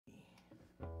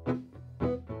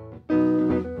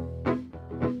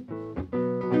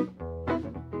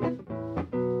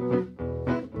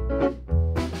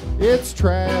It's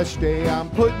trash day,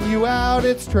 I'm putting you out,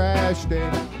 it's trash day.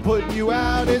 Putting you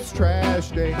out, it's trash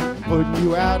day. Putting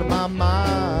you out of my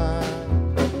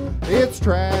mind. It's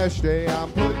trash day,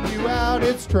 I'm putting you out,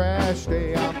 it's trash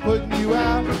day. I'm putting you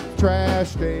out, it's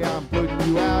trash day. I'm putting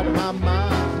you out of my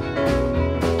mind.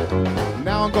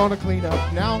 Now I'm gonna clean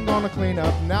up, now I'm gonna clean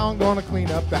up, now I'm gonna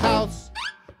clean up the house.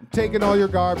 I'm taking all your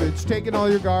garbage, taking all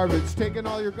your garbage, taking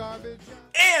all your garbage.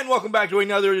 And welcome back to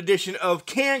another edition of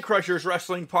Can Crushers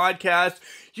Wrestling Podcast.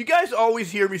 You guys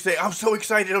always hear me say, I'm so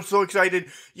excited, I'm so excited.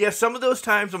 Yes, some of those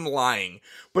times I'm lying,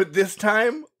 but this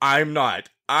time I'm not.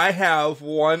 I have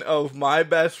one of my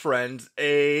best friends,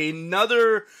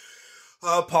 another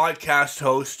podcast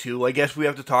host who I guess we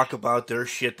have to talk about their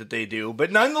shit that they do.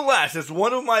 But nonetheless, it's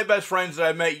one of my best friends that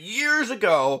I met years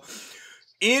ago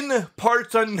in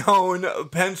parts unknown,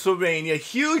 Pennsylvania.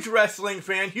 Huge wrestling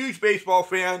fan, huge baseball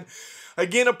fan.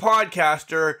 Again, a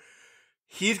podcaster.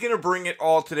 He's going to bring it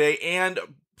all today. And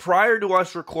prior to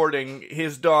us recording,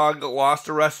 his dog lost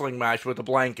a wrestling match with a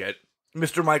blanket.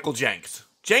 Mr. Michael Jenks.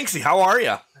 Jenksy, how are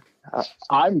you?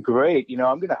 I'm great. You know,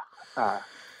 I'm going to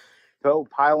go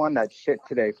pile on that shit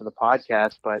today for the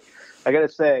podcast. But I got to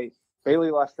say,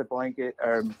 Bailey lost a blanket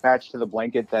or match to the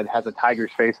blanket that has a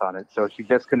tiger's face on it. So she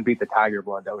just couldn't beat the tiger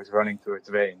blood that was running through its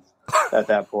veins at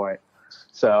that point.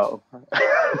 So,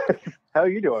 how are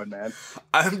you doing, man?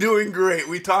 I'm doing great.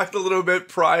 We talked a little bit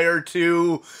prior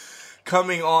to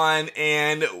coming on,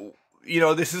 and, you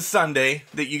know, this is Sunday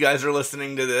that you guys are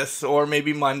listening to this, or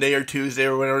maybe Monday or Tuesday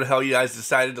or whenever the hell you guys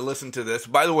decided to listen to this.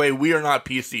 By the way, we are not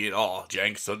PC at all,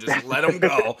 Jenks, so just let them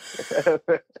go.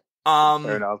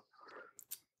 Fair enough.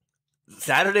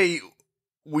 Saturday,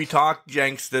 we talked,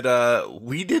 Jenks, that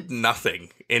we did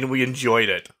nothing, and we enjoyed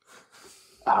it.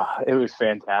 It was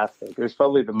fantastic. It was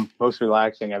probably the most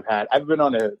relaxing I've had. I've been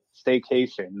on a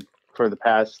staycation for the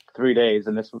past 3 days,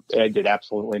 and I did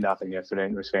absolutely nothing yesterday,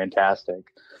 and it was fantastic.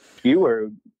 You were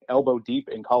elbow deep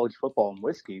in college football and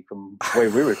whiskey from the way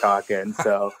we were talking,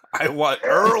 so. I was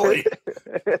early,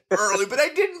 but I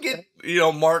didn't get,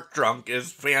 Mark drunk,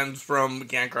 as fans from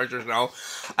Can Crushers know.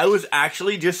 I was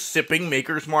actually just sipping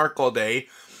Maker's Mark all day,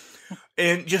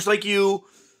 and just like you,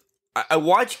 I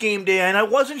watched Game Day, and I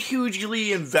wasn't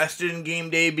hugely invested in Game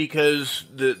Day because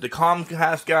the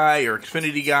Comcast guy or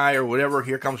Xfinity guy or whatever,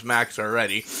 here comes Max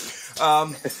already,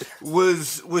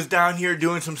 was down here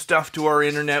doing some stuff to our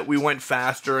internet. We went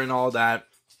faster and all that.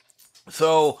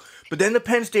 So, but then the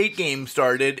Penn State game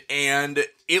started, and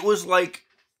it was like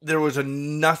there was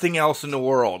nothing else in the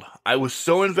world. I was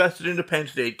so invested in the Penn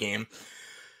State game.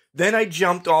 Then I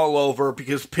jumped all over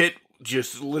because Pitt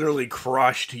just literally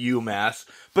crushed UMass.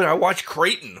 But I watched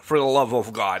Creighton, for the love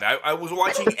of God. I was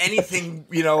watching anything,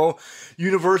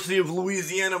 University of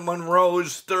Louisiana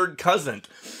Monroe's third cousin.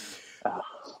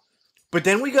 But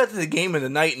then we got to the game of the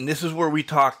night, and this is where we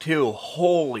talked too.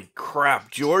 Holy crap,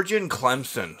 Georgia and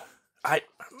Clemson. I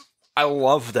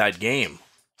love that game.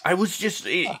 I was just,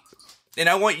 and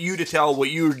I want you to tell what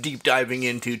you were deep diving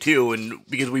into too, and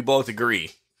because we both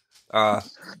agree,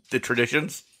 the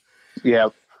traditions. Yeah.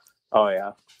 Oh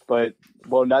yeah. But,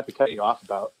 well, not to cut you off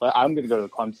I'm going to go to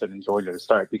Clemson and Georgia to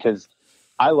start because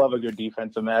I love a good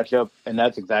defensive matchup, and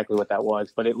that's exactly what that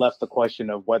was. But it left the question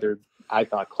of whether I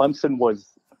thought Clemson was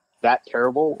that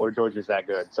terrible or Georgia's that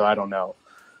good. So I don't know.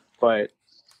 But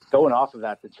going off of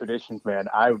that, the traditions, man,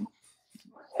 I'm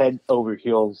head over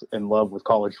heels in love with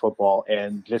college football,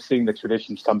 and just seeing the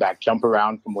traditions come back, jump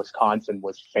around from Wisconsin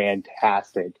was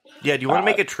fantastic. Yeah, do you want to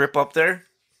make a trip up there?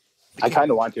 I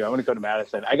kind of want to. I want to go to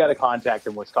Madison. I got a contact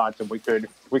in Wisconsin. We could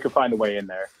find a way in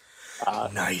there.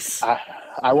 Nice.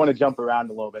 I want to jump around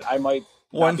a little bit. I might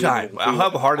one time. I'll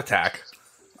have a heart attack.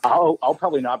 I'll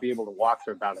probably not be able to walk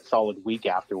for about a solid week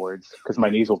afterwards because my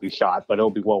knees will be shot. But it'll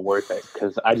be well worth it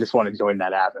because I just want to join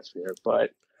that atmosphere.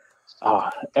 But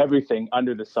everything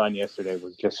under the sun yesterday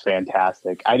was just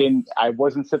fantastic. I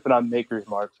wasn't sipping on Maker's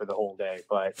Mark for the whole day,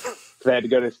 but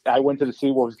I went to the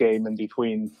Seawolves game in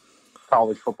between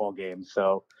college football games,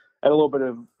 so I had a little bit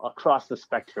of across the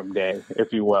spectrum day,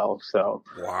 if you will. So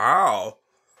wow,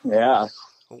 yeah,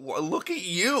 look at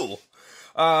you.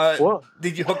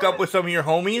 Did you hook up with some of your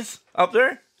homies up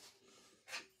there?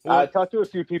 I talked to a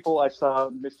few people. I saw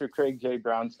Mr. Craig J.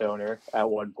 Brownstoner at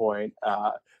one point.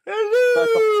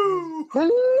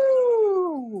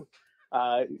 Hello.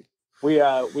 We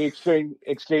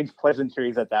exchanged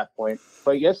pleasantries at that point.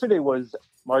 But yesterday was,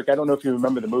 Mark, I don't know if you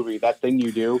remember the movie That Thing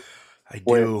You Do. I do.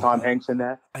 With Tom Hanks in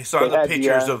that. I saw the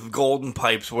pictures of Golden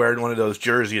Pipes wearing one of those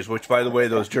jerseys, which, by the way,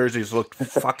 those jerseys looked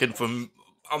fucking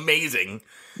amazing.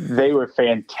 They were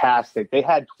fantastic. They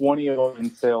had 20 of them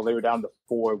in sale. They were down to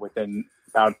 4 within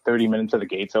about 30 minutes of the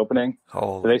gates opening.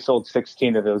 Oh. So they sold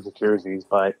 16 of those jerseys,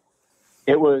 but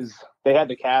they had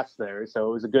the cast there, so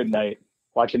it was a good night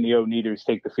watching the O-Neaters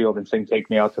take the field and sing "Take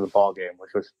Me Out to the Ball Game,"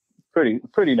 which was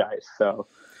pretty nice. So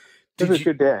it was a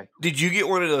good day. Did you get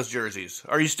one of those jerseys?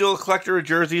 Are you still a collector of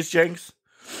jerseys, Jenks?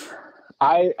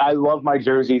 I love my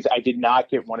jerseys. I did not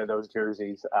get one of those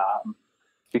jerseys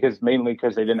because they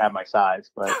didn't have my size.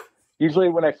 But usually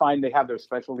when I find they have their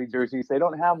specialty jerseys, they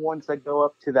don't have ones that go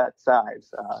up to that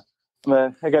size.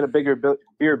 I got a bigger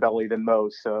beer belly than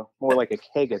most, so more like a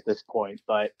keg at this point.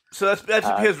 But so that's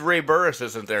because Ray Burris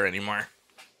isn't there anymore.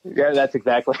 Yeah, that's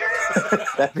exactly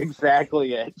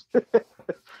it.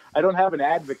 I don't have an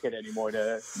advocate anymore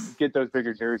to get those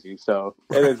bigger jerseys, so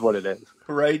it is what it is.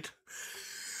 Right.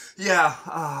 Yeah.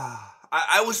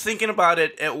 I was thinking about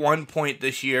it at one point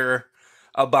this year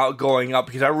about going up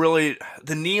because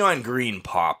the neon green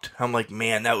popped. I'm like,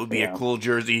 man, that would be a cool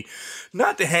jersey,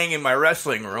 not to hang in my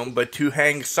wrestling room, but to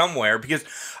hang somewhere because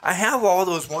I have all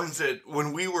those ones that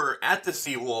when we were at the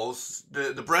Seawolves,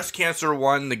 the breast cancer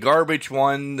one, the garbage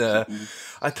one,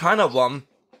 a ton of them.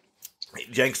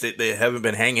 Jenks, they haven't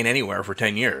been hanging anywhere for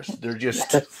 10 years. They're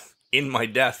just in my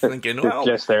desk thinking, well,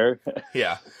 just there.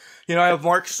 Yeah. I have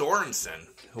Mark Sorensen,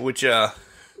 which I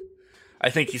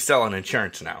think he's selling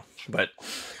insurance now. But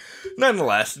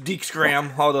nonetheless, Deeks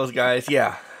Graham, all those guys,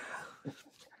 yeah.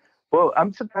 Well,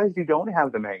 I'm surprised you don't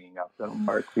have them hanging up, though,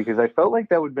 Mark, because I felt like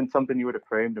that would have been something you would have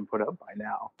framed and put up by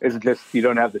now. Is it just you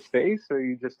don't have the space, or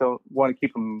you just don't want to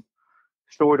keep them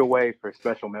stored away for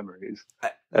special memories?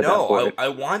 No, I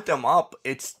want them up.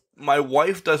 My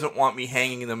wife doesn't want me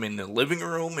hanging them in the living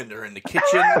room and they're in the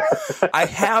kitchen. I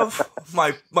have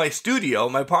my studio,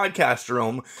 my podcast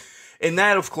room, and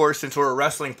that, of course, since we're a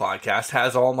wrestling podcast,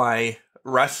 has all my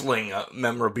wrestling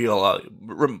memorabilia.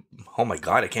 Oh my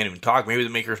God, I can't even talk. Maybe the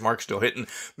Maker's Mark's still hitting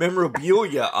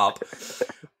memorabilia up.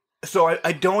 So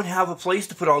I don't have a place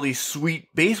to put all these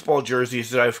sweet baseball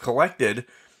jerseys that I've collected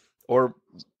or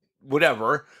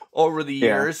whatever over the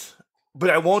years, but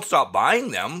I won't stop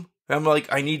buying them. I'm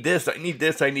like, I need this, I need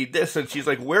this, I need this. And she's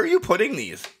like, where are you putting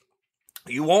these?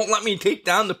 You won't let me take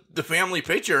down the family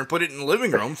picture and put it in the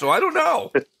living room, so I don't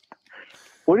know.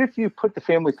 What if you put the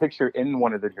family picture in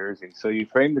one of the jerseys? So you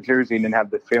frame the jersey and then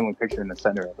have the family picture in the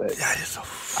center of it. That is a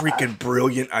freaking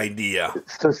brilliant idea.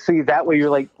 So see, that way you're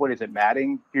like, what is it,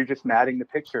 matting? You're just matting the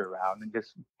picture around and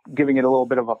just giving it a little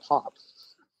bit of a pop.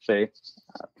 See?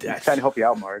 Trying to help you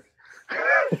out, Mark.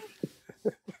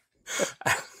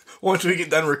 Once we get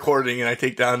done recording and I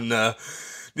take down the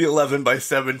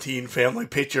 11x17 family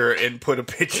picture and put a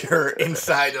picture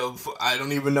inside of, I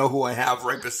don't even know who I have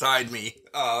right beside me,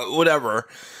 whatever.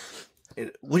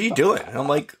 What are you doing? And I'm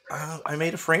like, I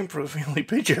made a frame for the family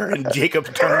picture and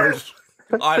Jacob Turner's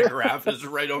autograph is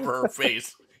right over her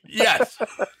face. Yes.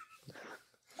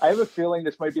 I have a feeling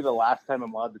this might be the last time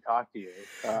I'm allowed to talk to you.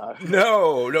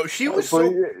 No, she was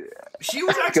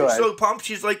actually so pumped.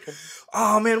 She's like,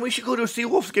 "Oh man, we should go to a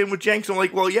Seawolves game with Jenks." I'm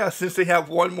like, "Well, yeah, since they have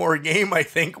one more game, I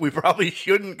think we probably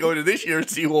shouldn't go to this year's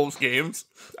Seawolves games."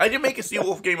 I didn't make a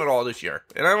Seawolf game at all this year,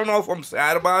 and I don't know if I'm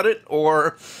sad about it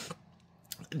or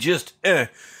just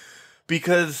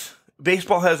because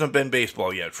baseball hasn't been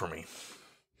baseball yet for me.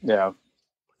 Yeah,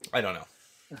 I don't know.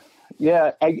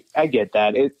 Yeah, I get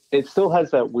that. It still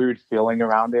has that weird feeling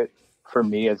around it for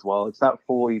me as well. It's not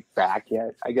fully back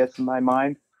yet, I guess, in my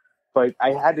mind. But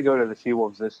I had to go to the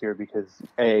Seawolves this year because,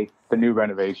 the new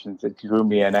renovations, it drew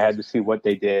me in. I had to see what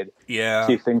they did. Yeah.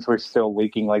 See if things were still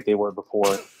leaking like they were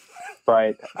before.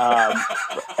 But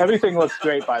everything looks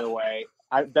great, by the way.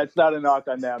 That's not a knock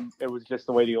on them. It was just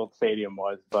the way the old stadium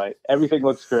was. But everything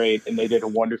looks great, and they did a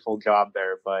wonderful job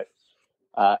there. But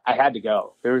I had to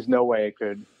go. There was no way I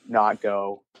could not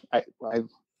go.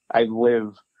 I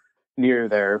live near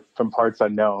there from parts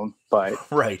unknown, but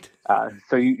right.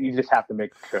 So you just have to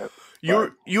make the trip.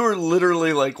 You're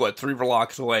literally like what, 3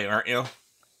 blocks away, aren't you?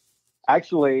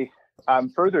 Actually, I'm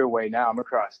further away now. I'm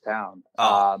across town.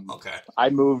 Okay.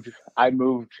 I moved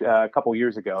a couple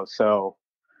years ago, so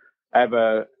I have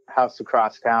a house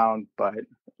across town, but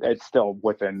it's still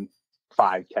within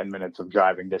 5-10 minutes of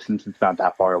driving distance. It's not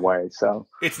that far away, so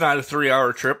it's not a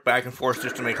 3-hour trip back and forth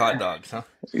just to make hot dogs, huh?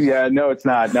 Yeah, no, it's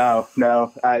not. No.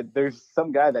 There's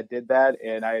some guy that did that,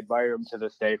 and I admire him to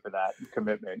this day for that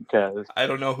commitment. Because I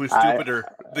don't know who's stupider,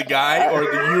 the guy or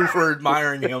you for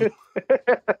admiring him.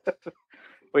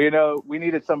 Well, we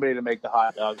needed somebody to make the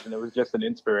hot dogs, and it was just an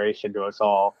inspiration to us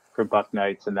all for Buck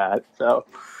Nights and that. So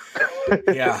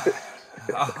yeah.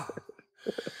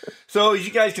 So, as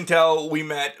you guys can tell, we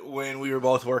met when we were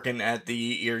both working at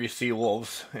the Erie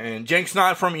Seawolves. And Jenks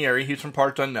not from Erie, he's from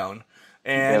parts unknown.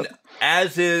 And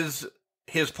as is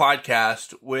his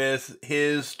podcast with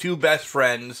his two best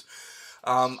friends.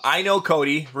 I know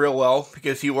Cody real well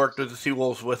because he worked with the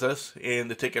Seawolves with us in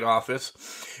the ticket office.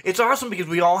 It's awesome because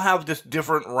we all have this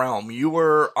different realm. You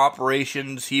were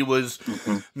operations, he was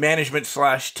management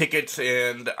 / tickets,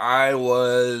 and I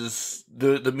was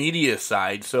the media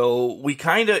side. So we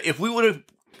kind of, if we would have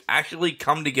actually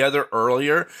come together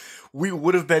earlier, we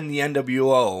would have been the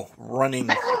NWO running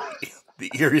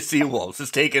the Erie Seawolves. It's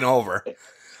taken over.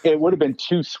 It would have been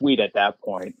too sweet at that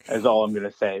point, is all I'm going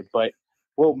to say. But,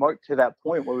 well, Mark, to that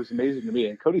point, what was amazing to me,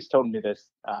 and Cody's told me this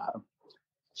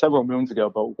several moons ago,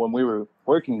 but when we were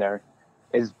working there,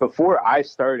 is before I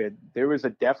started, there was a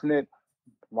definite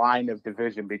line of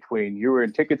division between you were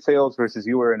in ticket sales versus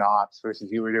you were in ops versus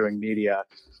you were doing media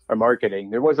or marketing.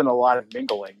 There wasn't a lot of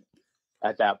mingling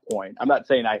at that point. I'm not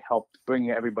saying I helped bring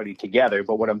everybody together,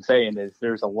 but what I'm saying is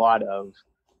there's a lot of,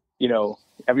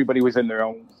 everybody was in their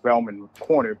own realm and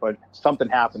corner, but something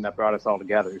happened that brought us all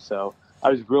together. So I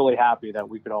was really happy that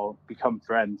we could all become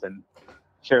friends and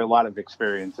share a lot of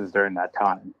experiences during that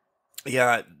time.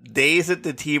 Yeah, days that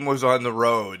the team was on the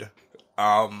road,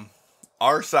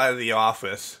 our side of the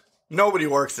office, nobody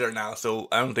works there now, so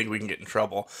I don't think we can get in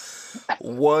trouble,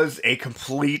 was a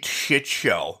complete shit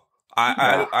show.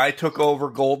 I took over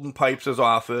Golden Pipes'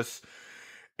 office,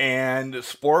 and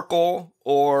Sporkle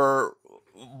or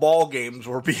ball games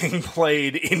were being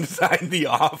played inside the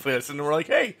office, and we're like,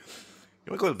 hey,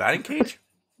 you want to go to the batting cage?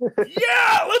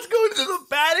 Yeah, let's go to the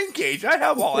batting cage. I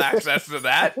have all access to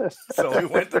that. So we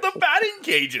went to the batting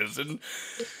cages, and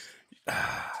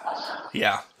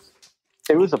yeah.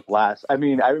 It was a blast. I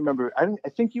mean, I remember, I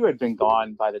think you had been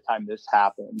gone by the time this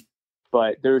happened,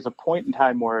 but there was a point in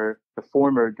time where the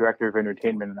former director of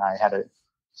entertainment and I had a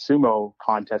sumo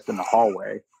contest in the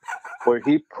hallway where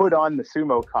he put on the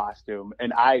sumo costume,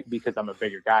 and I, because I'm a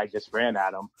bigger guy, just ran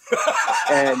at him.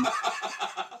 And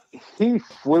he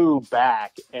flew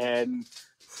back, and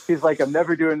he's like, I'm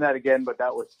never doing that again, but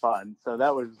that was fun. So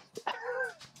that was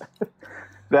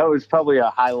that was probably a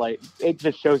highlight. It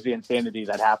just shows the insanity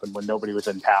that happened when nobody was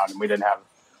in town and we didn't have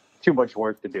too much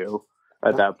work to do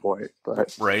at that point.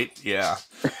 But right, yeah.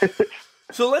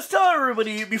 So let's tell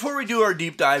everybody before we do our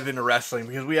deep dive into wrestling,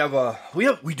 because we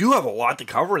do have a lot to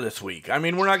cover this week. I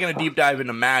mean, we're not going to deep dive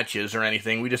into matches or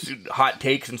anything. We just do hot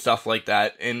takes and stuff like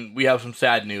that, and we have some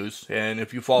sad news. And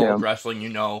if you follow wrestling, you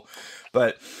know.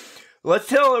 But let's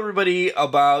tell everybody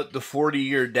about the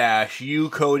 40-year dash. You,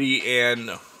 Cody, and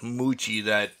Moochie,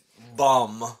 that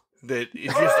bum that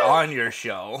is just on your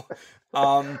show.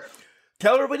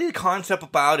 Tell everybody the concept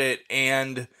about it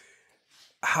and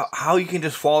how you can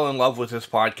just fall in love with this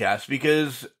podcast,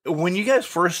 because when you guys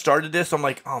first started this, I'm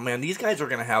like, oh man, these guys are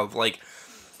going to have like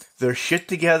their shit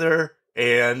together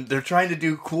and they're trying to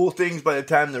do cool things by the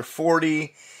time they're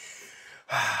 40.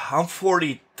 I'm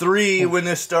 43 when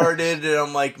this started, and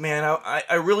I'm like, man,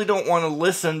 I really don't want to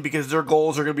listen because their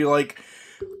goals are going to be like,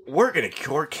 we're going to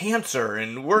cure cancer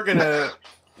and and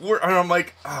I'm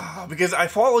like, because I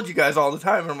followed you guys all the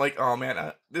time, and I'm like, oh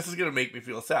man, this is going to make me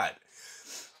feel sad.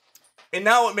 And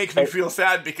now it makes me feel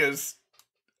sad because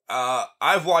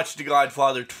I've watched The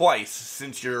Godfather twice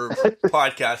since your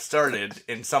podcast started,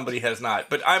 and somebody has not.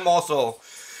 But I'm also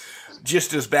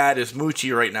just as bad as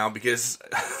Moochie right now because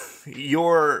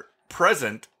your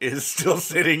present is still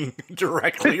sitting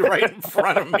directly right in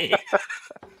front of me.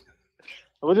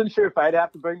 I wasn't sure if I'd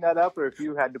have to bring that up or if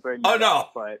you had to bring that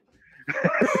up. But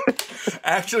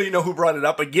actually, you know who brought it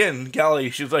up again? Kelly.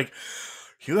 She was like,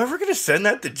 you ever going to send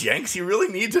that to Jenks? He really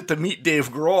needs it to meet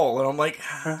Dave Grohl. And I'm like,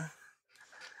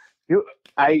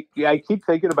 I keep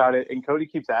thinking about it, and Cody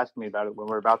keeps asking me about it when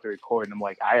we're about to record, and I'm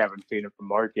like, I haven't seen it from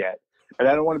Mark yet. And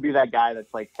I don't want to be that guy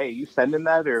that's like, hey, you sending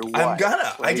that or what? I'm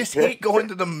gonna. Like, I just hate going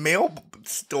to the mail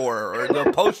store or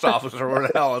the post office or whatever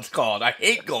the hell it's called. I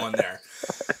hate going there.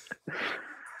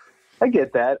 I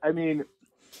get that. I mean,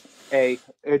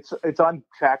 it's on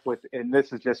track with, and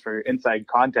this is just for inside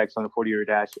context on the 40-year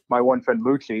dash. My one friend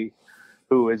Moochie,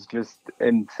 who is just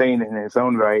insane in his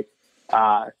own right,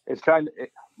 is trying to.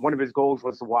 One of his goals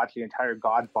was to watch the entire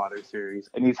Godfather series,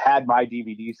 and he's had my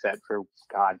DVD set for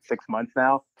 6 months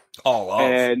now. Oh,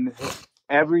 and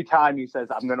every time he says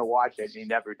I'm going to watch it, he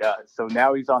never does. So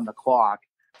now he's on the clock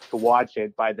to watch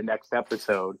it by the next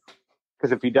episode,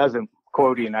 because if he doesn't,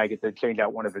 Cody and I get to change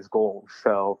out one of his goals.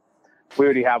 So we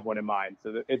already have one in mind.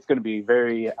 So it's going to be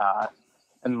very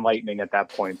enlightening at that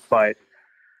point. But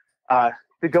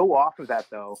to go off of that,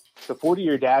 though, the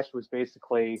 40-year dash was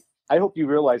basically, I hope you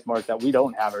realize, Mark, that we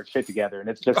don't have our shit together, and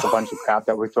it's just a bunch of crap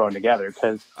that we're throwing together.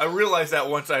 Because I realized that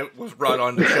once I was brought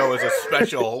on the show as a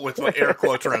special, with my air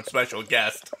quotes around special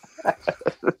guest.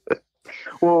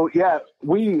 Well, yeah,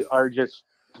 we are just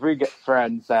three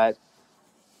friends that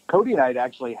Cody and I had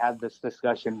actually had this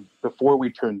discussion before we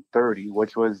turned 30,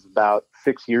 which was about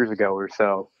 6 years ago or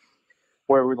so,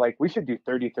 where we're like, we should do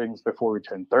 30 things before we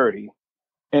turn 30.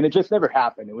 And it just never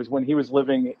happened. It was when he was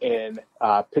living in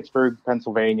Pittsburgh,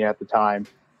 Pennsylvania at the time.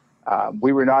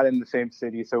 We were not in the same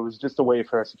city, so it was just a way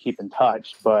for us to keep in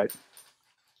touch. But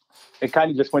it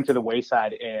kind of just went to the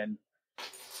wayside. And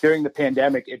during the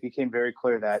pandemic, it became very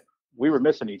clear that we were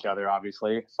missing each other,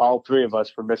 obviously. All three of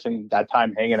us were missing that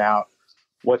time hanging out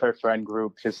with our friend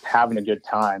group, just having a good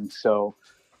time. So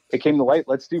it came to light,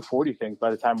 let's do 40 things by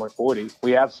the time we're 40.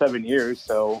 We have 7 years,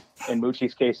 so in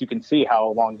Moochie's case, you can see how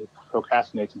long he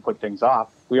procrastinates and put things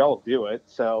off. We all do it,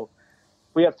 so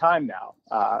we have time now.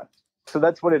 So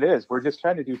that's what it is. We're just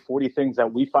trying to do 40 things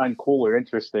that we find cool or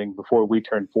interesting before we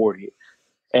turn 40.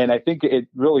 And I think it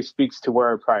really speaks to where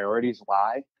our priorities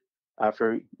lie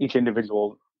for each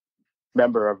individual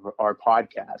member of our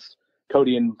podcast.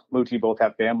 Cody and Moochie both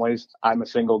have families. I'm a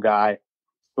single guy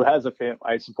who has a family.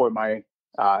 I support my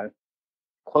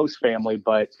close family,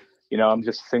 but I'm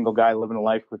just a single guy living a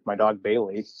life with my dog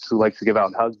Bailey, who likes to give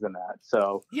out hugs and that.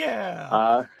 So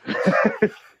yeah.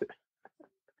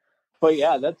 But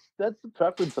yeah, that's the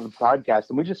preference of the podcast,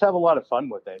 and we just have a lot of fun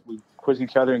with it. We quiz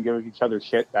each other and give each other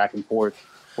shit back and forth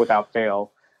without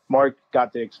fail. Mark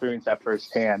got to experience that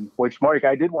firsthand. Which, Mark,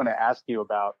 I did want to ask you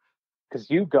about,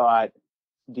 because you got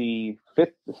the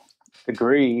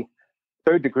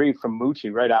third degree from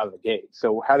Moochie right out of the gate.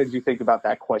 So how did you think about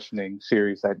that questioning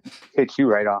series that hit you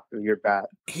right off of your bat?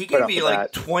 He gave me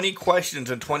like 20 questions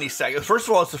in 20 seconds. First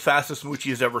of all, it's the fastest Moochie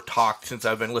has ever talked since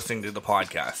I've been listening to the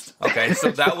podcast. Okay,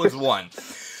 so that was one.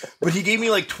 But he gave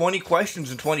me like 20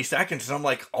 questions in 20 seconds, and I'm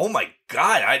like, oh my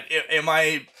God, am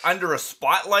I under a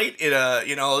spotlight in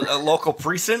a local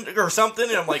precinct or something?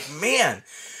 And I'm like, man.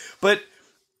 But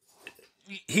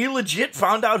he legit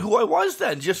found out who I was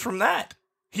then, just from that.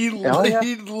 He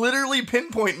literally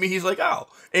pinpointed me. He's like, oh.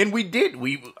 And we did.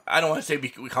 I don't want to say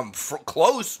become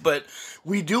close, but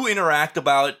we do interact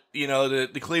about,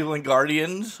 the Cleveland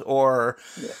Guardians or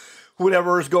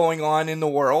whatever is going on in the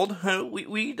world.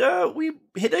 We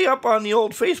hit up on the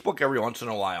old Facebook every once in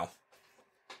a while.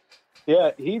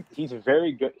 Yeah, he's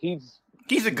very good. He's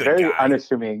a good very guy.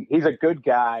 Unassuming. He's a good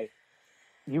guy.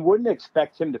 You wouldn't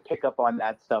expect him to pick up on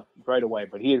that stuff right away,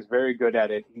 but he is very good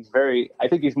at it. I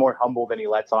think he's more humble than he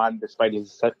lets on, despite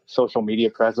his social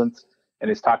media presence and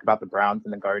his talk about the Browns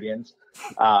and the Guardians.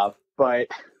 But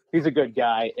he's a good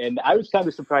guy. And I was kind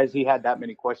of surprised he had that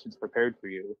many questions prepared for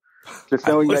you. Just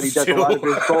knowing that he does a lot of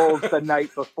his goals the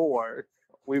night before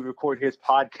we record his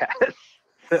podcast.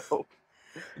 So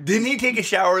didn't he take a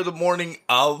shower the morning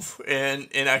of and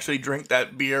actually drink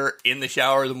that beer in the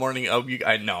shower the morning of?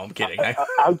 No, I'm kidding.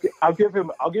 I'll give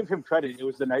him credit. It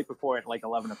was the night before at like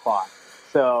 11 o'clock.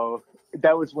 So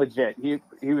that was legit. He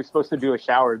was supposed to do a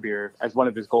shower beer as one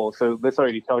of his goals. So this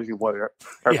already tells you what our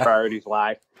priorities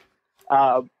lie.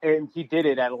 And he did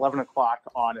it at 11 o'clock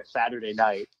on a Saturday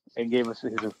night and gave us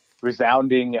his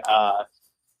resounding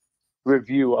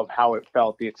review of how it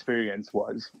felt, the experience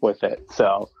was with it.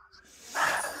 So,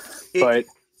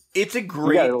 it's a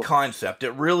great concept.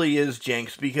 It really is,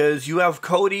 Jenks, because you have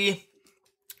Cody,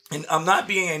 and I'm not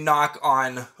being a knock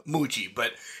on Moochie,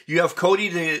 but you have Cody,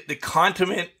 the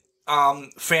consummate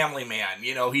family man.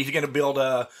 He's going to build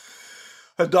a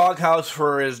doghouse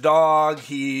for his dog.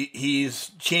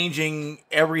 He's changing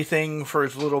everything for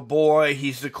his little boy.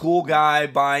 He's the cool guy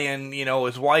buying,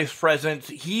 his wife's presents.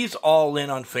 He's all in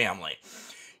on family.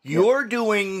 You're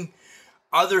doing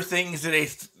other things that a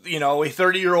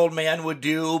 30-year-old man would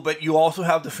do, but you also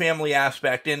have the family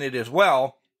aspect in it as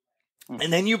well.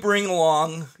 And then you bring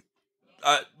along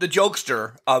the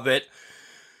jokester of it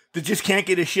that just can't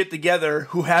get his shit together,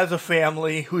 who has a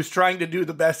family, who's trying to do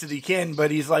the best that he can,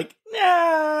 but he's like,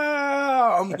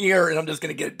 nah, I'm here and I'm just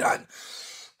going to get it done.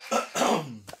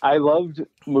 I loved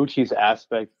Moochie's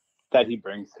aspect that he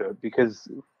brings to it, because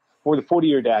for the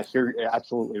 40-year dash, you're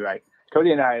absolutely right.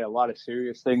 Cody and I had a lot of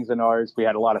serious things in ours. We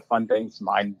had a lot of fun things.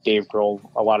 Mine gave Grohl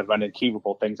a lot of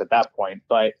unachievable things at that point.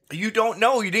 But you don't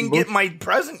know. You didn't get my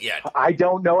present yet. I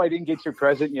don't know. I didn't get your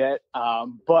present yet.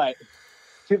 But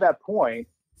to that point,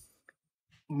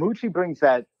 Moochie brings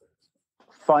that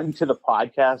fun to the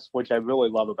podcast, which I really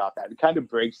love about that. It kind of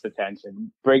breaks the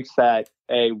tension, breaks that,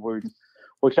 hey, we're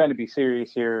trying to be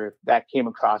serious here. That came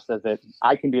across as that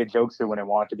I can be a jokester when I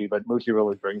want to be, but Moochie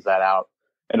really brings that out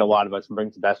in a lot of us and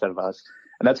brings the best out of us.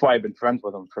 And that's why I've been friends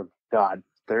with him for,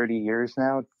 30 years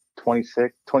now,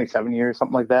 26, 27 years,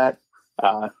 something like that.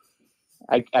 I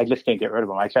just can't get rid of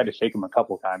him. I tried to shake him a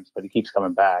couple of times, but he keeps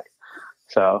coming back.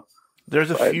 So There's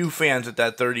a few fans at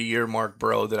that 30-year mark,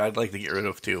 bro, that I'd like to get rid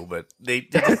of too, but they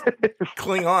just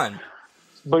cling on.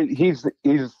 But he's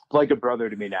like a brother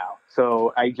to me now.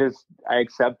 So I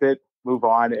accept it, move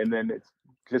on, and then it's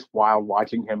just wild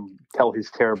watching him tell his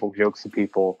terrible jokes to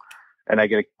people, and I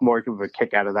get more of a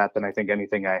kick out of that than I think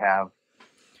anything I have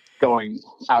going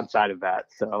outside of that.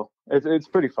 So it's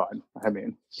pretty fun. I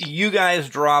mean, you guys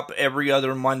drop every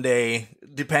other Monday,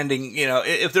 depending,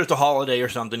 if there's a holiday or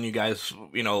something, you guys,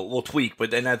 will tweak, but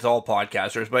then that's all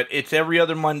podcasters. But it's every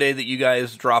other Monday that you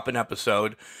guys drop an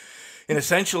episode. And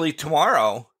essentially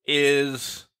tomorrow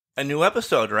is a new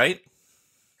episode, right?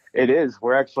 It is.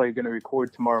 We're actually going to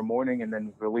record tomorrow morning and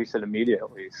then release it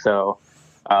immediately. So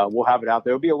we'll have it out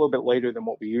there. It'll be a little bit later than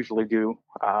what we usually do,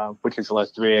 which is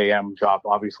less 3 a.m. drop.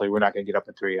 Obviously, we're not going to get up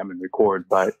at 3 a.m. and record.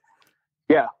 But,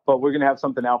 yeah, we're going to have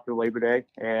something out for Labor Day,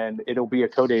 and it'll be a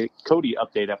Cody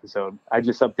update episode. I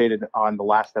just updated on the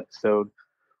last episode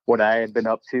what I had been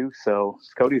up to. So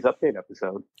it's Cody's update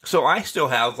episode. So I still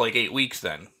have like 8 weeks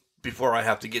then before I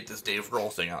have to get this Dave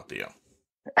Grohl thing out to you.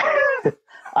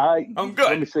 I'm good.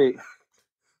 Let me see.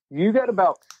 You got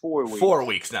about 4 weeks. 4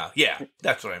 weeks now. Yeah,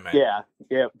 that's what I meant.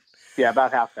 Yeah,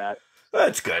 about half that.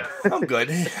 That's good. I'm good.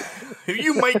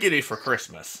 You might get it for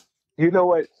Christmas. You know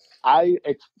what? I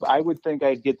would think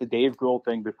I'd get the Dave Grohl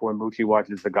thing before Moochie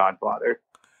watches The Godfather.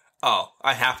 Oh,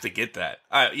 I have to get that.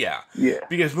 Yeah.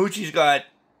 Because Moochie's got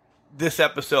this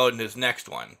episode and his next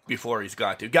one before he's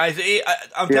got to. Guys,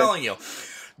 I'm telling you,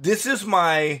 this is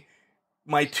my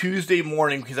Tuesday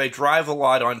morning, because I drive a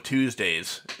lot on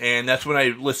Tuesdays, and that's when I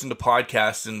listen to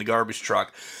podcasts in the garbage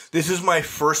truck. This is my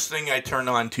first thing I turn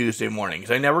on Tuesday mornings.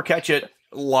 I never catch it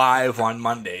live on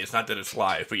Mondays. Not that it's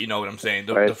live, but you know what I'm saying,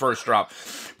 the first drop.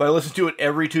 But I listen to it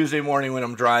every Tuesday morning when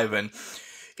I'm driving,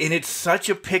 and it's such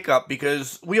a pickup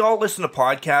because we all listen to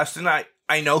podcasts, and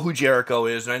I know who Jericho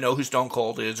is, and I know who Stone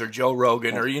Cold is, or Joe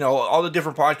Rogan, or, all the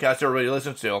different podcasts everybody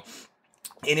listens to.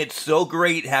 And it's so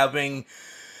great having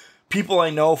people I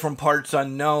know from parts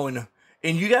unknown.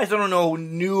 And you guys, I don't know,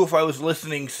 knew if I was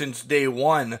listening since day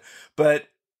one, but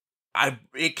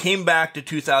it came back to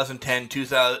 2010,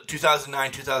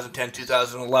 2009, 2010,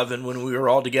 2011 when we were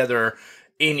all together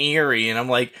in Erie. And I'm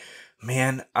like,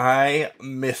 man, I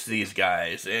miss these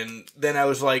guys. And then I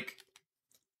was like,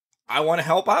 I want to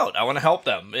help out. I want to help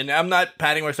them. And I'm not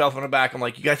patting myself on the back. I'm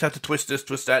like, you guys have to twist this,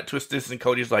 twist that, twist this. And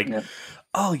Cody's like,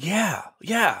 oh, yeah.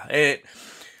 It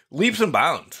leaps and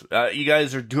bounds. You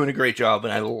guys are doing a great job,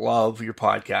 and I love your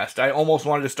podcast. I almost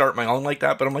wanted to start my own like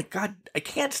that, but I'm like, God, I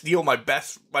can't steal my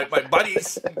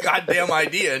buddy's goddamn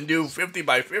idea and do 50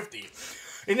 by 50.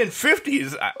 And then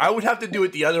 50s, I would have to do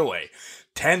it the other way,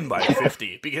 10 by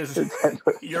 50, because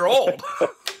you're old.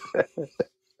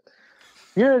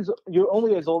 You're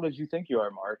only as old as you think you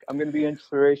are, Mark. I'm going to be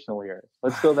inspirational here.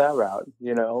 Let's go that route.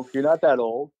 You're not that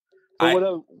old.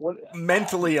 So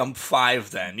mentally, I'm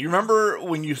 5 then. You remember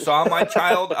when you saw my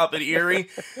child up at Erie,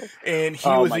 and he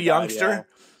was a youngster?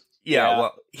 Yeah,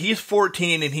 well, he's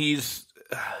 14, and he's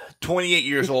 28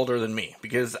 years older than me,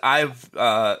 because I've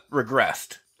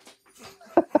regressed.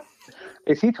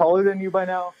 Is he taller than you by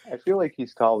now? I feel like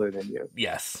he's taller than you.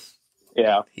 Yes.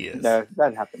 Yeah. He is.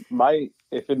 That happened.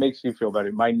 If it makes you feel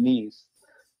better, my niece,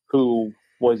 who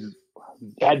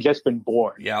had just been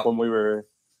born when we were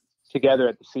together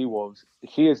at the Seawolves,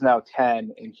 she is now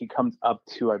 10, and she comes up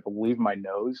to, I believe, my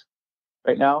nose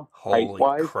right now,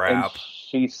 height-wise, crap. and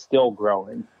she's still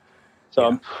growing. So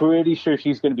I'm pretty sure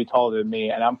she's going to be taller than me,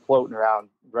 and I'm floating around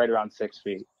right around 6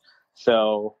 feet.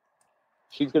 So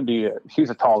she's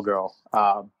a tall girl,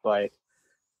 but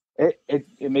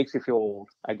it makes you feel old.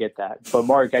 I get that. But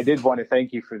Mark, I did want to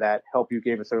thank you for that help you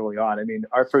gave us early on. I mean,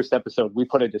 our first episode, we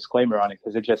put a disclaimer on it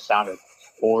because it just sounded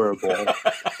horrible.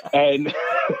 And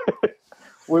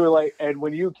we were like, and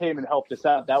when you came and helped us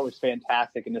out, that was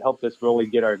fantastic. And it helped us really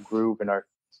get our groove and our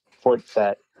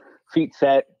feet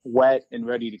set, wet and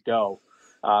ready to go.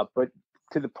 But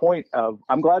to the point of,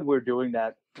 I'm glad we're doing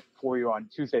that for you on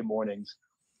Tuesday mornings.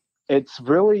 It's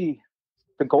really,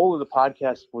 the goal of the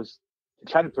podcast was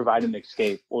to try to provide an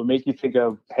escape or make you think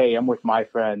of, hey, I'm with my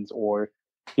friends, or,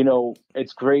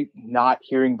 it's great not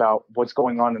hearing about what's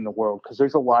going on in the world, because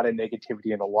there's a lot of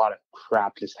negativity and a lot of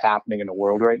crap just happening in the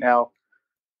world right now.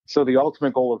 So the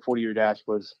ultimate goal of 40 Year Dash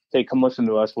was, hey, come listen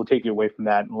to us. We'll take you away from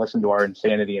that and listen to our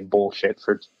insanity and bullshit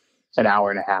for an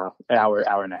hour and a half,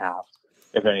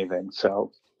 if anything.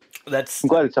 So I'm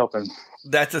glad it's helping.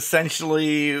 That's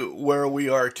essentially where we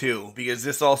are too, because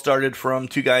this all started from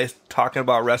two guys talking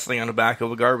about wrestling on the back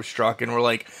of a garbage truck, and we're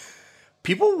like,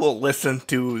 people will listen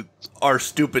to our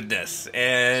stupidness.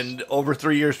 And over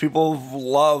 3 years, people have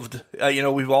loved,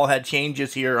 we've all had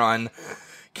changes here on,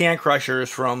 Can Crushers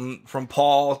from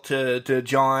Paul to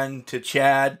John to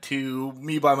Chad to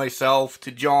me by myself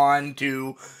to John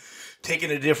to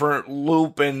taking a different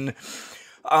loop. And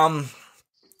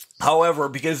however,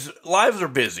 because lives are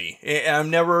busy, and I'm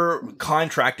never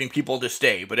contracting people to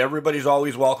stay, but everybody's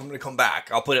always welcome to come back.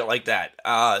 I'll put it like that.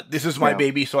 This is my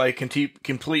baby, so I can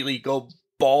completely go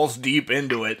balls deep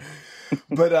into it.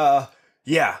 But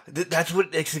yeah,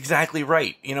 it's exactly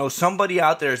right. You know, somebody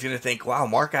out there is going to think, wow,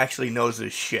 Mark actually knows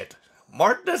this shit.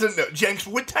 Mark doesn't know. Jenks,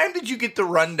 what time did you get the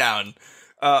rundown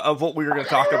of what we were going to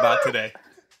talk about today?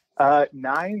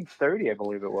 9:30, I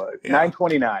believe it was. Yeah.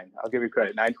 9:29. I'll give you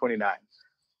credit. 9:29.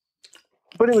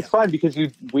 But it was fun because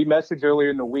we messaged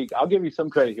earlier in the week. I'll give you some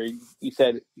credit here. You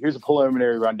said, here's a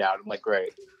preliminary rundown. I'm like,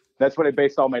 great. That's what I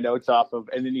based all my notes off of.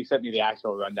 And then you sent me the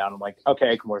actual rundown. I'm like,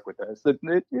 okay, I can work with this.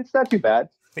 It's not too bad.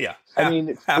 Yeah. I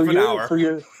mean, half an hour. For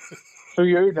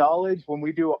your knowledge, when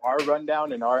we do our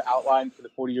rundown and our outline for the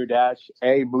 40-year dash,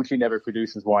 A, Moochie never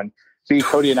produces one. B,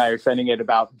 Cody and I are sending it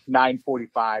about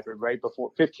 9:45 or right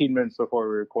before, 15 minutes before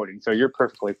we're recording. So you're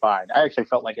perfectly fine. I actually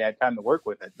felt like I had time to work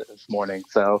with it this morning.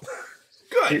 So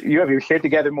good. You have your shit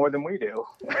together more than we do.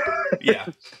 Yeah.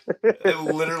 I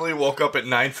literally woke up at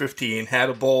 9:15, had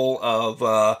a bowl of,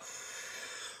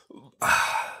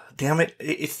 damn it.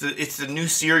 It's the new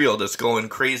cereal that's going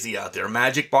crazy out there.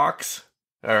 Magic Box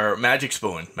or Magic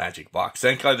Spoon, Magic Box.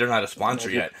 Thank God they're not a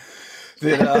sponsor yet.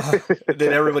 That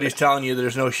everybody's telling you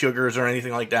there's no sugars or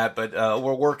anything like that, but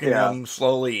we're working them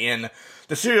slowly in.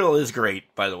 The cereal is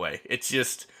great, by the way. It's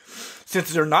just,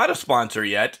 since they're not a sponsor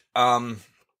yet,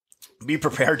 be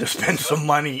prepared to spend some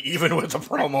money even with a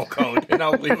promo code, and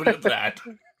I'll leave it at that.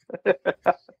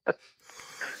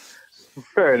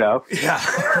 Fair enough. Yeah.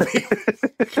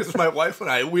 Because my wife and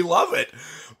I, we love it.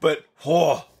 But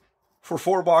for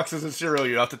 4 boxes of cereal,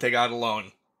 you have to take out a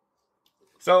loan.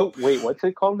 So wait, what's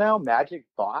it called now? Magic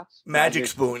Box? Magic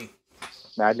Spoon.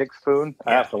 Magic Spoon?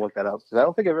 I have to look that up because I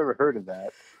don't think I've ever heard of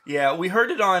that. Yeah, we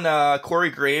heard it on Corey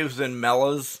Graves and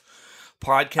Mella's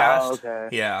podcast. Oh,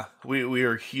 okay. Yeah, we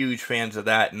are huge fans of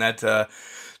that, and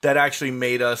that actually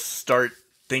made us start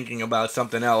thinking about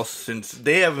something else, since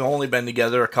they have only been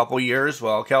together a couple years.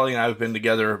 Well, Kelly and I have been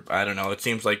together, I don't know, it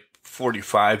seems like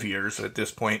 45 years at this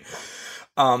point.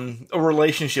 A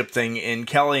relationship thing, and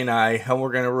Kelly and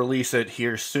we're going to release it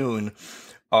here soon,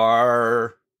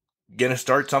 are going to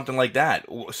start something like that.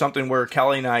 Something where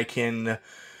Kelly and I can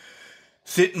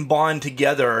sit and bond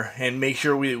together and make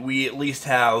sure we at least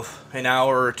have an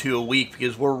hour or two a week,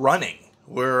 because we're running.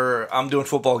 I'm doing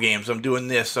football games, I'm doing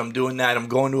this, I'm doing that, I'm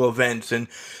going to events, and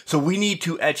so we need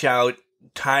to etch out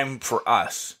time for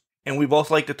us. And we both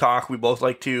like to talk, we both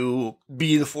like to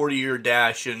be the 40-year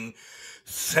dash and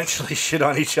essentially shit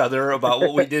on each other about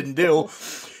what we didn't do.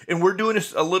 And we're doing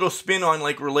a little spin on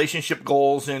like relationship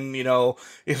goals, and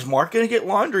is Mark going to get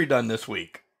laundry done this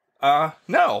week?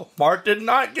 No, Mark did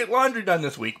not get laundry done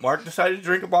this week. Mark decided to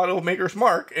drink a bottle of Maker's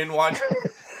Mark and watch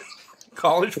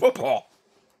college football.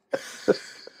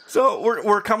 So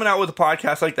we're coming out with a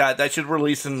podcast like that. That should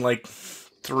release in like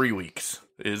 3 weeks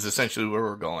is essentially where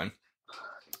we're going.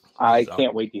 I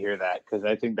can't wait to hear that, because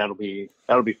I think that'll be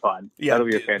fun. Yeah, that'll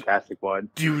be a fantastic one.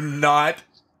 Do not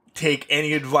take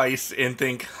any advice and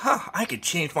think, I could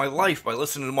change my life by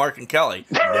listening to Mark and Kelly.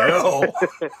 No.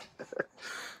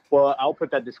 Well, I'll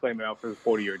put that disclaimer out for the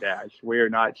 40-year dash. We are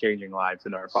not changing lives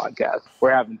in our podcast.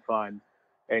 We're having fun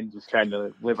and just trying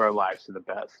to live our lives to the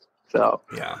best. So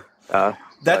yeah.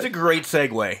 That's a great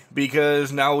segue,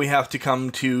 because now we have to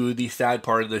come to the sad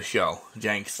part of the show,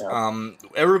 Jenks. Yeah.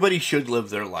 Everybody should live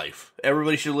their life.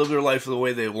 Everybody should live their life the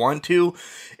way they want to.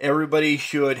 Everybody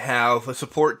should have a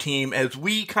support team, as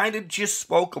we kind of just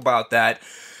spoke about that.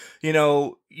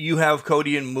 You have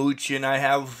Cody and Mooch, and I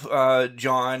have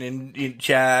John and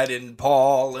Chad and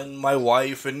Paul and my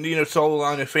wife, and so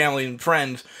on, and family and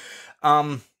friends.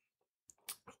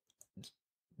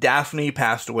 Daffney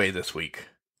passed away this week.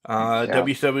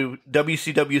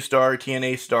 WCW star,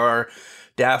 TNA star,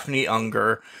 Daffney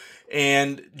Unger.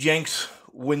 And Jenks,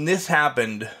 when this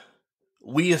happened,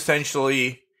 we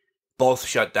essentially both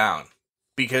shut down,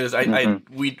 because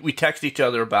we text each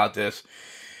other about this,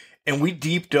 and we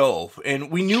deep dove,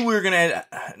 and we knew we were going to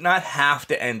not have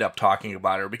to end up talking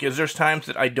about her, because there's times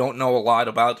that I don't know a lot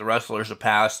about the wrestlers of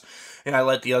past, and I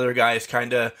let the other guys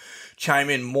kind of chime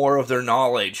in more of their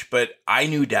knowledge, but I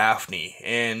knew Daffney,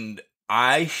 and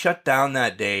I shut down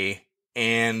that day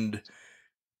and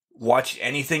watched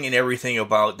anything and everything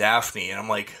about Daffney, and I'm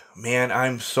like, man,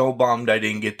 I'm so bummed I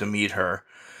didn't get to meet her.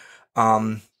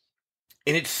 And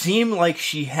it seemed like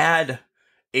she had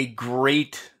a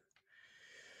great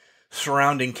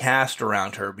surrounding cast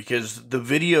around her, because the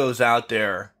videos out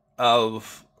there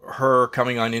of her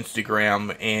coming on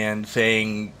Instagram and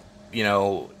saying,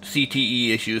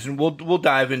 CTE issues, and we'll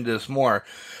dive into this more,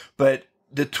 but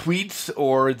the tweets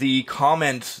or the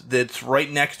comments that's right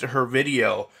next to her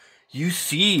video, you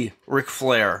see Ric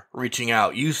Flair reaching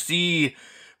out. You see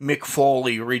Mick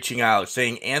Foley reaching out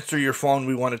saying, answer your phone,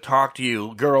 we want to talk to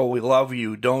you. Girl, we love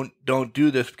you. Don't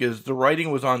do this, because the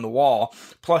writing was on the wall.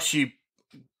 Plus she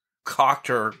cocked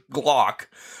her Glock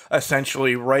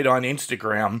essentially right on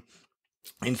Instagram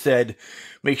and said,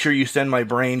 make sure you send my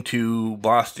brain to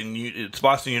Boston. It's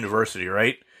Boston University,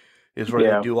 right? Is where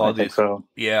they do all these. So.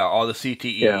 Yeah, all the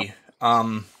CTE.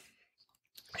 Yeah.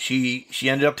 She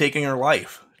ended up taking her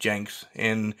life, Jenks,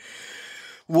 and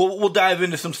we'll dive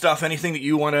into some stuff. Anything that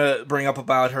you want to bring up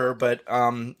about her, but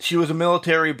she was a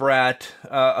military brat.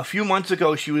 A few months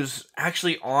ago, she was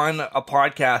actually on a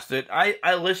podcast that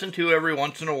I listen to every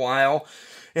once in a while,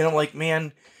 and I'm like,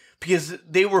 man, because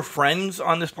they were friends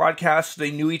on this podcast,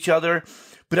 they knew each other,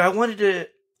 but I wanted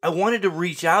to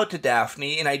reach out to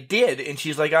Daffney, and I did, and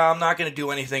she's like, I'm not going to do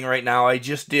anything right now. I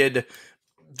just did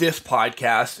this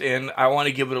podcast, and I want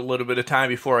to give it a little bit of time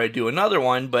before I do another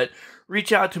one, but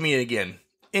reach out to me again.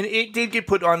 And it did get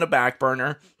put on the back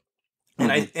burner,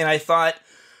 and I thought,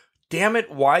 damn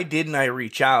it, why didn't I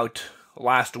reach out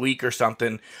last week or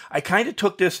something? I kind of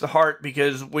took this to heart,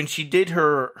 because when she did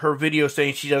her video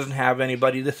saying she doesn't have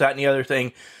anybody, this, that, and the other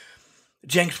thing,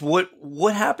 Jenks, what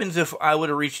happens if I would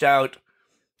have reached out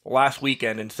last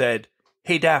weekend and said,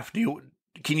 hey, Daff,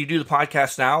 can you do the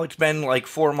podcast now? It's been like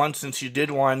 4 months since you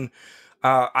did one.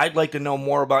 I'd like to know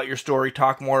more about your story,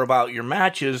 talk more about your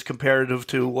matches comparative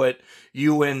to what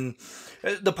you and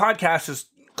the podcast is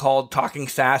called Talking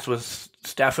Sass with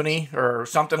Stephanie or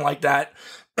something like that.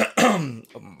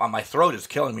 My throat is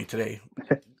killing me today.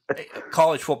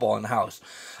 College football in the house.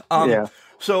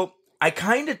 So I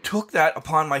kind of took that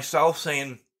upon myself,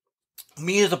 saying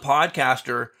me as a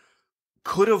podcaster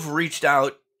could have reached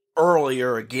out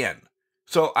earlier again.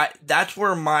 So that's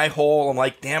where my I'm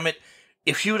like, damn it,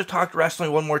 if she would have talked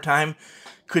wrestling one more time,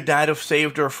 could that have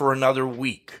saved her for another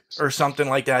week or something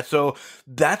like that? So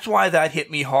that's why that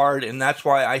hit me hard, and that's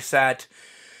why I sat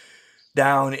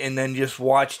down and then just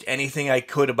watched anything I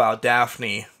could about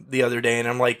Daffney the other day, and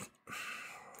I'm like,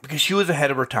 because she was ahead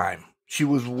of her time. She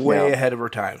was way ahead of her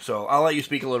time. So I'll let you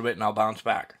speak a little bit, and I'll bounce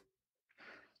back.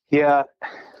 Yeah,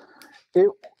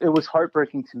 it was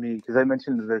heartbreaking to me, because I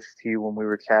mentioned this to you when we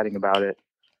were chatting about it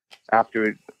after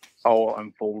it all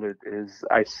unfolded. Is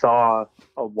I saw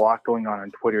a lot going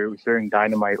on Twitter. It was during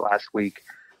Dynamite last week,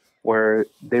 where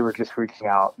they were just reaching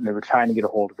out and they were trying to get a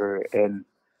hold of her, and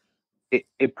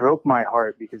it broke my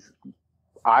heart, because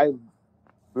I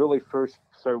really first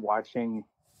started watching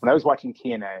when I was watching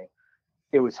TNA.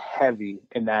 It was heavy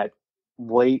in that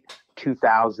late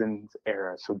 2000s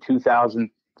era, so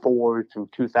 2004 through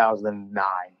 2009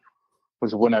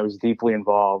 was when I was deeply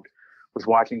involved. Was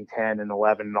watching 10 and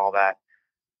 11 and all that.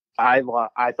 I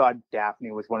thought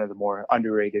Daffney was one of the more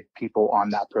underrated people on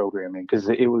that programming, because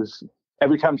it was,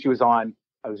 every time she was on,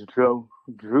 I was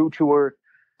drew to her.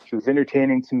 She was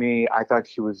entertaining to me. I thought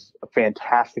she was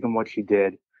fantastic in what she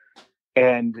did.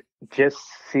 And just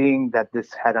seeing that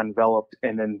this had enveloped,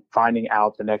 and then finding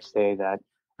out the next day that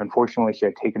unfortunately she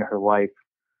had taken her life,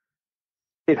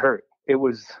 it hurt. It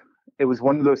was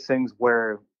one of those things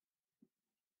where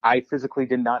I physically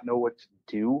did not know what to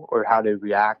do or how to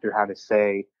react or how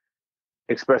to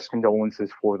express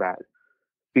condolences for that,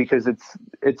 because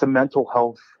it's a mental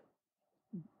health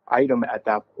item at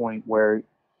that point, where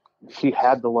she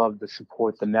had the love, the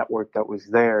support, the network that was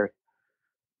there.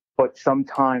 But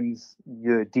sometimes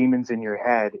the demons in your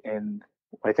head, and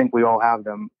I think we all have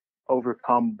them,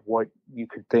 overcome what you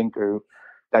could think, or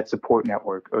that support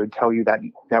network, or tell you that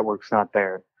network's not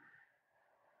there.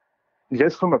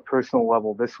 Just from a personal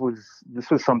level, this was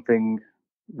something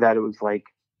that it was like,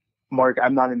 Mark,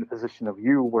 I'm not in the position of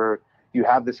you, where you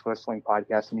have this wrestling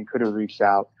podcast and you could have reached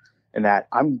out, and that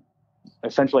I'm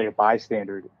essentially a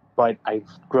bystander, but I've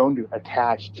grown to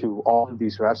attach to all of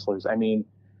these wrestlers. I mean,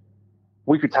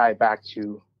 we could tie it back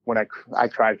to when I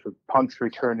tried for Punk's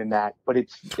return and that, but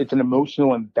it's an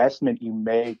emotional investment you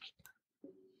make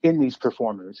in these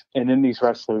performers and in these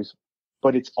wrestlers.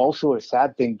 But it's also a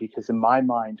sad thing, because in my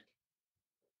mind,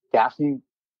 Daffney,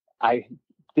 I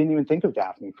didn't even think of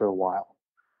Daffney for a while.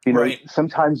 Right.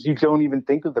 Sometimes you don't even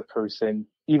think of the person,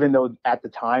 even though at the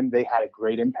time they had a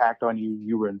great impact on you.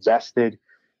 You were invested,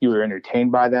 you were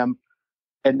entertained by them.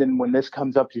 And then when this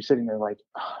comes up, you're sitting there like,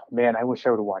 oh, man, I wish I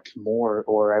would have watched more,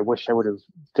 or I wish I would have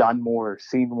done more,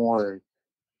 seen more, or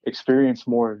experienced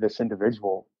more of this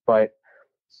individual. But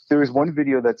there was one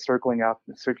video that's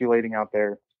circulating out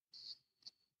there.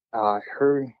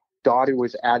 Her daughter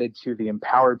was added to the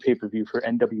Empower pay-per-view for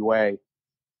NWA,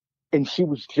 and she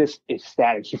was just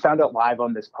ecstatic. She found out live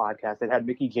on this podcast. It had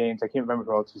Mickey James. I can't remember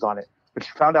who else was on it, but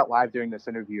she found out live during this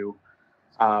interview.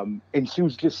 And she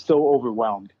was just so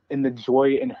overwhelmed, and the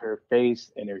joy in her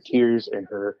face and her tears and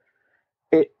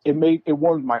it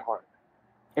warmed my heart.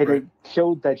 And right. It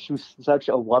showed that she was such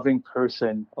a loving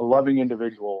person, a loving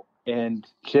individual. And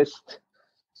just,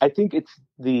 I think it's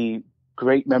the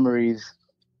great memories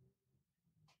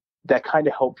that kind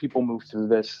of help people move through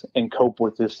this and cope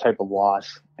with this type of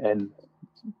loss. And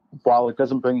while it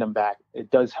doesn't bring them back, it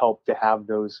does help to have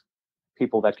those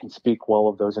people that can speak well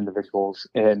of those individuals.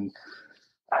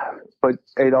 But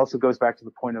it also goes back to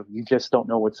the point of, you just don't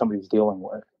know what somebody's dealing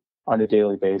with on a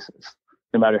daily basis,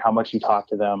 no matter how much you talk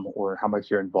to them or how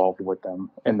much you're involved with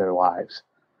them in their lives.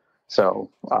 So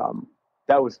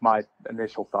that was my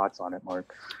initial thoughts on it,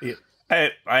 Mark. Yeah.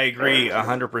 I agree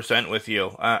 100% with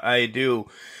you. I do.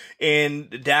 And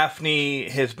Daffney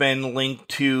has been linked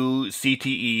to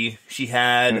CTE. She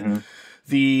had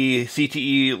the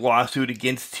CTE lawsuit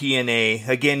against TNA.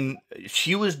 Again,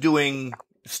 she was doing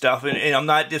stuff, and I'm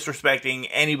not disrespecting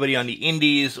anybody on the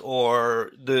indies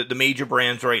or the major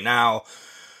brands right now.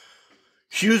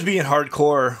 She was being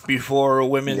hardcore before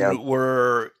women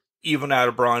were even out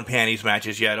of bra and panties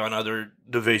matches yet on other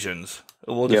divisions.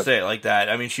 We'll just say it like that.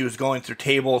 I mean, she was going through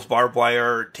tables, barbed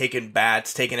wire, taking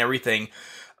bats, taking everything.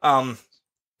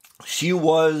 She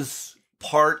was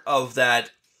part of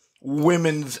that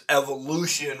women's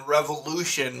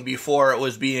revolution before it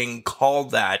was being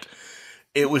called that.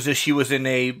 It was just she was in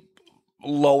a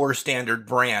lower standard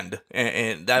brand,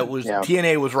 and that was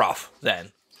TNA was rough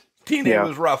then. TNA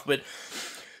was rough, but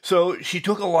so she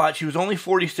took a lot. She was only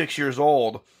 46 years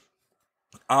old.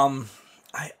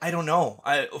 I don't know.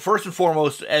 First and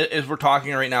foremost, as we're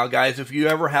talking right now, guys, if you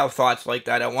ever have thoughts like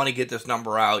that, I want to get this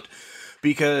number out,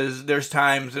 because there's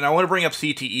times, and I want to bring up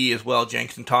CTE as well,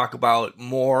 Jenks, and talk about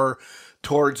more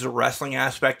towards the wrestling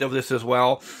aspect of this as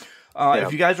well.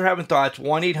 If you guys are having thoughts,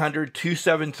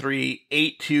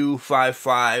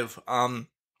 1-800-273-8255.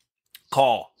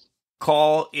 Call.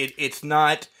 It's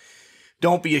not,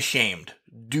 don't be ashamed.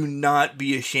 Do not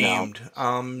be ashamed.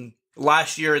 No.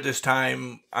 Last year at this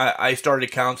time, I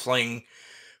started counseling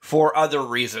for other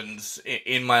reasons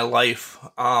in my life.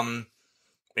 And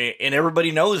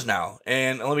everybody knows now.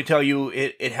 And let me tell you,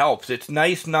 it helps. It's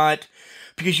nice not,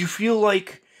 because you feel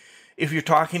like if you're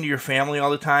talking to your family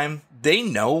all the time, they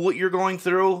know what you're going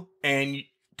through. And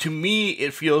to me,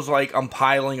 it feels like I'm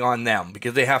piling on them,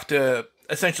 because they have to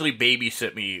essentially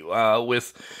babysit me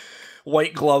with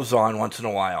white gloves on once in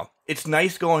a while. It's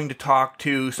nice going to talk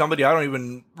to somebody I don't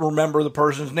even remember the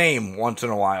person's name once in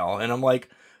a while. And I'm like,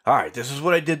 all right, this is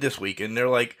what I did this week. And they're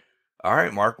like, all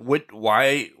right, Mark,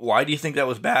 why do you think that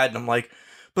was bad? And I'm like,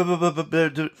 but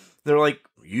they're like,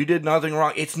 you did nothing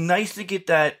wrong. It's nice to get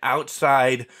that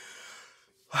outside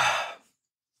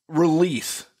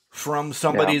release from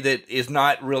somebody that is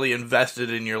not really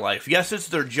invested in your life. Yes, it's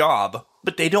their job,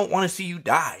 but they don't want to see you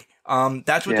die.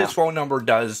 That's what this phone number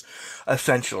does,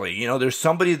 essentially. You know, there's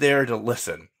somebody there to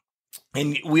listen.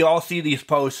 And we all see these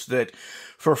posts that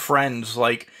for friends,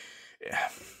 like,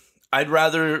 I'd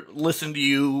rather listen to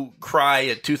you cry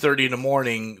at 2:30 in the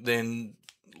morning than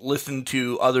listen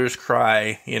to others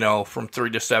cry, you know, from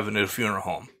 3 to 7 at a funeral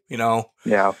home, you know?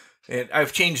 Yeah. And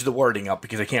I've changed the wording up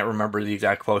because I can't remember the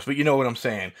exact post, but you know what I'm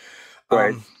saying.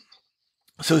 Right.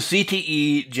 So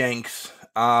CTE, Jenks,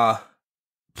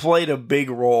 played a big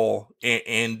role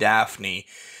in Daffney.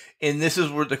 And this is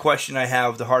where the question I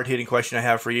have, the hard-hitting question I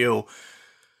have for you.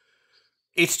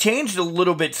 It's changed a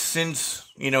little bit since,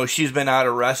 you know, she's been out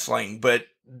of wrestling, but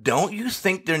don't you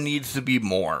think there needs to be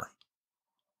more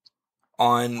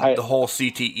on the whole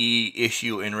CTE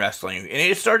issue in wrestling? And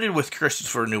it started with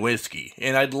Christopher Nowinski,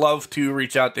 and I'd love to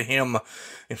reach out to him.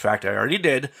 In fact, I already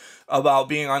did, about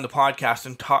being on the podcast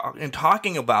and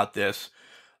talking about this.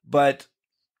 But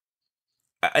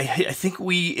I think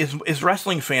we, as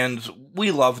wrestling fans, we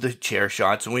love the chair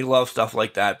shots and we love stuff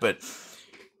like that, but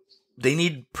they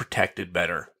need protected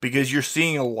better, because you're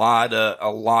seeing a lot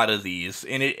of these,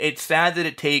 and it's sad that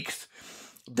it takes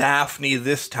Daffney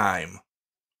this time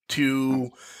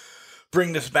to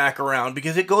bring this back around,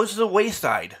 because it goes to the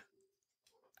wayside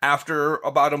after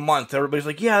about a month. Everybody's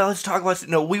like, yeah, let's talk about it.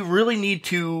 No, we really need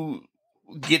to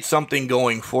get something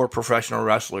going for professional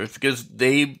wrestlers, because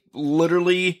they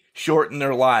literally shorten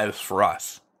their lives for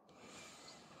us.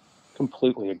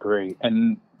 Completely agree.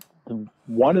 And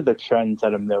one of the trends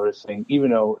that I'm noticing,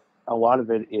 even though a lot of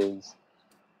it is,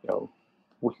 you know,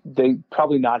 they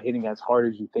probably not hitting as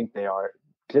hard as you think they are,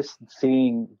 just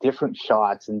seeing different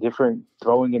shots and different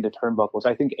throwing into turnbuckles.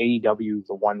 I think AEW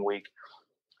the one week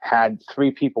had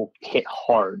 3 people hit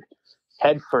hard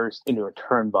head first into a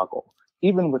turnbuckle.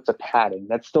 Even with the padding,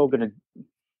 that's still going to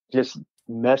just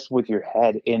mess with your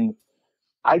head. And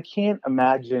I can't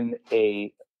imagine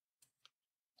a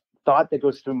thought that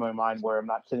goes through my mind where I'm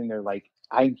not sitting there like,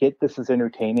 I get this is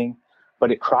entertaining,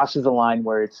 but it crosses a line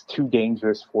where it's too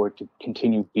dangerous for it to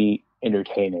continue to be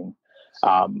entertaining.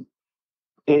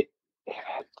 It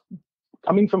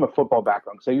coming from a football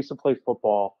background, because I used to play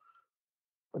football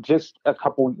just a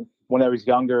couple when I was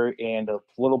younger and a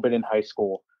little bit in high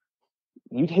school.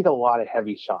 You take a lot of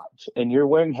heavy shots, and you're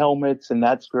wearing helmets, and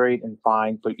that's great and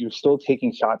fine, but you're still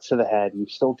taking shots to the head. You're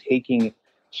still taking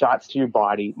shots to your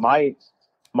body. My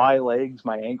legs,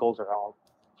 my ankles are all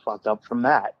fucked up from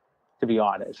that, to be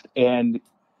honest. And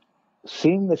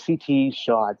seeing the CTE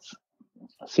shots,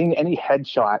 seeing any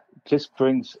headshot just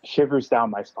brings shivers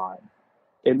down my spine.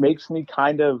 It makes me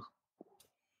kind of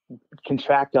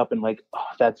contract up and like, oh,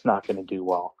 that's not going to do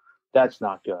well. That's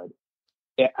not good.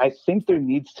 I think there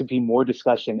needs to be more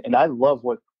discussion. And I love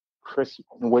what Chris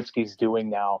Nowitzki's doing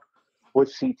now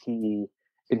with CTE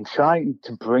and trying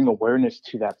to bring awareness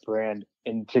to that brand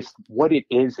and just what it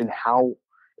is and how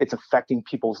it's affecting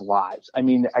people's lives. I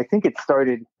mean, I think it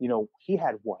started, he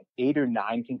had 8 or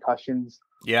 9 concussions.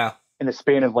 Yeah. In a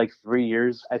span of like 3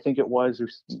 years, I think it was, or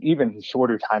even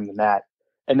shorter time than that.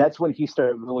 And that's when he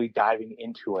started really diving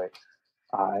into it.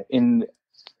 In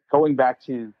going back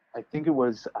to, I think it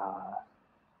was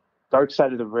Dark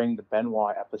Side of the Ring, the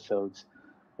Benoit episodes,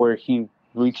 where he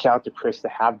reached out to Chris to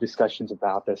have discussions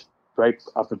about this right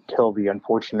up until the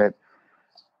unfortunate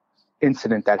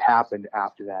incident that happened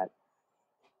after that.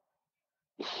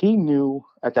 He knew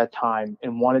at that time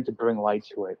and wanted to bring light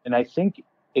to it. And I think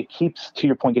it keeps, to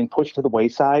your point, getting pushed to the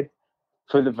wayside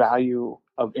for the value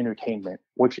of entertainment,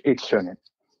 which it shouldn't.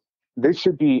 This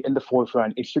should be in the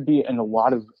forefront. It should be in a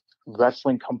lot of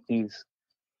wrestling companies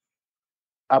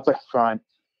up at front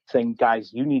saying,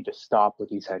 guys, you need to stop with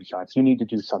these headshots. You need to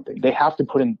do something. They have to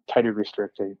put in tighter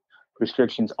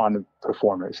restrictions on the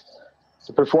performers.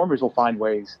 The performers will find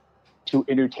ways to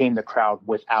entertain the crowd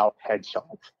without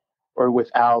headshots or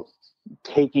without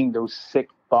taking those sick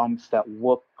bumps that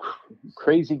look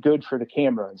crazy good for the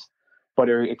cameras, but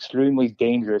are extremely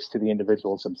dangerous to the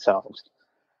individuals themselves.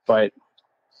 But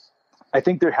I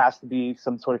think there has to be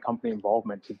some sort of company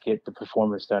involvement to get the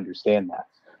performers to understand that.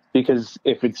 Because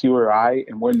if it's you or I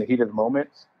and we're in the heat of the moment,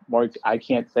 Mark, I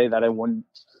can't say that I wouldn't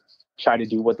try to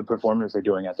do what the performers are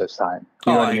doing at this time.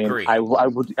 You know what I mean? Agree.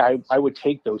 I would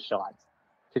take those shots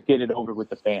to get it over with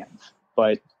the fans.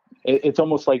 But it's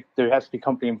almost like there has to be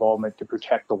company involvement to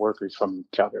protect the workers from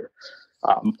each other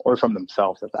or from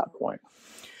themselves at that point.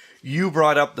 You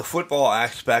brought up the football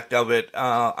aspect of it.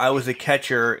 I was a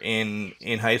catcher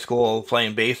in high school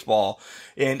playing baseball,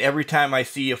 and every time I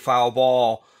see a foul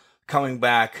ball coming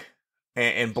back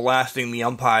and blasting the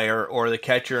umpire or the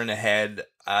catcher in the head,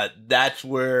 that's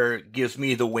where it gives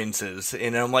me the winces.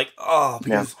 And I'm like, oh,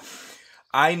 because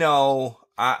I know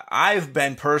I've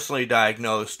been personally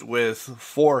diagnosed with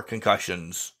 4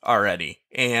 concussions already.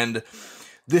 And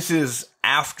this is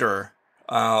after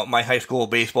my high school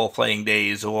baseball playing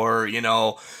days or,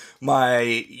 my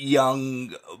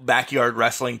young backyard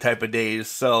wrestling type of days.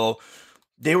 So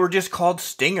they were just called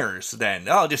stingers then.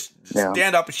 Oh, just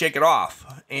stand up and shake it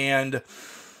off. And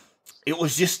it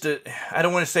was just, I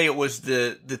don't want to say it was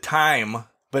the time,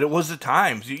 but it was the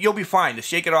times. You'll be fine. Just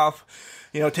shake it off,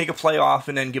 take a play off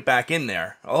and then get back in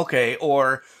there. Okay.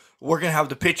 Or we're going to have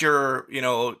the pitcher,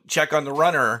 check on the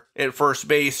runner at first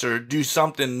base or do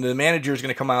something. The manager's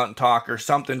going to come out and talk or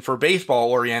something for baseball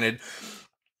oriented.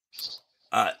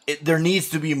 There needs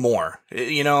to be more,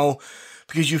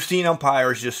 because you've seen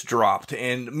umpires just dropped.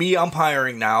 And me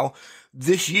umpiring now,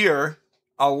 this year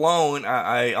alone,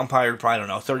 I umpired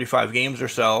probably, 35 games or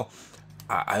so.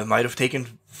 I might have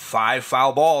taken 5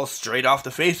 foul balls straight off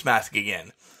the face mask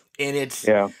again. And it's,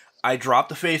 I drop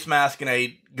the face mask and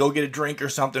I go get a drink or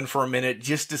something for a minute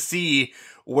just to see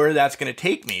where that's going to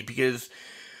take me. Because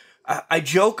I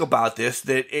joke about this,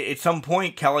 that at some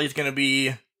point Kelly's going to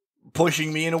be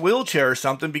pushing me in a wheelchair or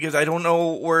something because I don't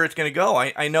know where it's going to go.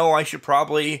 I know I should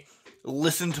probably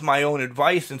listen to my own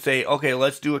advice and say, okay,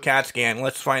 let's do a CAT scan.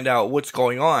 Let's find out what's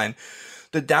going on.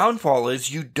 The downfall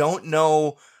is you don't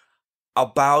know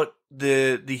about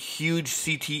the huge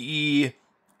CTE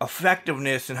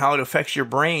effectiveness and how it affects your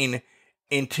brain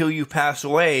until you pass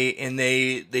away. And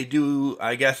they do,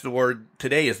 I guess the word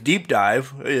today is deep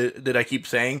dive that I keep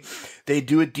saying. They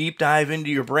do a deep dive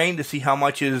into your brain to see how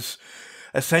much is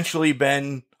essentially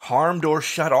been harmed or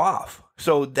shut off.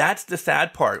 So that's the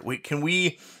sad part.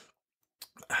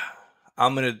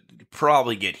 I'm going to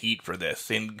probably get heat for this,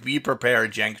 and be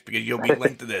prepared, Jenks, because you'll be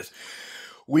linked to this.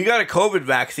 We got a COVID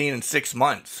vaccine in 6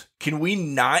 months. Can we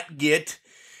not get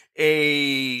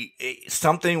a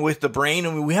something with the brain? I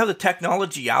mean, we have the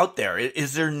technology out there.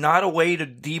 Is there not a way to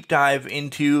deep dive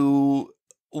into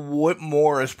what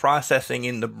more is processing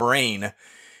in the brain?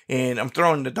 And I'm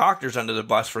throwing the doctors under the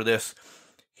bus for this.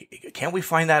 Can't we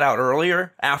find that out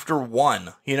earlier? After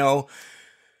one, hey,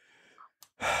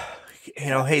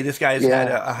 this guy's had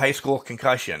a high school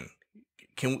concussion.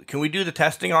 Can we do the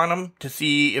testing on him to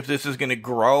see if this is going to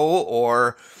grow,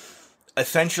 or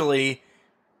essentially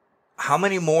how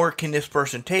many more can this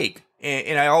person take?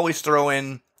 And I always throw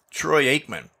in Troy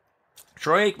Aikman.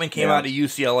 Troy Aikman came out of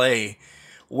UCLA,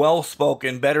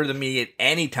 well-spoken, better than me at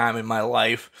any time in my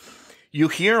life. You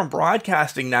hear him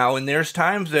broadcasting now, and there's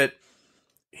times that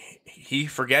he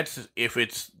forgets if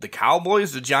it's the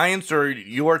Cowboys, the Giants, or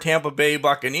your Tampa Bay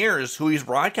Buccaneers who he's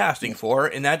broadcasting for,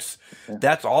 and that's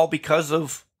all because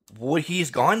of what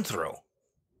he's gone through.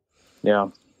 Yeah.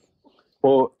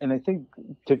 Well, and I think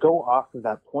to go off of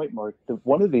that point, Mark,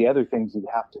 one of the other things you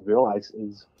have to realize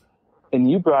is, and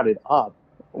you brought it up,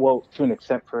 well, to an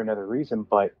extent for another reason,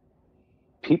 but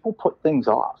people put things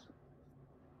off.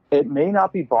 It may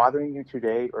not be bothering you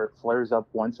today, or it flares up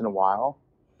once in a while,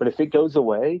 but if it goes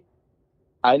away,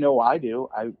 I know I do.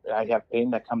 I have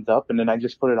pain that comes up, and then I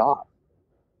just put it off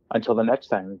until the next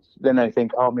time. Then I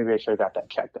think, oh, maybe I should have got that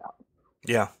checked out.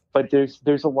 Yeah. But there's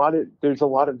a lot of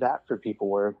that for people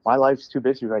where my life's too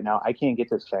busy right now. I can't get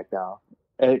this checked out.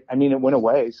 It went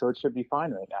away, so it should be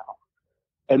fine right now.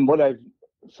 And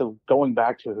so going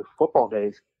back to the football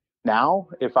days, now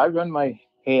if I run my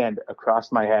hand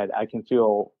across my head, I can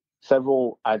feel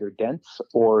several either dents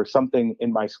or something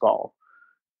in my skull.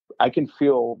 I can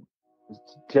feel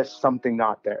just something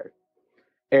not there.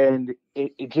 And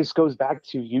it just goes back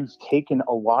to, you've taken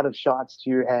a lot of shots to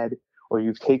your head, or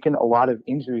you've taken a lot of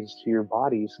injuries to your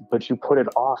bodies, but you put it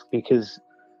off because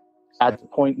at the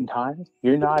point in time,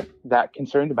 you're not that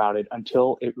concerned about it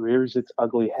until it rears its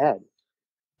ugly head.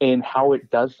 And how it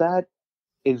does that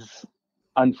is,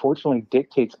 unfortunately,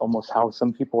 dictates almost how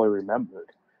some people are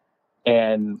remembered.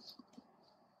 And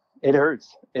it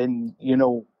hurts. And,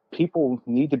 people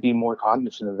need to be more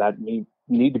cognizant of that, need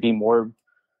to be more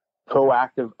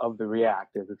proactive of the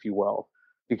reactive, if you will.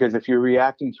 Because if you're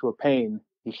reacting to a pain,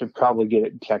 you should probably get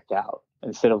it checked out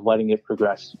instead of letting it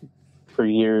progress for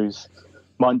years,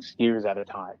 months, years at a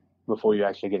time before you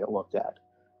actually get it looked at.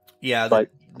 Yeah, but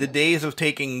the days of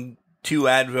taking 2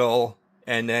 Advil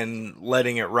and then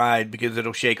letting it ride because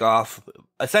it'll shake off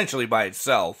essentially by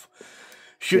itself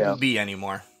shouldn't be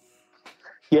anymore.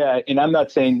 Yeah, and I'm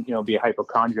not saying, be a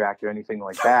hypochondriac or anything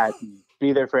like that.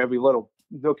 Be there for every little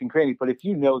nook and cranny. But if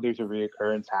you know there's a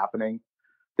reoccurrence happening,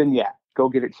 then go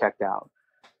get it checked out.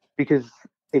 Because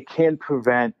it can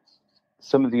prevent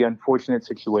some of the unfortunate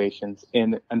situations.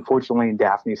 And unfortunately, in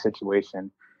Daffney's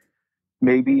situation,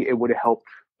 maybe it would have helped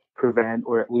prevent,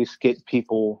 or at least get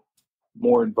people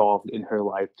more involved in her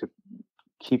life to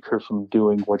keep her from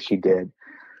doing what she did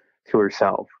to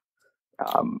herself.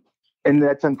 And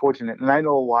that's unfortunate. And I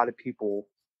know a lot of people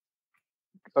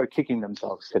are kicking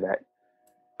themselves today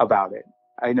about it.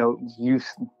 I know you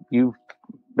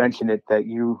mentioned it, that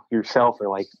you yourself are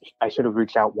like, I should have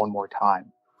reached out one more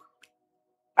time.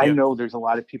 Yeah. I know there's a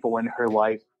lot of people in her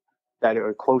life that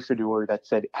are closer to her that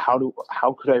said, how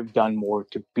could I have done more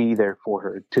to be there for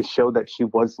her, to show that she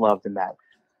was loved, and that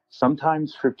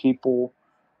sometimes for people,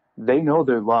 they know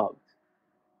they're loved,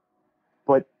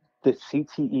 but the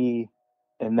CTE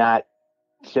and that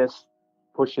just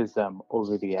pushes them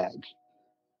over the edge.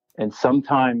 And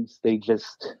sometimes they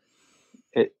just,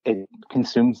 it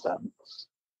consumes them,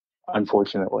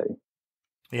 unfortunately.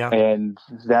 Yeah. And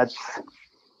that's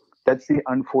the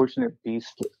unfortunate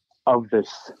beast of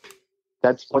this.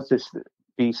 That's what this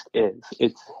beast is.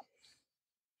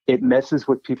 It messes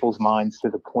with people's minds to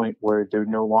the point where they're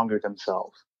no longer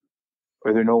themselves,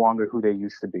 or they're no longer who they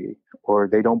used to be, or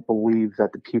they don't believe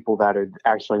that the people that are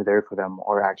actually there for them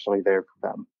are actually there for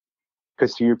them.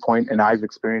 Because to your point, and I've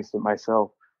experienced it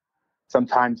myself,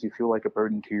 sometimes you feel like a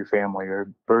burden to your family, or a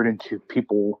burden to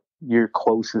people you're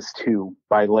closest to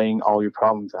by laying all your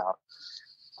problems out.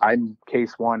 I'm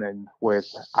case one, and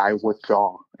I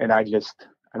withdraw, and I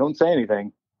don't say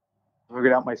anything. I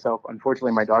figured out myself.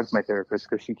 Unfortunately, my dog's my therapist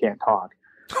because she can't talk,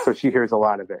 so she hears a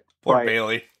lot of it. Poor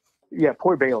Bailey. Yeah,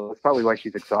 poor Bailey. That's probably why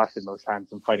she's exhausted most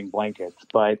times and fighting blankets.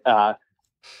 But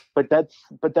that's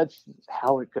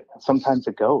how it sometimes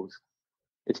it goes.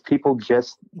 It's people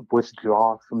just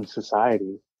withdraw from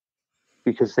society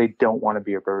because they don't want to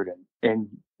be a burden. And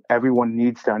everyone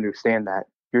needs to understand that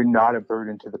you're not a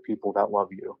burden to the people that love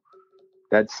you.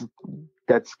 That's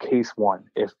case one.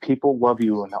 If people love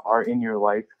you and are in your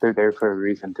life, they're there for a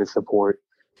reason to support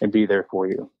and be there for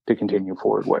you to continue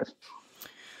forward with.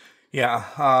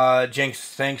 Yeah,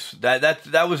 Jenks, thanks.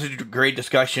 That was a great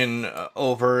discussion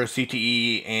over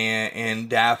CTE and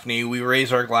Daffney. We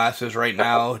raise our glasses right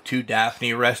now to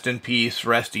Daffney. Rest in peace.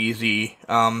 Rest easy.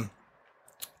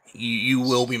 You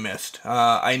will be missed.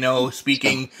 I know,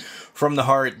 speaking from the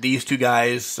heart, these two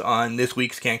guys on this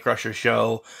week's Can Crusher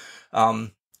show,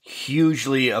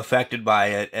 hugely affected by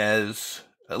it, as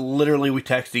literally we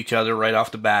text each other right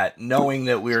off the bat, knowing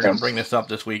that we were going to bring this up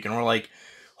this week, and we're like,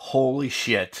 holy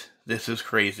shit, this is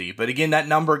crazy. But again, that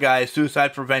number, guys,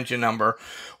 suicide prevention number,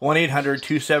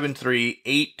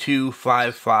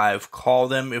 1-800-273-8255. Call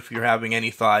them if you're having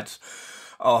any thoughts.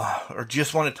 Or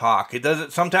just want to talk.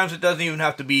 Sometimes it doesn't even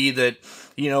have to be that,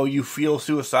 you feel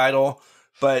suicidal,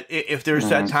 but if there's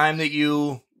that time that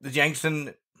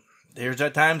there's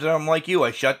that times that I'm like you, I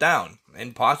shut down,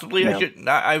 and possibly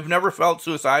I've never felt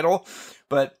suicidal,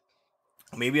 but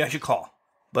maybe I should call,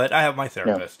 but I have my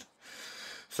therapist.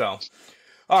 So,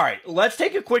 all right, let's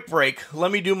take a quick break. Let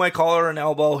me do my collar and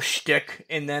elbow shtick,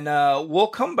 and then we'll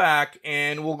come back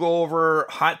and we'll go over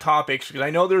hot topics, because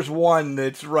I know there's one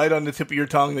that's right on the tip of your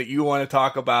tongue that you want to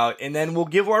talk about, and then we'll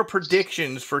give our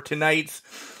predictions for tonight's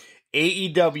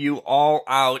AEW All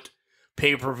Out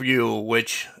pay-per-view,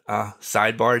 which,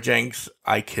 sidebar, Jenks,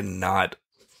 I cannot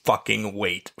fucking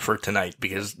wait for tonight,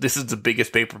 because this is the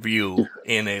biggest pay-per-view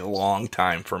in a long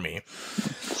time for me.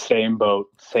 Same boat.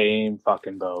 Same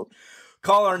fucking boat.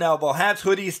 Collar and Elbow, hats,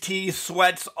 hoodies, tees,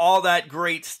 sweats, all that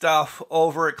great stuff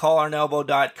over at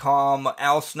collarandelbow.com.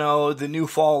 Al Snow, the new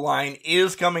fall line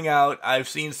is coming out. I've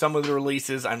seen some of the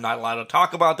releases. I'm not allowed to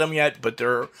talk about them yet, but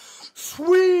they're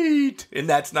sweet. And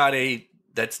that's not a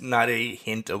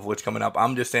hint of what's coming up.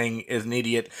 I'm just saying, as an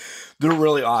idiot, they're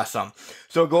really awesome.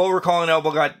 So go over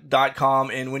collarandelbow.com,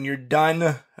 and when you're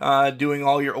done doing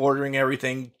all your ordering,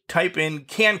 everything, type in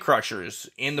Can Crushers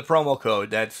in the promo code.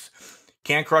 That's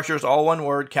Can Crushers, all one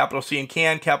word, capital C in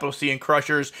Can, capital C in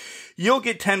Crushers. You'll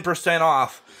get 10%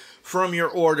 off from your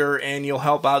order, and you'll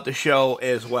help out the show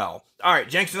as well. All right,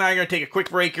 Jenks and I are going to take a quick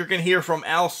break. You're going to hear from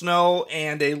Al Snow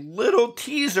and a little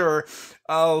teaser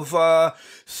of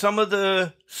some of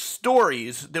the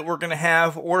stories that we're going to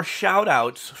have, or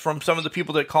shout-outs from some of the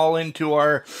people that call into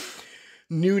our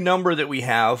new number that we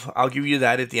have. I'll give you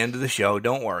that at the end of the show.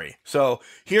 Don't worry. So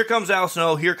here comes Al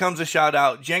Snow. Here comes a shout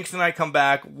out. Jenks and I come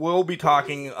back. We'll be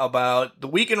talking about the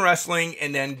week in wrestling,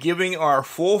 and then giving our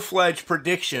full-fledged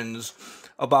predictions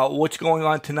about what's going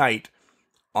on tonight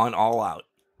on All Out.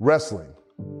 Wrestling.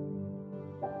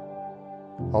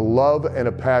 A love and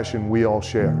a passion we all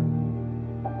share.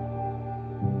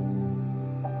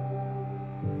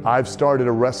 I've started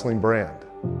a wrestling brand.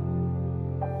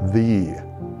 The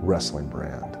wrestling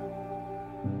brand.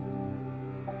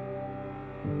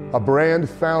 A brand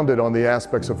founded on the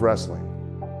aspects of wrestling.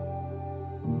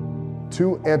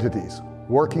 Two entities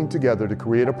working together to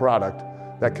create a product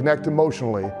that connect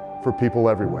emotionally for people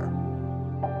everywhere.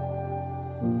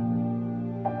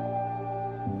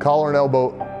 Collar and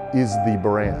Elbow is the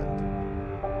brand.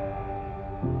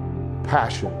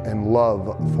 Passion and love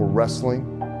for wrestling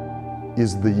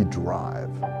is the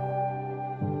drive.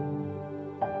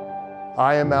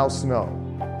 I am Al Snow,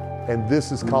 and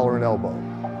this is Collar and Elbow,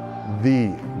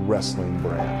 the wrestling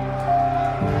brand.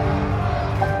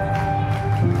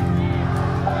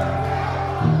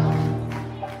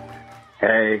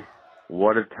 Hey,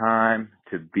 what a time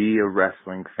to be a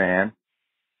wrestling fan.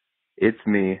 It's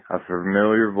me, a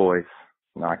familiar voice.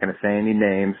 I'm not going to say any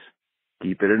names.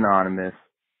 Keep it anonymous.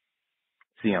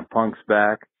 CM Punk's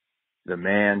back. The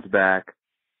man's back.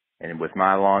 And with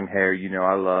my long hair,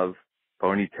 I love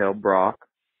Ponytail Brock.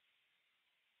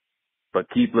 But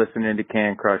keep listening to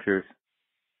Can Crushers.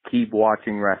 Keep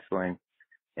watching wrestling.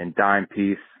 And dime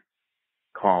piece,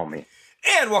 call me.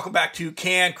 And welcome back to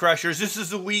Can Crushers. This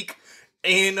is the week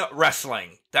in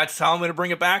wrestling. That's how I'm going to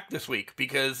bring it back this week,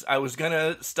 because I was going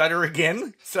to stutter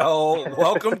again. So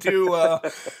welcome to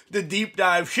the deep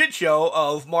dive shit show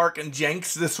of Mark and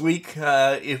Jenks this week.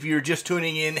 If you're just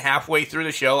tuning in halfway through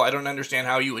the show, I don't understand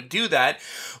how you would do that.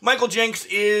 Michael Jenks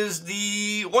is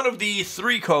one of the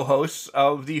three co-hosts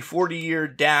of the 40-Year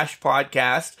Dash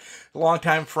podcast,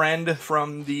 longtime friend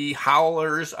from the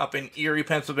Howlers up in Erie,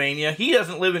 Pennsylvania. He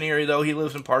doesn't live in Erie, though. He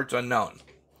lives in parts unknown.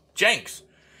 Jenks,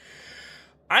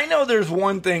 I know there's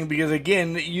one thing, because,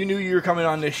 again, you knew you were coming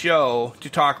on this show to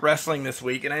talk wrestling this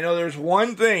week, and I know there's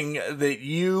one thing that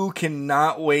you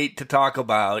cannot wait to talk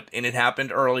about, and it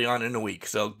happened early on in the week,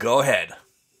 so go ahead.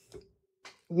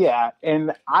 Yeah,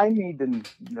 and I need to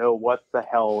know what the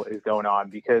hell is going on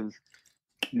because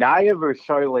Nia versus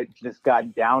Charlotte just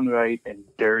got downright and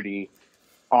dirty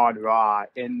on Raw.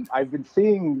 And I've been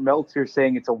seeing Meltzer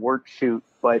saying it's a work shoot,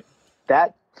 but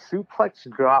that suplex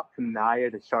drop from Nia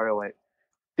to Charlotte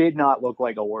did not look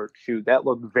like a work shoot. That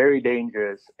looked very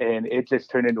dangerous, and it just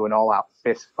turned into an all-out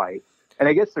fist fight. And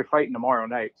I guess they're fighting tomorrow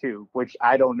night, too, which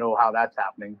I don't know how that's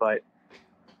happening, but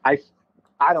I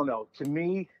don't know. To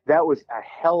me, that was a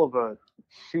hell of a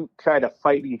shoot, try to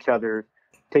fight each other,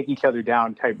 take each other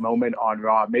down type moment on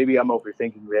Raw. Maybe I'm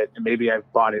overthinking it, and maybe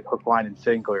I've bought it hook, line, and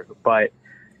sinker. But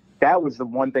that was the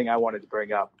one thing I wanted to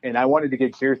bring up. And I wanted to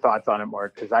get your thoughts on it,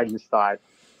 Mark, because I just thought,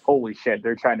 holy shit,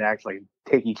 they're trying to actually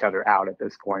take each other out at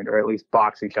this point, or at least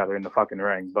box each other in the fucking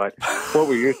ring. But what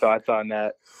were your thoughts on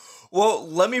that? Well,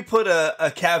 let me put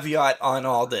a caveat on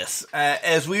all this.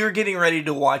 As we were getting ready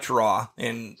to watch Raw,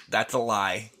 and that's a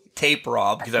lie, tape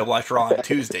Raw, because I watch Raw on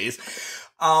Tuesdays,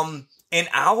 an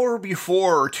hour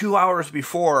before or 2 hours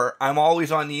before, I'm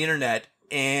always on the internet,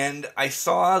 and I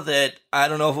saw that, I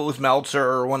don't know if it was Meltzer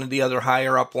or one of the other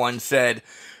higher up ones, said,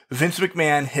 Vince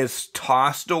McMahon has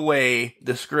tossed away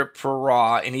the script for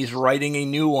Raw, and he's writing a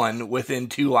new one within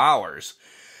 2 hours.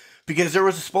 Because there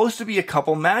was supposed to be a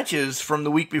couple matches from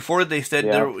the week before. They said,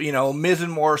 Miz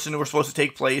and Morrison were supposed to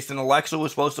take place, and Alexa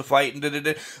was supposed to fight,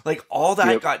 and like all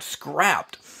that got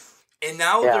scrapped. And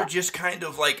now they're just kind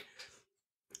of like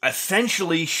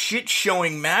essentially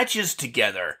shit-showing matches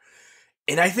together.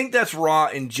 And I think that's Raw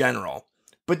in general.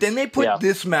 But then they put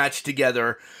this match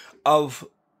together of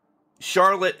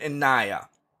Charlotte and Nia.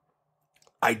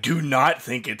 I do not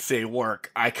think it's a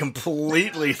work. I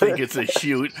completely think it's a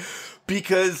shoot.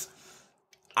 Because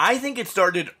I think it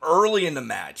started early in the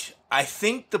match. I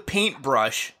think the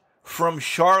paintbrush from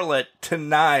Charlotte to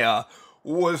Nia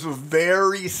was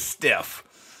very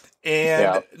stiff.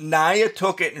 And Nia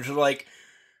took it and was like,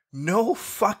 no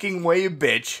fucking way,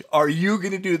 bitch. Are you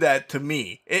going to do that to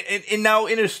me? And now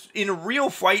in a real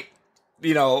fight,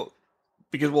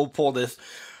 because we'll pull this,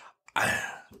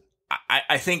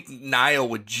 I think Nia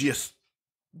would just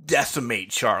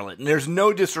decimate Charlotte. And there's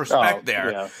no disrespect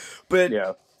there. Yeah.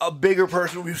 But a bigger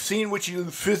person, we've seen what you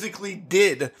physically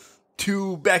did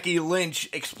to Becky Lynch,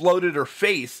 exploded her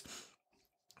face.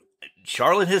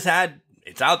 Charlotte has had,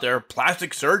 it's out there,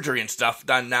 plastic surgery and stuff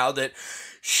done now that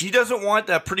she doesn't want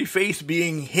that pretty face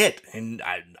being hit. And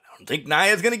I don't think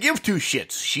Nia's going to give two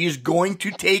shits. She's going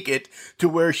to take it to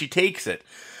where she takes it.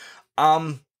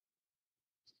 On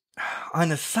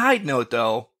a side note,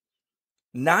 though,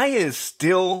 Nia is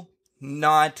still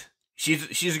not...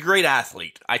 She's a great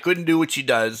athlete. I couldn't do what she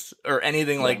does or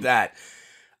anything like that.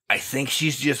 I think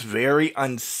she's just very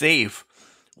unsafe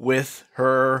with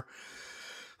her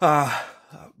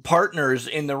partners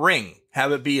in the ring.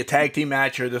 Have it be a tag team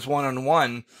match or this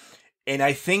one-on-one. And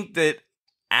I think that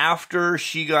after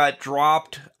she got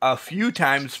dropped a few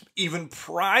times, even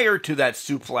prior to that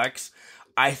suplex,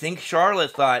 I think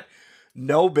Charlotte thought,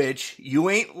 no, bitch, you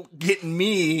ain't getting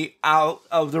me out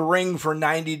of the ring for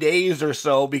 90 days or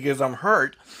so because I'm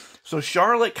hurt. So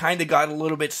Charlotte kind of got a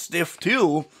little bit stiff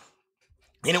too.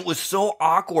 And it was so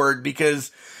awkward because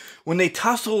when they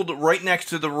tussled right next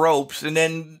to the ropes and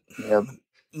then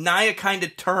Nia kind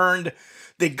of turned,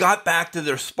 they got back to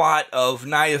their spot of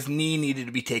Nia's knee needed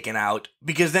to be taken out.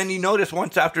 Because then you notice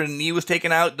once after the knee was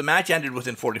taken out, the match ended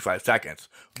within 45 seconds.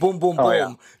 Boom, boom, boom.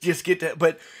 Yeah. Just get that.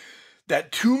 But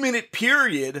that 2-minute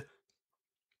period,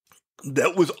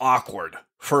 that was awkward,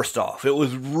 first off. It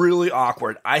was really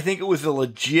awkward. I think it was a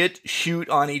legit shoot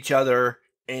on each other,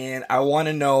 and I want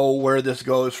to know where this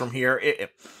goes from here.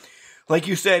 Like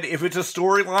you said, if it's a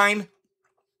storyline,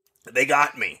 they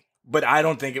got me. But I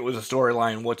don't think it was a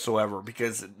storyline whatsoever,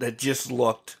 because that just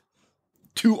looked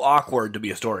too awkward to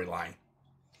be a storyline.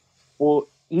 Well,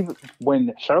 even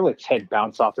when Charlotte's head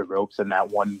bounced off the ropes in that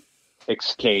one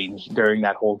exchange during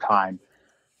that whole time,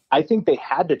 I think they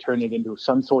had to turn it into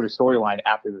some sort of storyline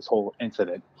after this whole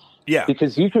incident. Yeah.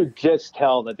 Because you could just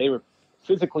tell that they were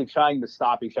physically trying to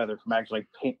stop each other from actually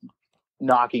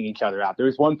knocking each other out. There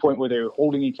was one point where they were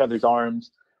holding each other's arms,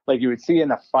 like you would see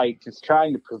in a fight, just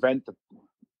trying to prevent the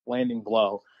landing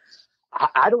blow.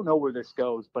 I don't know where this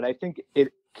goes, but I think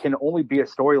it can only be a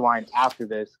storyline after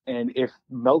this. And if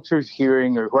Meltzer's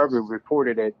hearing or whoever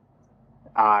reported it,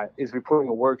 is reporting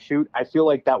a work shoot, I feel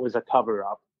like that was a cover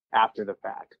up after the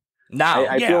fact.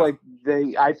 I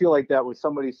feel like that was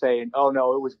somebody saying, "Oh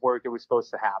no, it was work. It was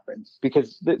supposed to happen,"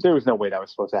 because there was no way that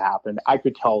was supposed to happen. I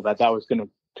could tell that was going to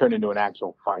turn into an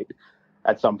actual fight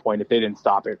at some point if they didn't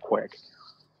stop it quick.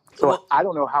 So I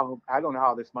don't know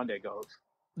how this Monday goes.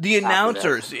 The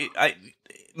announcers,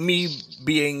 me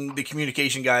being the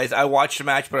communication guys, I watched the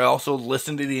match, but I also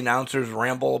listened to the announcers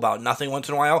ramble about nothing once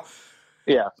in a while.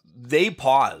 Yeah. They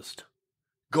paused.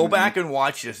 Go back and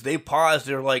watch this. They paused.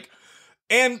 They're like,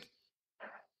 and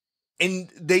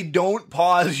they don't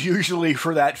pause usually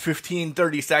for that 15,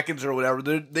 30 seconds or whatever.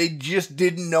 They just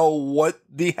didn't know what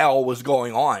the hell was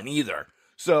going on either.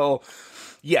 So,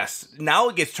 yes, now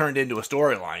it gets turned into a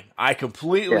storyline. I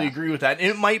completely agree with that. And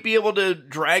it might be able to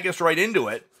drag us right into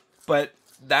it, but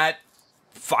that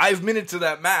 5 minutes of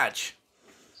that match,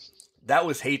 that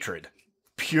was hatred.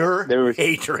 Pure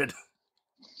hatred.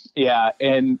 Yeah,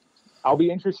 and I'll be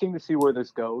interesting to see where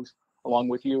this goes along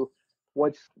with you.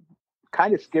 What's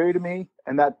kind of scary to me,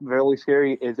 and not really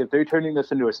scary, is if they're turning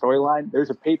this into a storyline, there's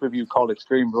a pay-per-view called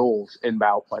Extreme Rules in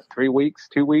about, 3 weeks,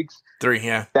 2 weeks? 3,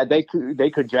 yeah. That they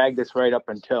could drag this right up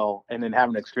until, and then have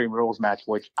an Extreme Rules match,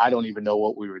 which I don't even know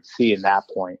what we would see in that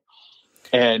point.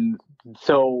 And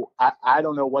so I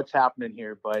don't know what's happening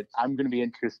here, but I'm going to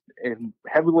be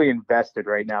heavily invested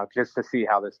right now just to see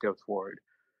how this goes forward.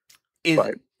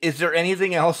 Is there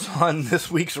anything else on this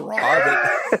week's Raw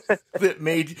that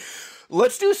made...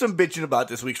 Let's do some bitching about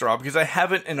this week's Raw, because I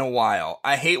haven't in a while.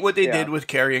 I hate what they did with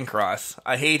Karrion Kross.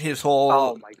 I hate his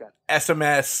whole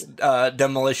SMS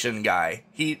demolition guy.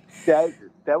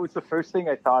 That was the first thing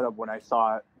I thought of when I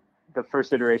saw the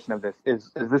first iteration of this. Is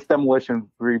this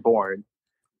Demolition reborn?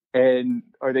 And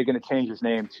are they going to change his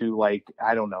name to,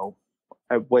 I don't know,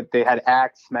 what they had,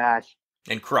 Axe, Smash,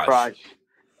 and Crush.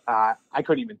 I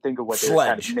couldn't even think of what they were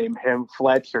trying to name him,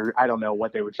 Fletch, or I don't know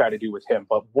what they would try to do with him.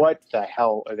 But what the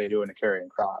hell are they doing to Karrion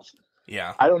Kross?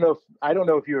 Yeah, I don't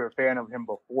know if you were a fan of him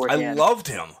before. I loved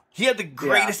him. He had the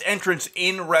greatest entrance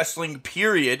in wrestling,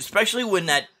 period. Especially when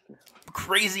that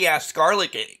crazy ass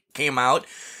Scarlet came out,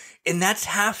 and that's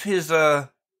half his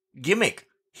gimmick.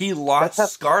 He lost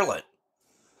Scarlet.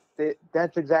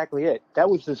 That's exactly it. That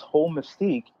was his whole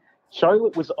mystique.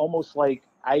 Charlotte was almost like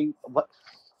I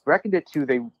reckoned it to.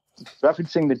 They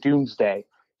referencing the Doomsday.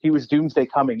 He was Doomsday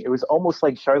coming. It was almost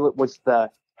like Charlotte was the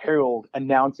herald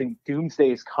announcing Doomsday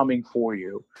is coming for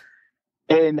you.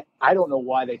 And I don't know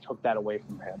why they took that away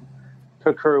from him.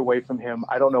 Took her away from him.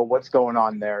 I don't know what's going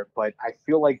on there, but I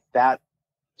feel like that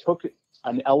took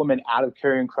an element out of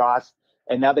Karrion Kross,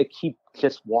 and now they keep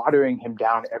just watering him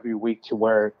down every week to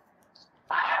where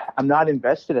I'm not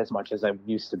invested as much as I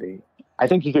used to be. I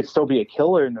think he could still be a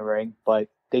killer in the ring, but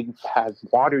they have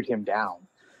watered him down.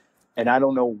 And I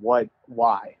don't know what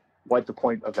the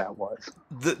point of that was.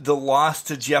 The loss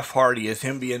to Jeff Hardy as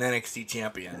him being NXT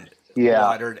champion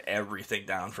watered everything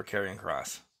down for Karrion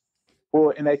Kross.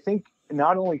 Well, and I think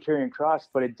not only Karrion Kross,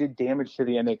 but it did damage to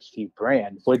the NXT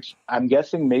brand, which I'm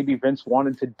guessing maybe Vince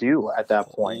wanted to do at that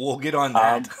point. We'll get on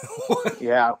that.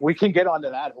 Yeah, we can get onto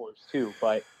that horse too,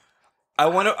 but I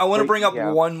want to bring up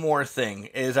one more thing.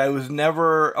 Is I was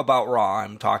never about Raw.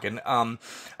 I'm talking.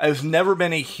 I've never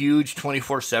been a huge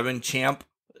 24/7 champ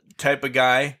type of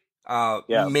guy.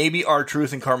 Maybe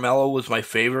R-Truth and Carmella was my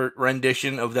favorite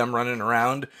rendition of them running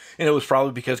around, and it was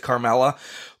probably because Carmella.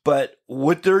 But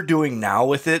what they're doing now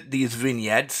with it, these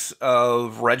vignettes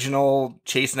of Reginald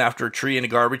chasing after a tree in a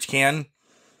garbage can,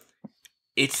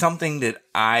 it's something that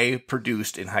I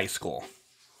produced in high school.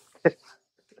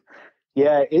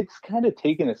 Yeah, it's kind of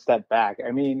taken a step back.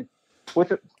 I mean,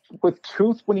 with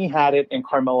Truth when he had it and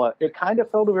Carmella, it kind of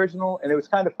felt original and it was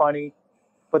kind of funny.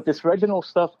 But this Reginald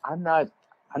stuff, I'm not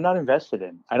invested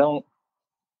in. I don't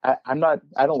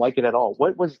like it at all.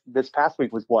 What was this past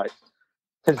week was what?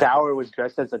 Tozawa was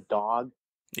dressed as a dog.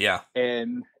 Yeah.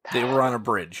 And they were on a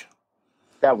bridge.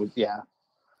 That was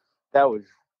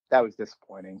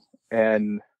disappointing.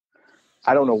 And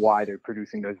I don't know why they're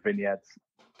producing those vignettes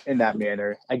in that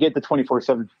manner. I get the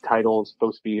 24/7 title is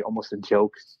supposed to be almost a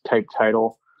joke type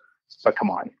title, but come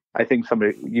on. I think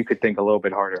you could think a little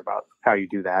bit harder about how you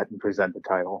do that and present the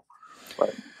title.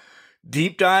 But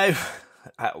Deep Dive.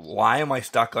 Why am I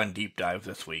stuck on Deep Dive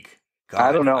this week? God,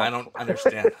 I don't know. I don't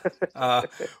understand.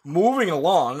 Moving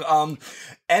along,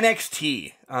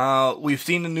 NXT. We've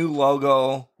seen the new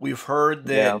logo. We've heard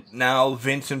that now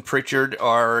Vince and Pritchard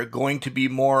are going to be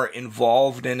more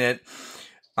involved in it.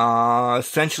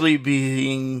 Essentially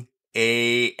being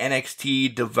a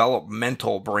NXT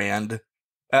developmental brand,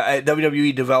 a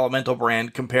WWE developmental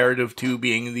brand comparative to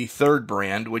being the third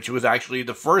brand, which was actually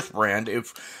the first brand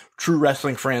if true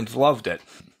wrestling fans loved it.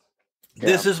 Yeah.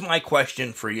 This is my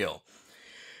question for you.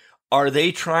 Are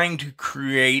they trying to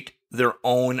create their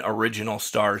own original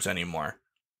stars anymore?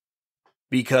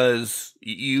 Because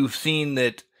you've seen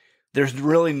that there's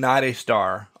really not a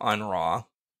star on Raw.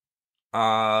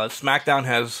 SmackDown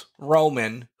has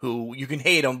Roman, who you can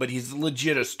hate him, but he's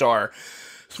legit a star.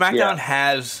 SmackDown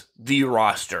has the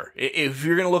roster. If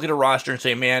you're going to look at a roster and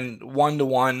say, man,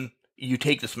 1-to-1, you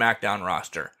take the SmackDown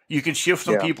roster. You can shift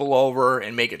some people over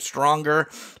and make it stronger,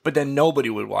 but then nobody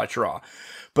would watch Raw.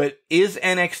 But is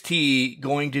NXT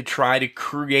going to try to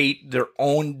create their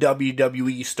own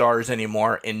WWE stars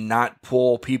anymore and not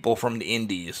pull people from the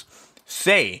indies?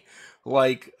 Say,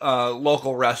 like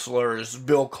local wrestlers,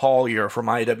 Bill Collier from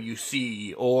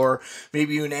IWC, or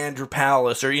maybe even Andrew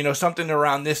Palace, or, something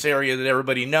around this area that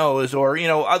everybody knows, or,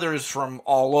 others from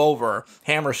all over,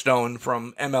 Hammerstone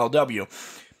from MLW.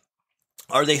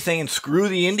 Are they saying, screw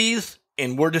the indies,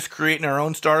 and we're just creating our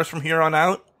own stars from here on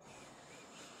out?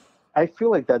 I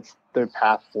feel like that's their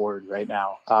path forward right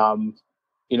now.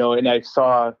 And I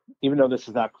saw, even though this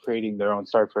is not creating their own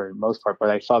star for the most part, but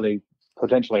I saw they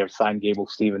potentially have signed Gable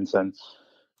Stevenson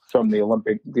from the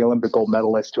Olympic gold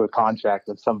medalist to a contract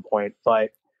at some point. But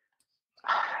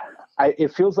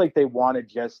it feels like they want to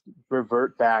just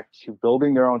revert back to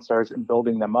building their own stars and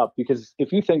building them up. Because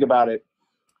if you think about it,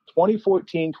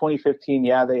 2014, 2015,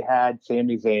 they had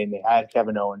Sami Zayn, they had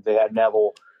Kevin Owens, they had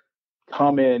Neville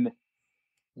come in.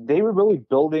 They were really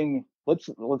building. Let's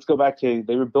go back to,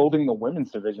 they were building the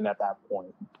women's division at that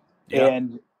point,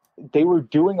 and they were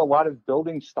doing a lot of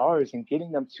building stars and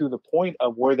getting them to the point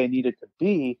of where they needed to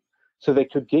be, so they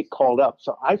could get called up.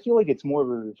 So I feel like it's more of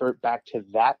a revert back to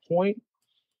that point,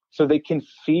 so they can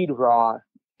feed Raw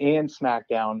and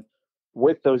SmackDown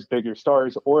with those bigger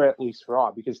stars, or at least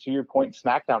Raw, because to your point,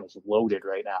 SmackDown is loaded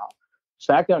right now.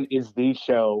 SmackDown is the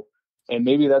show. And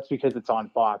maybe that's because it's on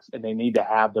Fox and they need to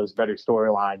have those better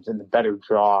storylines and the better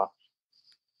draw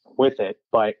with it.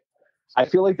 But I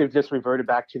feel like they've just reverted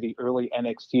back to the early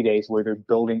NXT days where they're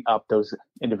building up those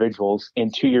individuals.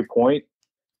 And to your point,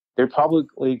 they're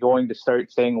probably going to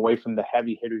start staying away from the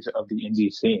heavy hitters of the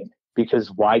indie scene,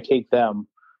 because why take them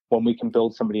when we can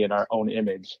build somebody in our own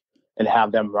image and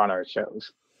have them run our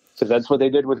shows? Because that's what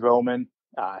they did with Roman,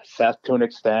 Seth to an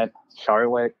extent,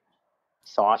 Charlotte,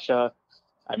 Sasha.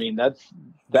 I mean, that's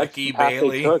Becky,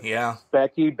 Bailey,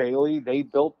 Becky, Bailey, they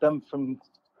built them from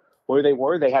where they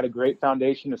were. They had a great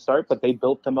foundation to start, but they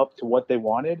built them up to what they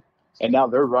wanted, and now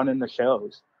they're running the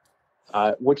shows,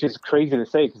 which is crazy to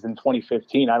say, because in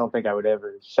 2015, I don't think I would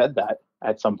ever have said that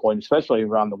at some point, especially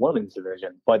around the women's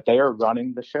division. But they are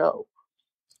running the show,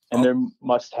 and they're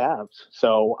must-haves.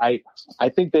 So I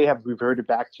think they have reverted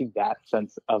back to that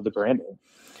sense of the branding.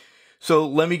 So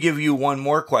let me give you one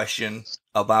more question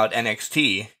about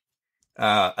NXT.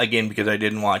 Again, because I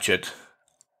didn't watch it,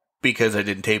 because I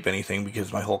didn't tape anything,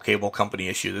 because my whole cable company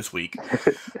issue this week.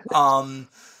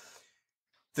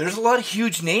 There's a lot of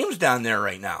huge names down there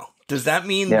right now. Does that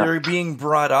mean they're being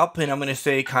brought up? And I'm going to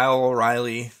say Kyle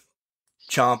O'Reilly,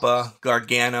 Ciampa,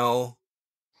 Gargano,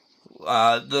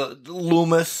 the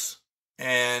Loomis,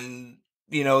 and,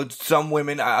 some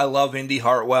women. I love Indy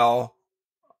Hartwell.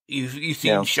 You've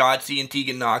seen Shotzi and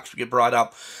Tegan Knox get brought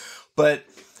up. But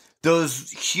those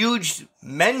huge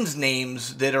men's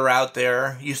names that are out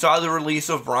there, you saw the release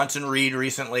of Bronson Reed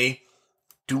recently.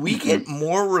 Do we get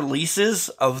more releases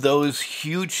of those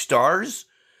huge stars?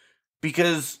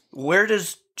 Because where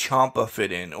does Ciampa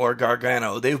fit in, or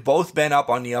Gargano? They've both been up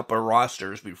on the upper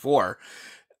rosters before,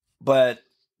 but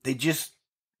they just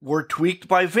were tweaked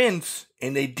by Vince,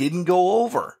 and they didn't go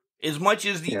over. As much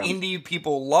as the indie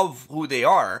people love who they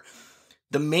are,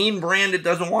 the main brand that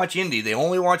doesn't watch indie, they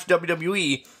only watch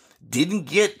WWE, didn't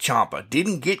get Ciampa,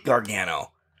 didn't get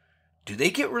Gargano. Do they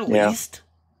get released?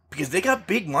 Because they got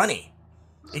big money.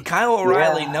 And Kyle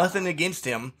O'Reilly, nothing against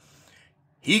him.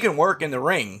 He can work in the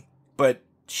ring, but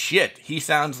shit, he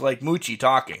sounds like Moochie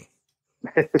talking.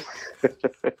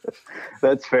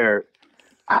 That's fair.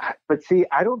 But see,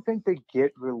 I don't think they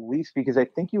get released, because I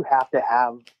think you have to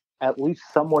have at least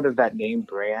somewhat of that name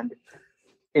brand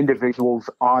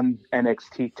individuals on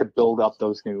NXT to build up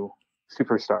those new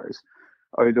superstars,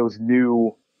 or those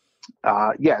new,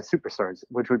 superstars,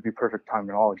 which would be perfect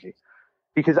terminology.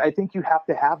 Because I think you have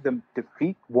to have them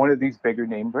defeat one of these bigger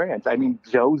name brands. I mean,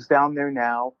 Joe's down there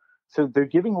now, so they're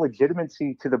giving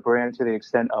legitimacy to the brand to the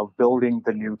extent of building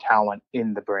the new talent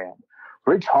in the brand.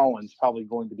 Ridge Holland's probably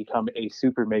going to become a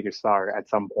super mega star at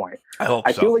some point. I hope so.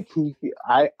 I feel like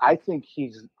I think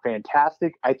he's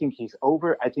fantastic. I think he's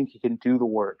over. I think he can do the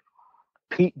work.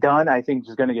 Pete Dunne, I think,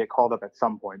 is going to get called up at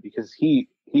some point, because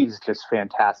he's just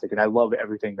fantastic, and I love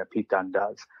everything that Pete Dunne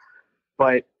does.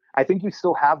 But I think you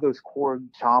still have those core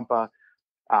Ciampa,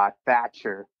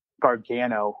 Thatcher,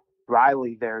 Gargano,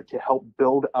 Riley there to help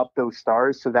build up those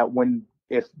stars, so that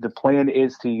if the plan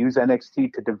is to use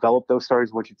NXT to develop those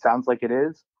stars, which it sounds like it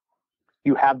is,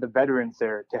 you have the veterans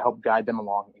there to help guide them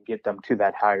along and get them to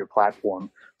that higher platform,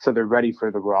 so they're ready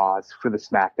for the Raws, for the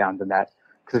SmackDowns, and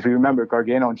Because if you remember,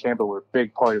 Gargano and Ciampa were a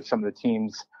big part of some of the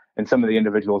teams and some of the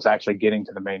individuals actually getting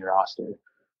to the main roster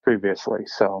previously.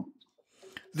 So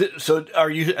are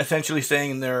you essentially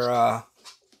saying they're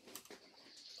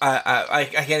I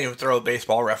can't even throw a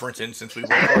baseball reference in since we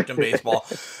both worked in baseball.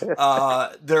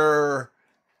 They're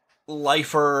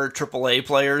lifer AAA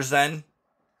players then?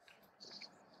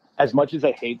 as much as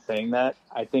I hate saying that,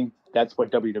 I think that's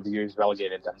what WWE has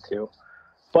relegated them to.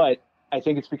 But I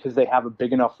think it's because they have a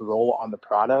big enough role on the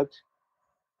product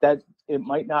that it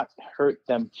might not hurt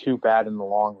them too bad in the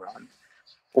long run,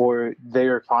 or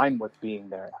they're fine with being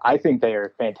there. I think they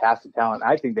are fantastic talent.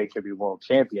 I think they should be world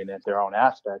champion at their own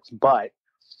aspects, but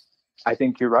I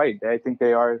think you're right. I think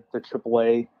they are the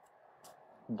AAA,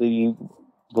 the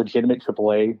legitimate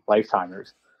AAA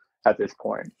lifetimers at this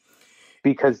point,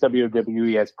 because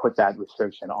WWE has put that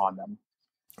restriction on them.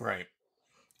 Right.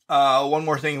 One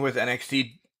more thing with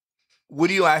NXT. What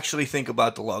do you actually think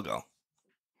about the logo?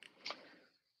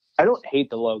 I don't hate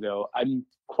the logo. I'm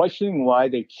questioning why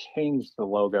they changed the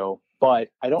logo, but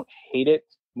I don't hate it.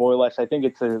 More or less, I think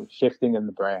it's a shifting in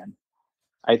the brand.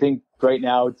 I think right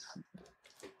now it's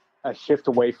a shift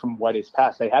away from what is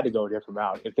past. They had to go a different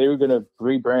route. If they were going to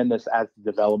rebrand this as a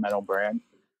developmental brand,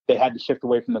 they had to shift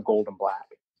away from the gold and black.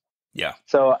 Yeah.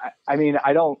 So, I mean,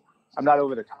 I'm not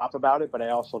over the top about it, but I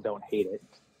also don't hate it.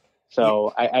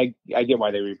 So I get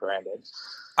why they rebranded.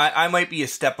 I might be a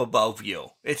step above you.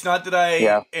 It's not that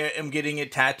I am getting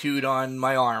it tattooed on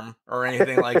my arm or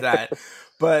anything like that,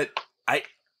 but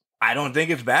I don't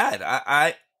think it's bad.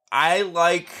 I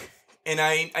like, and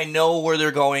I know where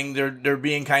they're going. They're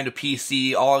being kind of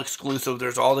PC, all exclusive.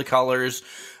 There's all the colors,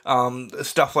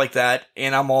 stuff like that,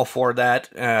 and I'm all for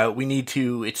that. We need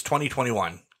to. It's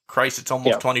 2021. Christ, it's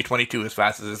almost 2022 as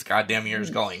fast as this goddamn year is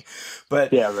going.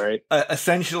 But yeah, right.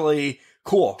 Essentially,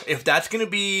 cool. If that's going to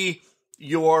be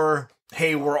your,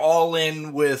 hey, we're all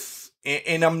in with,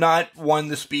 and I'm not one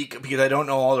to speak because I don't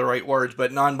know all the right words,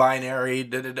 but non-binary,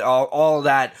 all of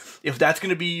that. If that's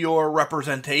going to be your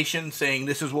representation saying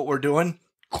this is what we're doing,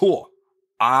 cool.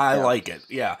 I like it.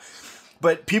 Yeah.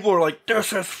 But people are like,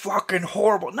 this is fucking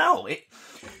horrible. No,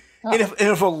 And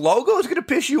if a logo is going to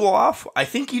piss you off, I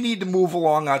think you need to move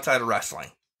along outside of wrestling.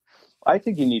 I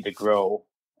think you need to grow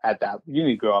at that. You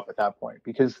need to grow up at that point,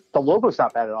 because the logo's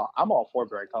not bad at all. I'm all for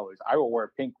bright colors. I will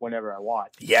wear pink whenever I want.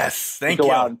 Yes, thank you.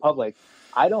 Go out in public.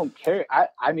 I don't care.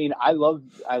 I mean, I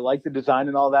like the design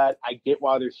and all that. I get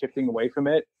why they're shifting away from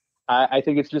it. I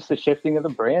think it's just a shifting of the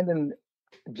brand and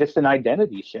just an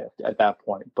identity shift at that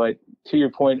point. But to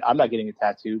your point, I'm not getting a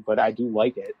tattoo, but I do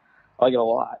like it. I like it a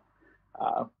lot.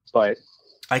 But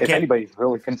if anybody's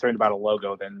really concerned about a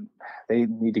logo, then they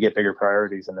need to get bigger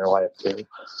priorities in their life too.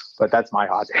 But that's my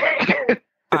hot take.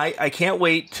 I can't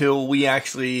wait till we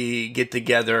actually get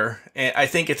together. And I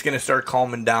think it's going to start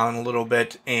calming down a little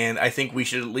bit. And I think we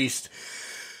should at least,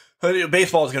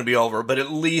 baseball is going to be over, but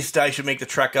at least I should make the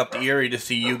trek up to Erie to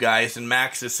see you guys. And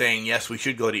Max is saying, yes, we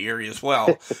should go to Erie as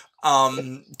well.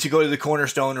 To go to the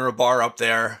Cornerstone or a bar up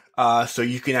there. So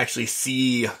you can actually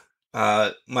see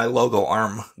my logo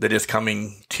arm that is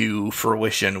coming to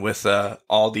fruition with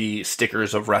all the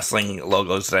stickers of wrestling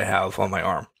logos that I have on my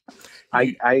arm.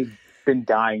 I've been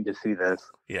dying to see this.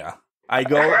 Yeah.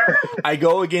 I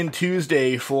go again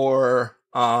Tuesday for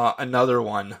another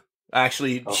one.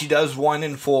 Actually, she does one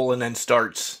in full and then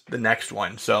starts the next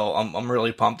one. So I'm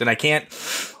really pumped, and I can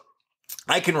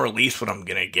release what I'm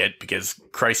going to get because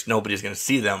Christ, nobody's going to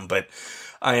see them, but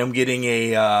I am getting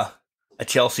a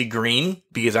Chelsea Green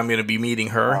because I'm going to be meeting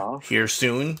her here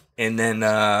soon. And then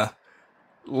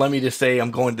let me just say I'm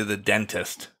going to the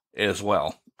dentist as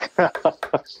well.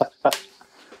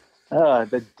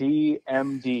 The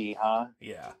DMD, huh?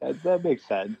 Yeah. That makes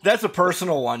sense. That's a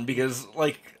personal one because,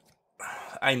 like,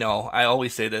 I know, I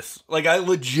always say this. Like, I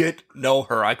legit know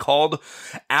her. I called,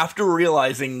 after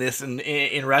realizing this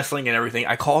in wrestling and everything,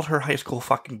 I called her high school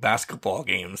fucking basketball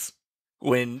games.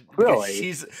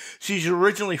 Really? She's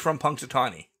originally from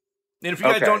Punxsutawney. And if you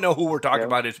guys don't know who we're talking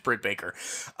about, it's Britt Baker.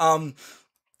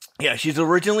 Yeah, she's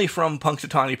originally from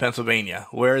Punxsutawney, Pennsylvania,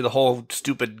 where the whole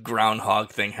stupid groundhog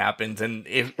thing happens. And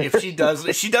if she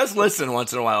does, she does listen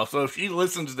once in a while. So if she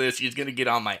listens to this, she's going to get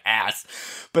on my ass.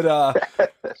 But,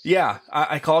 yeah,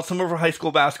 I called some of her high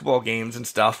school basketball games and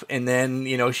stuff. And then,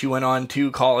 she went on to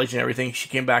college and everything. She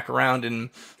came back around, and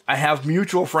I have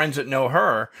mutual friends that know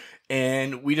her.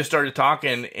 And we just started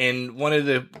talking, and one of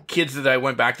the kids that I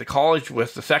went back to college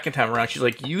with the second time around, she's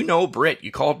like, Britt,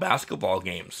 you called basketball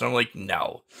games. So I'm like,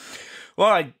 no. Well,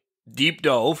 I deep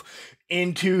dove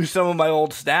into some of my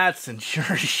old stats, and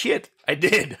sure as shit, I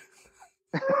did.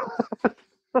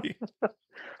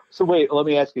 So wait, let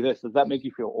me ask you this. Does that make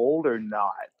you feel old or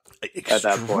not? at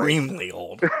that point. Extremely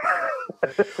old.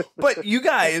 But you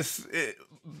guys,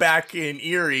 back in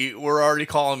Erie, were already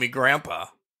calling me Grandpa.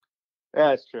 Yeah,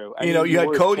 that's true. You know, you had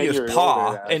were Cody 10 as years Pa,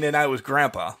 older than us. and then I was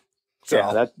Grandpa. So,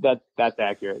 Yeah, that's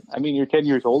accurate. I mean, you're 10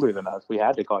 years older than us. We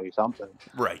had to call you something.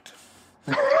 right.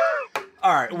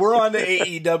 All right, we're on to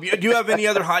AEW. Do you have any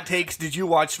other hot takes? Did you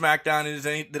watch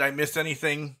SmackDown? Did I miss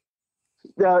anything?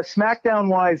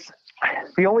 SmackDown-wise,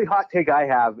 the only hot take I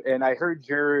have, and I heard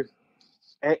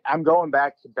I'm going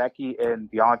back to Becky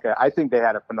and Bianca. I think they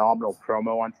had a phenomenal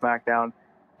promo on SmackDown,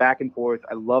 back and forth.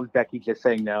 I loved Becky just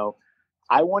saying no.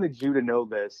 I wanted you to know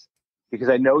this because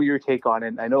I know your take on it.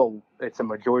 And I know it's a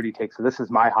majority take, so this is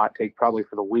my hot take probably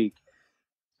for the week.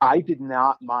 I did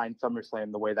not mind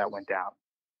SummerSlam the way that went down.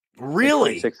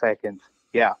 Really? 26 seconds.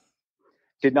 Yeah.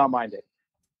 Did not mind it.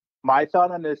 My thought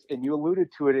on this, and you alluded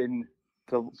to it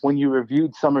when you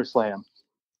reviewed SummerSlam,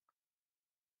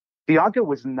 Bianca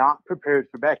was not prepared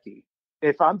for Becky.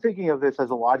 If I'm thinking of this as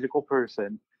a logical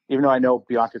person, even though I know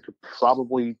Bianca could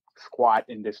probably squat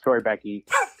and destroy Becky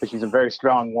because she's a very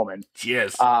strong woman. She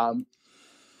is.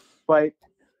 But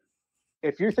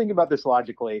if you're thinking about this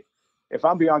logically, if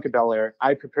I'm Bianca Belair,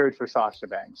 I prepared for Sasha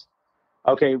Banks.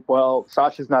 Okay, well,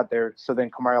 Sasha's not there, so then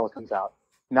Carmella comes out.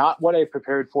 Not what I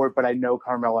prepared for, but I know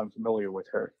Carmella, I'm familiar with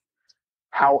her.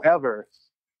 However,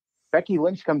 Becky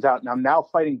Lynch comes out, and I'm now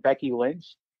fighting Becky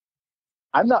Lynch.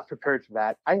 I'm not prepared for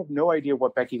that. I have no idea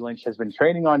what Becky Lynch has been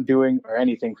training on doing or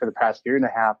anything for the past year and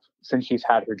a half since she's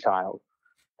had her child.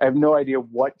 I have no idea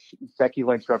what Becky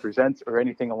Lynch represents or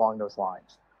anything along those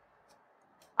lines.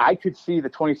 I could see the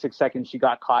 26 seconds she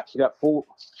got caught. She got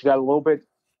a little bit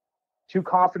too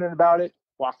confident about it,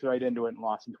 walked right into it and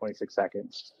lost in 26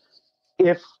 seconds.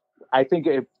 I think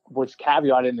it was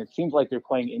caveated, and it seems like they're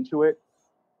playing into it,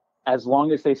 as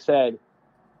long as they said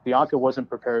Bianca wasn't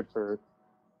prepared for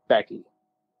Becky.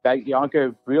 That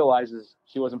Bianca realizes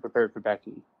she wasn't prepared for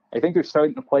Becky. I think they're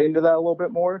starting to play into that a little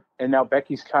bit more, and now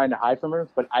Becky's trying to hide from her,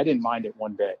 but I didn't mind it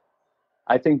one bit.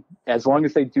 I think as long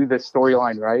as they do this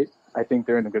storyline right, I think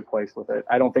they're in a good place with it.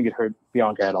 I don't think it hurt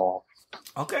Bianca at all.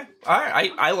 Okay, all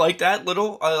right. I like that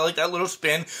little.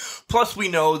 Spin. Plus, we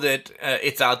know that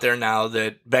it's out there now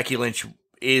that Becky Lynch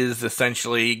is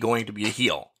essentially going to be a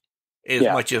heel, as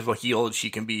much of a heel as she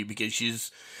can be,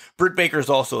 because Britt Baker's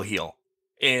also a heel,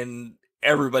 and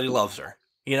everybody loves her.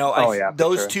 You know,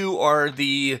 those two are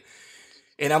and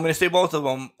I'm going to say both of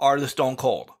them are the Stone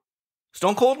Cold.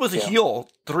 Stone Cold was a heel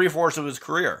 3/4 of his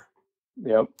career.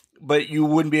 Yep. But you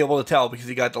wouldn't be able to tell because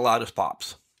he got the loudest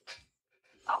pops.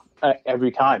 Every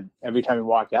time he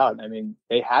walked out. I mean,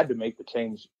 they had to make the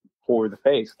change for the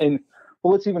face. And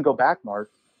well, let's even go back,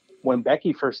 Mark. When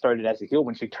Becky first started as a heel,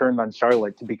 when she turned on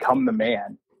Charlotte to become the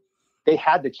man, they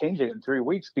had to change it in 3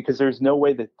 weeks because there's no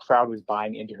way the crowd was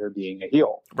buying into her being a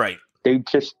heel. Right. They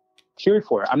just cheered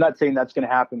for her. I'm not saying that's going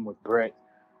to happen with Britt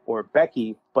or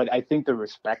Becky, but I think the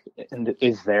respect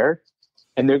is there,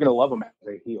 and they're going to love them as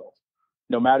a heel.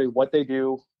 No matter what they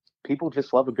do, people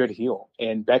just love a good heel.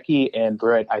 And Becky and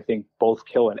Britt, I think, both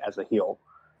kill it as a heel.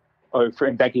 Or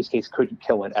in Becky's case, couldn't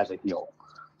kill it as a heel.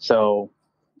 So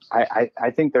I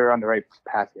think they're on the right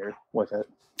path here with it.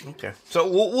 Okay. So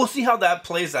we'll see how that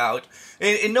plays out.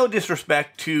 And no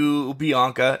disrespect to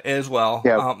Bianca as well.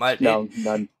 Yeah,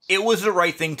 none. It was the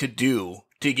right thing to do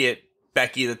to get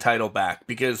Becky the title back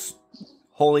because,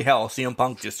 holy hell, CM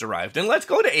Punk just arrived. And let's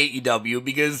go to AEW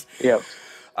because... Yep.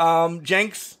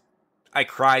 Jenks, I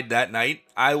cried that night.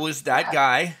 I was that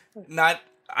guy.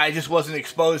 I just wasn't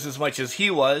exposed as much as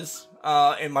he was.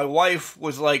 And my wife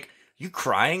was like, "You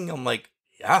crying?" I'm like,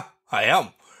 "Yeah, I am."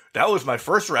 That was my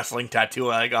first wrestling tattoo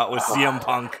I got was CM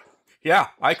Punk. Yeah,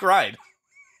 I cried.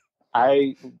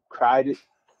 I cried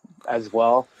as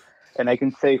well. And I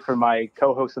can say for my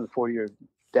co-host of the 4-Year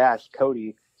Dash,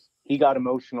 Cody, he got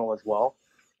emotional as well.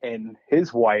 And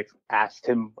his wife asked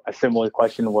him a similar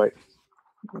question to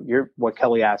what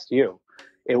Kelly asked you.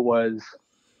 It was,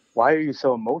 why are you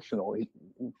so emotional?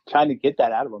 Trying to get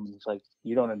that out of him. He's like,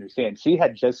 you don't understand. She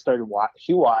had just started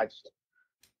she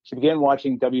began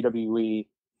watching WWE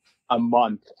a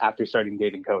month after starting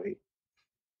dating Cody.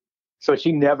 So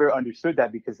she never understood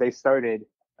that because they started,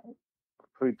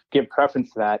 to give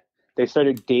preference to that, they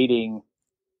started dating.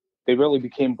 They really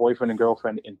became boyfriend and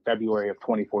girlfriend in February of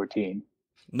 2014.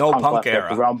 No Punk era.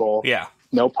 The Rumble. Yeah.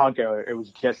 No Punk era. It was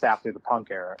just after the Punk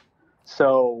era.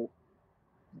 So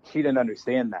she didn't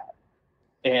understand that.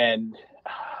 And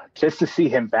just to see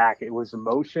him back, it was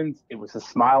emotions. It was a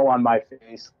smile on my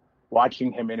face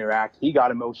watching him interact. He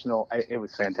got emotional. It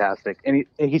was fantastic. And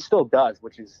he still does,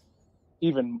 which is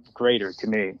even greater to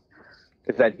me,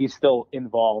 is that he's still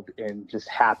involved and just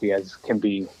happy as can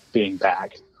be being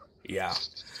back. Yeah.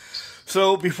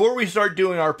 So before we start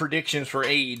doing our predictions for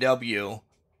AEW,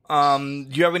 do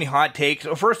you have any hot takes?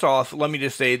 Well, first off, let me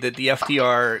just say that the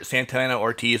FTR Santana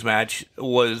Ortiz match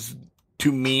was,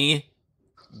 to me,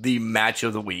 the match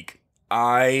of the week.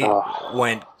 I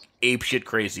went apeshit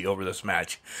crazy over this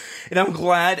match, and I'm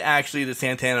glad actually that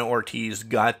Santana Ortiz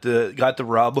got the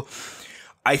rub.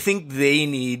 I think they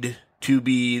need to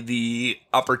be the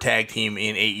upper tag team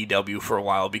in AEW for a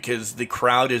while because the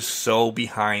crowd is so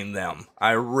behind them.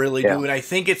 I really do, and I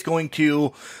think it's going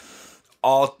to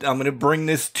I'm going to bring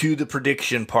this to the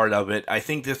prediction part of it. I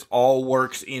think this all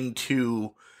works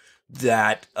into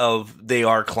that of they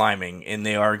are climbing and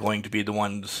they are going to be the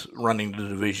ones running the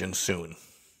division soon.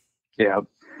 Yeah,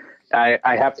 I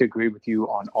have to agree with you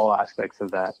on all aspects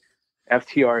of that.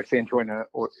 FTR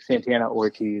Santana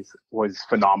Ortiz was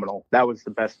phenomenal. That was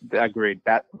the best. I agreed.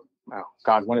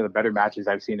 One of the better matches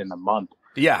I've seen in a month.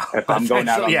 Yeah, if I'm going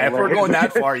out, if we're going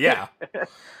that far, yeah,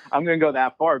 I'm going to go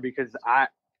that far because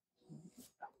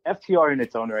FTR in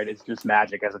its own right is just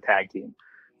magic as a tag team.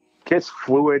 Just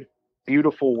fluid,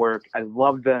 beautiful work. I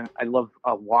love them. I love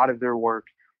a lot of their work.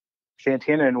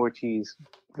 Santana and Ortiz,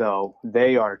 though,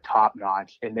 they are top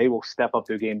notch and they will step up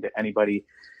their game to anybody.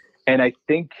 And I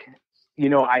think,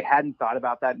 I hadn't thought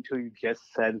about that until you just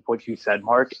said what you said,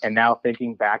 Mark. And now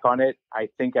thinking back on it, I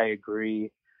think I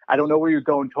agree. I don't know where you're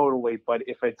going totally, but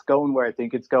if it's going where I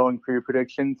think it's going for your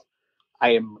predictions,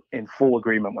 I am in full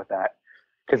agreement with that.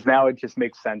 Because now it just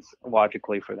makes sense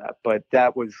logically for that. But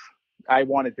that was, I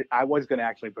was going to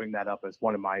actually bring that up as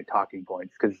one of my talking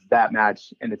points because that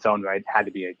match in its own right had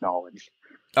to be acknowledged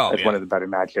as one of the better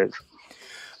matches.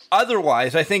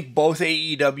 Otherwise, I think both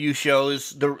AEW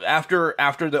shows, after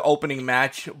the opening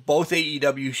match, both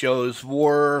AEW shows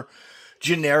were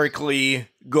generically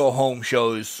go-home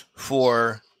shows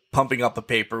for pumping up a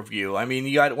pay-per-view. I mean,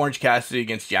 you got Orange Cassidy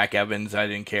against Jack Evans. I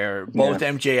didn't care. Both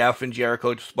MJF and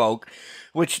Jericho spoke,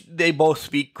 which they both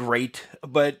speak great,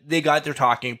 but they got their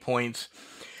talking points.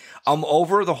 I'm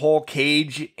over the whole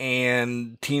Cage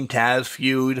and Team Taz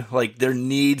feud. Like, there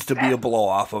needs to be a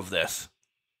blow-off of this.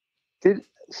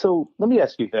 So let me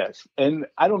ask you this, and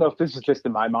I don't know if this is just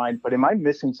in my mind, but am I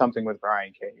missing something with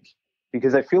Brian Cage?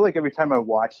 Because I feel like every time I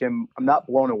watch him, I'm not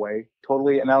blown away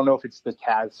totally, and I don't know if it's the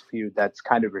Taz feud that's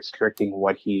kind of restricting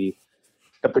the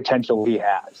potential he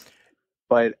has.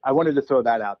 But I wanted to throw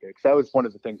that out there because that was one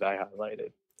of the things I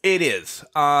highlighted. It is.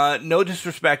 No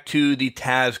disrespect to the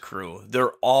Taz crew.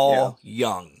 They're all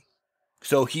young.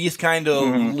 So he's kind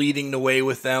of leading the way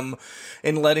with them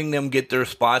and letting them get their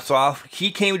spots off.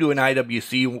 He came to an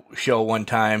IWC show one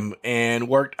time and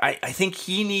worked. I think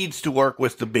he needs to work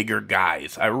with the bigger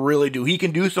guys. I really do. He can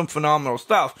do some phenomenal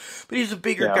stuff, but he's a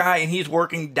bigger guy and he's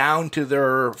working down to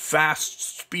their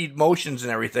fast speed motions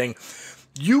and everything.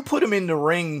 You put him in the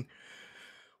ring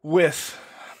with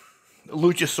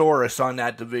Luchasaurus on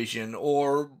that division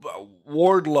or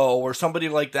Wardlow or somebody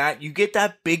like that, you get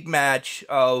that big match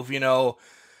of,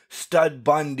 Stud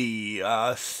Bundy,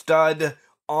 Stud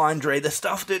Andre, the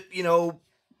stuff that,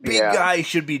 big guys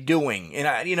should be doing. And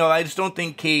I just don't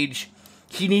think Cage,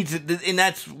 he needs it, and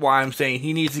that's why I'm saying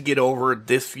he needs to get over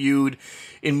this feud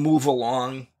and move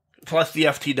along. Plus the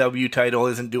FTW title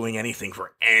isn't doing anything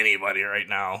for anybody right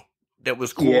now. That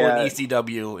was cool in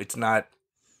ECW. It's not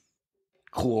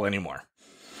cool anymore.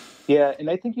 Yeah, and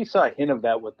I think you saw a hint of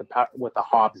that with the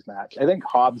Hobbs match. I think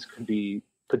Hobbs could be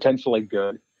potentially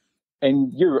good.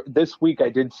 And this week I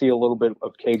did see a little bit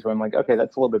of Cage where I'm like, okay,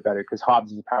 that's a little bit better because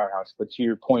Hobbs is a powerhouse. But to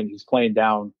your point, he's playing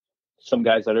down some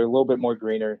guys that are a little bit more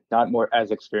greener, not more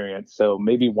as experienced. So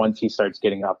maybe once he starts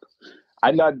getting up,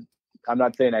 I'm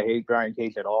not saying I hate Brian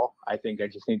Cage at all. I think I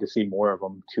just need to see more of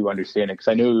him to understand it because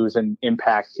I knew he was in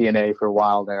Impact TNA for a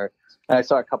while there, and I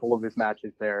saw a couple of his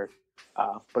matches there.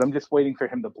 But I'm just waiting for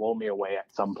him to blow me away at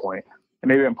some point. And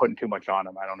maybe I'm putting too much on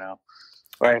him. I don't know.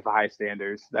 Or I have high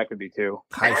standards. That could be too.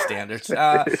 High standards.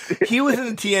 He was in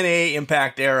the TNA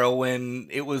Impact era when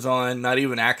it was on not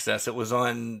even Access. It was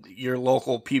on your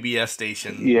local PBS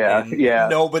station. Yeah, yeah.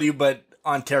 Nobody but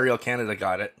Ontario, Canada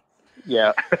got it.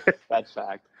 Yeah, that's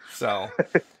fact. So,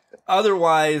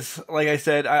 otherwise, like I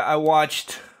said, I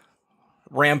watched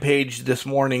Rampage this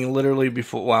morning, literally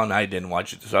before. Well, no, I didn't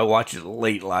watch it. So I watched it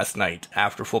late last night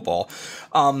after football.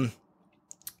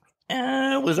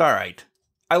 It was all right.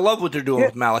 I love what they're doing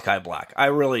with Malachi Black. I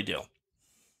really do.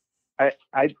 I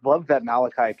love that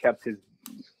Malachi kept his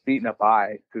beaten up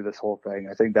eye through this whole thing.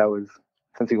 I think that was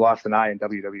since he lost an eye in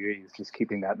WWE. He's just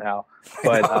keeping that now.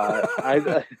 But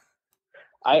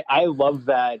I love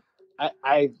that.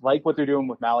 I like what they're doing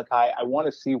with Malachi. I want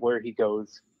to see where he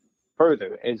goes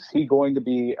further. Is he going to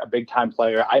be a big time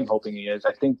player? I'm hoping he is.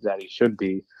 I think that he should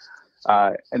be.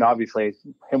 And obviously,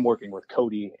 him working with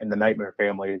Cody and the Nightmare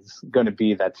family is going to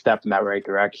be that step in that right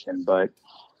direction. But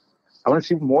I want to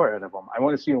see more out of them. I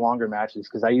want to see longer matches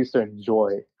because I used to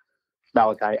enjoy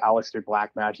Malachi, Aleister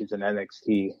Black matches in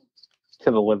NXT to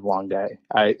the live long day.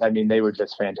 I mean, they were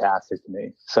just fantastic to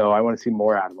me. So I want to see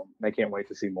more out of them. I can't wait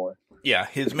to see more. Yeah,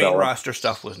 his main roster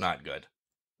stuff was not good.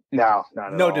 No,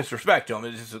 not at no all. disrespect to him.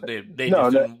 It's just they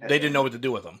didn't know what to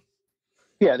do with him.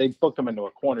 Yeah, they booked him into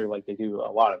a corner like they do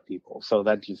a lot of people. So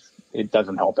that it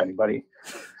doesn't help anybody.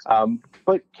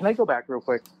 But can I go back real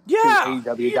quick? Yeah, to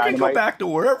AEW you Dynamite? can go back to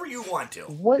wherever you want to.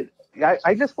 What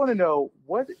I just want to know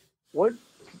what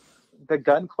the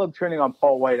Gun Club turning on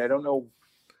Paul White. I don't know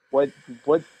what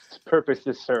purpose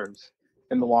this serves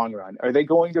in the long run. Are they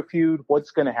going to feud?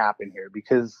 What's going to happen here?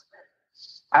 Because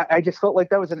I just felt like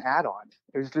that was an add-on.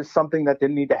 It was just something that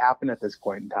didn't need to happen at this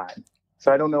point in time.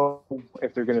 So I don't know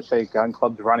if they're going to say Gun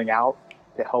Club's running out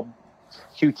to help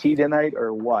QT tonight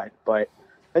or what, but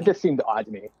that just seemed odd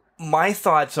to me. My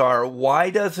thoughts are, why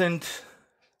didn't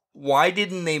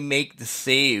they make the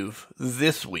save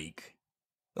this week?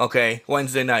 Okay,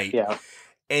 Wednesday night. Yeah.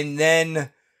 And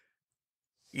then,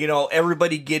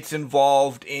 everybody gets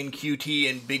involved in QT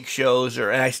and big shows,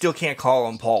 and I still can't call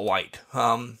him Paul White.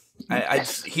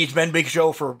 He's been Big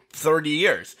Show for 30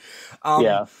 years.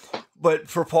 Yeah. But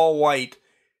for Paul White,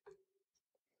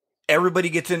 everybody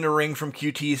gets in the ring from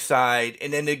QT's side,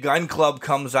 and then the Gun Club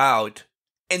comes out,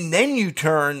 and then you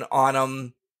turn on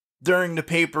him during the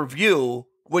pay-per-view,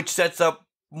 which sets up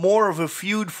more of a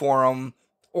feud for him,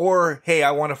 or, hey,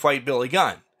 I want to fight Billy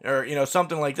Gunn, or,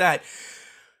 something like that.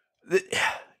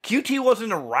 QT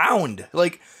wasn't around.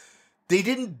 Like, they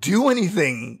didn't do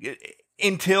anything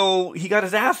until he got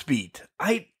his ass beat.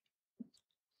 I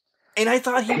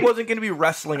thought he wasn't going to be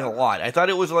wrestling a lot. I thought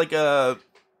it was like a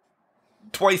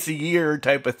twice a year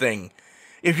type of thing.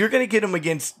 If you're going to get him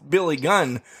against Billy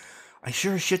Gunn, I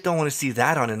sure as shit don't want to see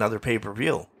that on another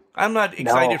pay-per-view. I'm not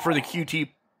excited for the QT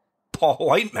Paul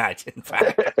White match, in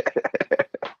fact.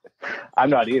 I'm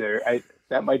not either.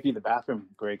 That might be the bathroom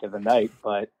break of the night,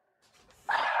 but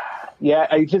yeah,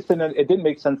 it didn't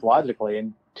make sense logically.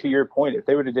 And to your point, if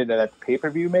they would have did it at the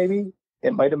pay-per-view, maybe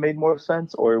it might have made more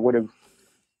sense, or it would have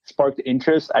sparked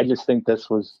interest. I just think this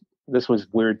was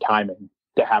weird timing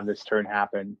to have this turn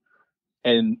happen,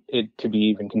 and it to be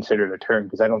even considered a turn,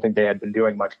 because I don't think they had been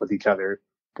doing much with each other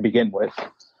to begin with,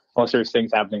 unless there's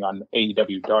things happening on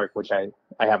AEW Dark, which I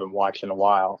haven't watched in a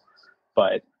while.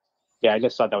 But yeah, I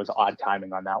just thought that was odd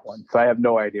timing on that one. So I have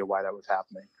no idea why that was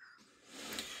happening.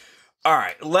 All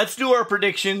right, let's do our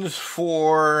predictions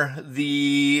for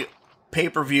the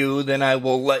pay-per-view, then I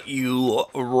will let you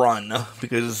run,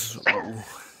 because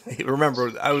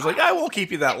remember, I was like, I won't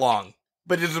keep you that long,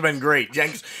 but this has been great.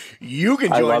 Jenks, you can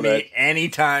join me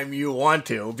anytime you want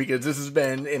to, because this has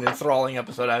been an enthralling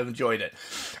episode. I've enjoyed it.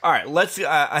 All right,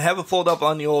 I have it pulled up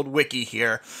on the old wiki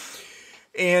here,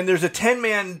 and there's a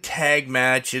 10-man tag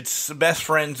match. It's the Best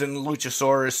Friends and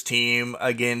Luchasaurus team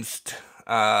against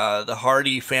the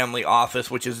Hardy Family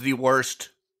Office, which is the worst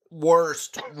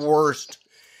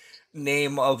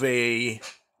name of a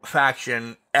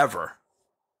faction ever.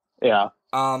 Yeah.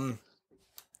 I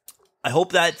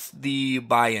hope that's the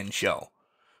buy-in show,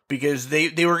 because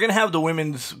they were going to have the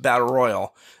women's battle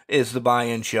royal is the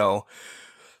buy-in show,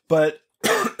 but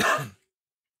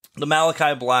the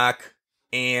Malachi Black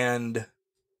and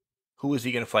who is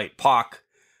he going to fight? Pac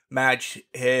match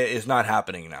is not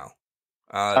happening now.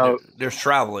 There's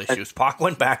travel issues. Pac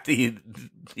went back to the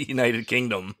United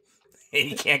Kingdom, and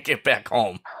he can't get back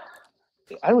home.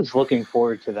 I was looking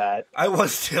forward to that. I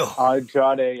was too.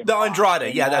 Andrade.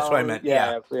 Yeah, that's what I meant.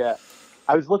 Yeah.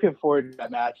 I was looking forward to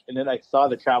that match, and then I saw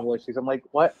the travel issues. I'm like,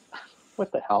 what?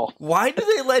 What the hell? Why do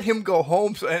they let him go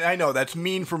home? And I know that's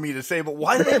mean for me to say, but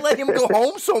why do they let him go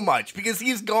home so much? Because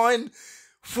he's gone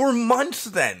for months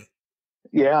then.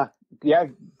 Yeah,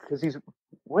 because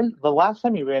when the last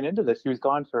time he ran into this, he was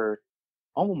gone for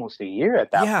almost a year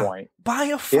at that point. Buy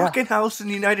a fucking house in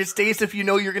the United States if you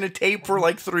know you're going to tape for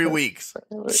like 3 weeks.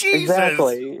 Jesus.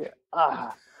 Exactly.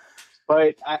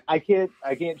 But I can't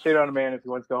shit on a man if he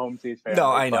wants to go home and see his family. No,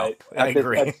 I know. I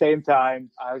agree. At the same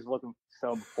time, I was looking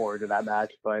so forward to that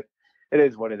match, but it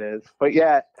is what it is. But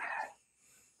yeah,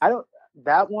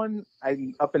 that one,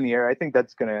 I'm up in the air. I think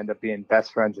that's going to end up being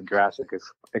Best Friends and Jurassic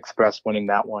Express winning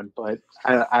that one, but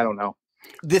I don't know.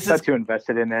 Not too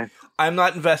invested in it. I'm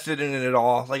not invested in it at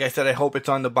all. Like I said, I hope it's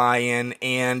on the buy-in,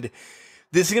 and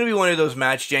this is going to be one of those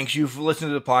match, Jenks. You've listened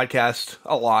to the podcast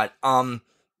a lot.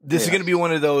 This is going to be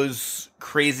one of those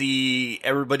crazy,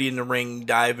 everybody in the ring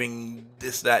diving,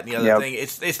 this, that, and the other thing.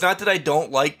 It's not that I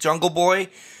don't like Jungle Boy.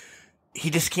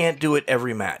 He just can't do it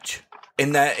every match.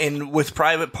 And with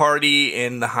Private Party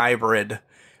and the hybrid,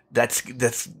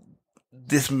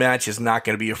 this match is not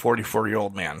going to be a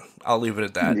 44-year-old man. I'll leave it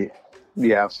at that.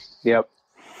 Yeah. Yep.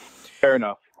 Fair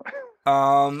enough.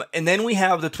 And then we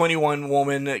have the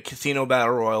 21-woman Casino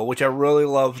Battle Royal, which I really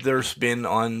love their spin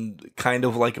on kind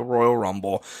of like a Royal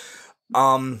Rumble.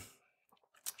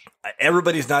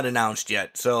 Everybody's not announced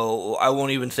yet, so I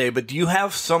won't even say, but do you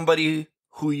have somebody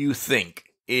who you think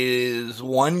is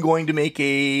going to make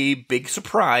a big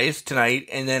surprise tonight?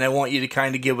 And then I want you to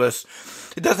kind of give us,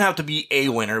 it doesn't have to be a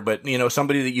winner, but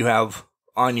somebody that you have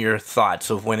on your thoughts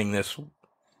of winning this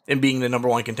and being the number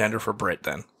one contender for Britt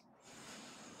then.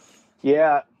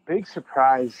 Yeah, big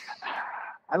surprise.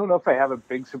 I don't know if I have a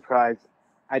big surprise.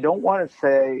 I don't want to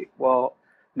say,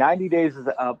 90 days is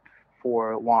up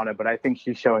for Lana, but I think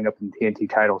she's showing up in TNT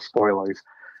title, spoilers.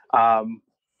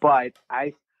 But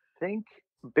I think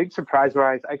big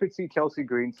surprise-wise, I could see Chelsea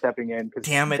Green stepping in because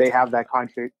they have that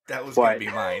contract. That was going to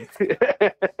be mine.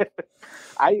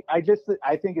 I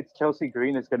think it's Chelsea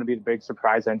Green is going to be the big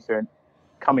surprise entrant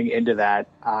coming into that.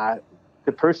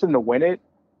 The person to win it,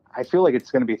 I feel like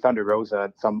it's going to be Thunder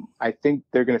Rosa. I think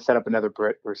they're going to set up another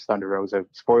Britt versus Thunder Rosa.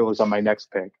 Spoilers on my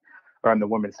next pick, or on the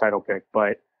women's title pick.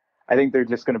 But I think they're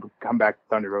just going to come back to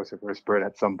Thunder Rosa versus Britt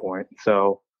at some point.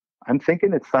 So I'm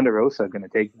thinking it's Thunder Rosa going to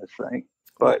take this thing.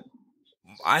 But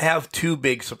I have two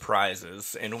big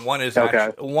surprises, and one is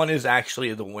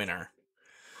actually the winner.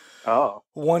 Oh,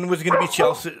 one was going to be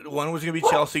Chelsea. One was going to be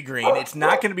Chelsea Green. It's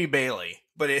not going to be Bayley,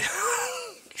 but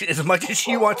as much as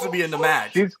she wants to be in the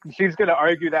match, she's going to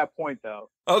argue that point though.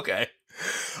 Okay.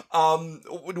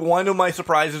 One of my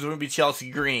surprises would be Chelsea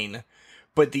Green,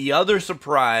 but the other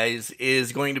surprise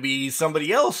is going to be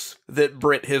somebody else that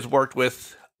Britt has worked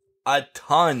with a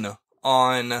ton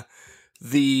on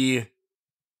the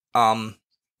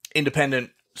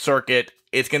independent circuit.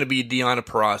 It's going to be Deonna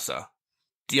Purrazzo.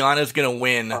 Deonna's going to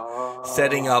win,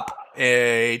 setting up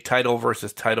a title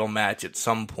versus title match at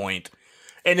some point.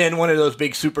 And then one of those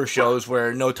big super shows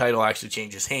where no title actually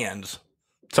changes hands.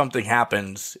 Something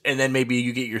happens, and then maybe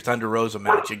you get your Thunder Rosa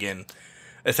match again,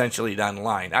 essentially down the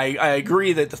line. I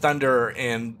agree that the Thunder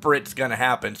and Britt's going to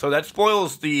happen. So that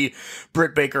spoils the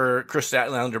Britt Baker, Chris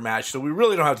Statlander match. So we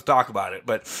really don't have to talk about it.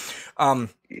 But,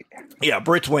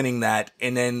 Britt's winning that,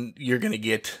 and then you're going to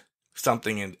get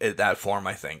something in that form,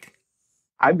 I think.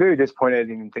 I'm very disappointed I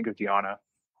didn't even think of Deonna.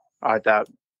 I thought,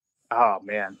 oh,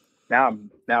 man. Now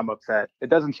I'm upset. It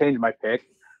doesn't change my pick,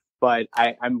 but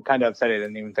I'm kind of upset I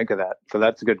didn't even think of that. So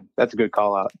that's a good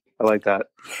call out. I like that.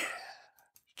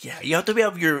 Yeah, you have to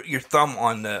have your thumb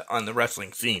on the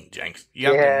wrestling scene, Jenks. You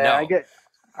have to know.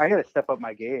 I got to step up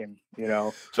my game,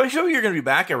 So I show you're going to be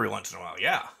back every once in a while.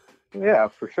 Yeah. Yeah,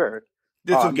 for sure.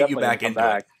 This will get you back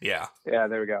into it. Yeah. Yeah,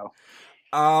 there we go.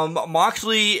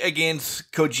 Moxley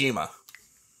against Kojima.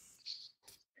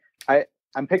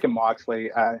 I'm picking Moxley.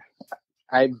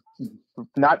 I've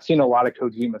not seen a lot of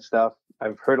Kojima stuff.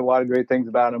 I've heard a lot of great things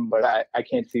about him, but I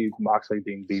can't see Moxley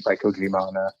being beat by Kojima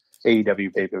on a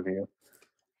AEW pay-per-view.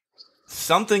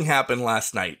 Something happened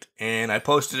last night, and I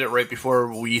posted it right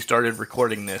before we started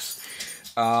recording this.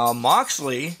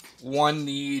 Moxley won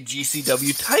the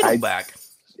GCW title back.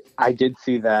 I did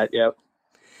see that, yep.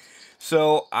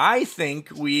 So I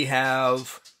think we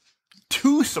have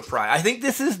two surprises. I think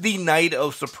this is the night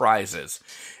of surprises.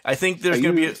 I think there's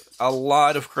going to be a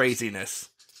lot of craziness.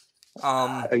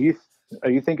 Are you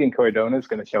thinking Cordona's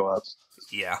going to show up?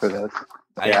 Yeah. For this?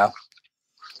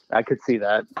 I could see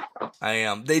that. I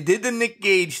am. They did the Nick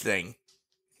Gage thing.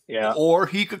 Yeah. Or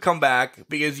he could come back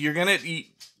because you're going to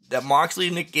that Moxley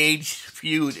Nick Gage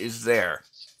feud is there.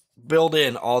 Built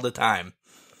in all the time.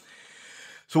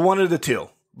 So one of the two.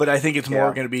 But I think it's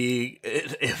more going to be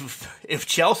if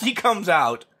Chelsea comes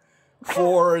out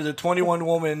for the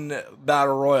 21-woman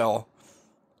Battle Royal,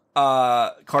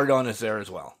 Cardona's there as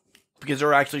well. Because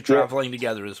they're actually traveling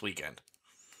together this weekend.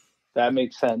 That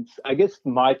makes sense. I guess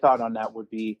my thought on that would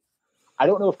be, I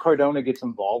don't know if Cardona gets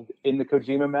involved in the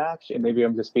Kojima match, and maybe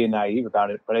I'm just being naive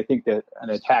about it, but I think that an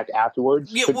attack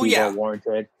afterwards could be well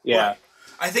warranted. Yeah. Right.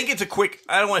 I think it's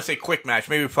I don't want to say quick match,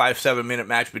 maybe a 5-7 minute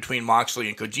match between Moxley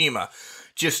and Kojima.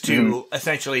 Just to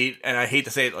essentially, and I hate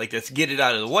to say it like this, get it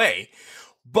out of the way.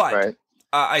 But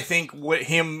I think with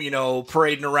him,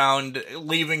 parading around,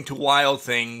 leaving to Wild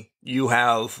thing, you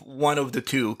have one of the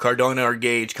two, Cardona or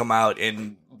Gage, come out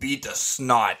and beat the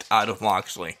snot out of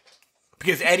Moxley.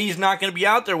 Because Eddie's not going to be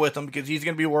out there with him because he's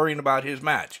going to be worrying about his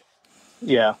match.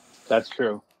 Yeah, that's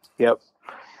true. Yep.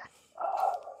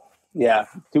 Yeah.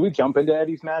 Do we jump into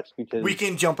Eddie's match? Because we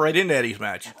can jump right into Eddie's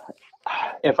match.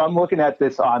 If I'm looking at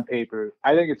this on paper,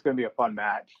 I think it's going to be a fun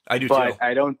match. I do too. But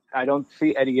I don't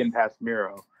see Eddie getting past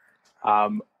Miro.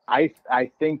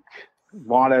 I think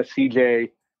Lana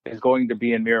CJ is going to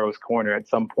be in Miro's corner at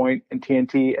some point in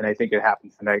TNT, and I think it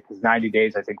happens tonight because 90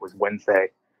 days I think was Wednesday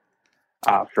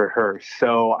for her.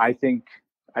 So I think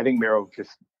Miro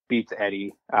just beats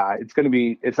Eddie. It's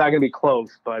not gonna be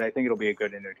close, but I think it'll be a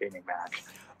good, entertaining match.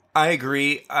 I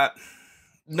agree.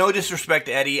 No disrespect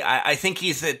to Eddie. I think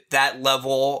he's at that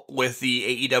level with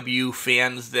the AEW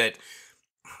fans that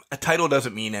a title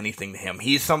doesn't mean anything to him.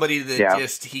 He's somebody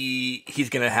that he's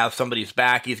going to have somebody's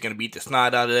back. He's going to beat the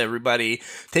snot out of everybody.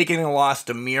 Taking a loss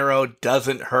to Miro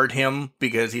doesn't hurt him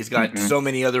because he's got so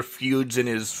many other feuds in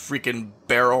his freaking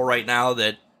barrel right now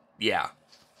that, yeah.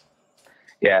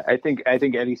 Yeah, I think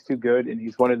Eddie's too good, and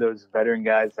he's one of those veteran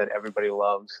guys that everybody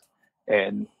loves.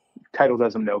 And title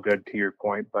does him no good, to your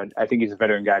point, but I think he's a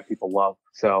veteran guy people love.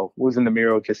 So losing to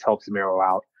Miro just helps Miro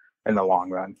out in the long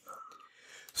run.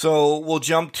 So we'll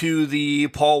jump to the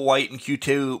Paul White and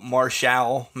Q2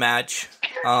 Marshall match.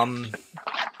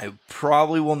 I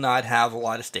probably will not have a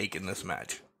lot of stake in this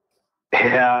match.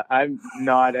 Yeah, I'm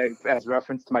not, as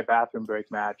reference to my bathroom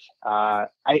break match. I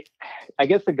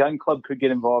guess the Gun Club could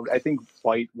get involved. I think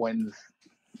White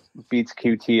beats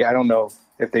QT. I don't know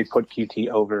if they put QT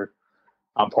over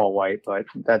on Paul White, but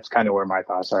that's kind of where my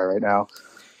thoughts are right now.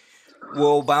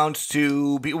 We'll bounce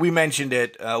to, we mentioned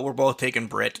it, we're both taking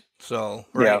Britt. So,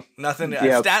 right, yeah. Nothing.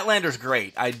 Yeah. Statlander's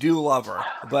great. I do love her,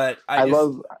 but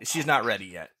she's not ready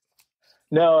yet.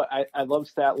 No, I love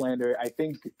Statlander. I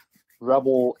think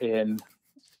Rebel and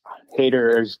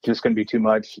Hater is just going to be too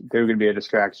much. They're going to be a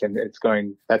distraction. That's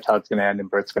how it's going to end,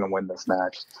 and Britt's going to win this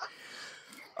match.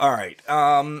 All right.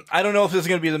 I don't know if this is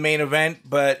going to be the main event,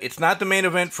 but it's not the main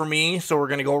event for me, so we're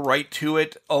going to go right to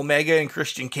it. Omega and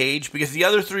Christian Cage, because the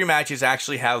other three matches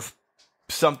actually have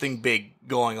something big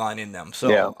going on in them.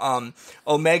 So,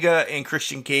 Omega and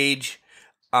Christian Cage,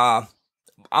 I'm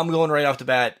going right off the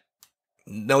bat.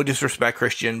 No disrespect,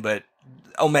 Christian, but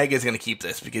Omega is going to keep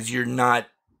this because you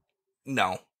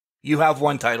have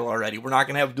one title already. We're not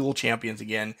going to have dual champions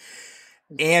again.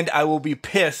 And I will be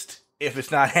pissed if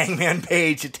it's not Hangman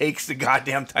Page that takes the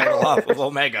goddamn title off of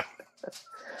Omega.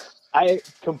 I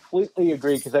completely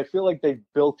agree because I feel like they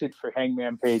built it for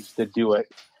Hangman Page to do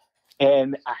it.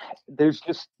 And there's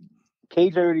just,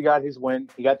 Cage already got his win.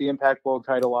 He got the Impact World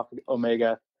title off of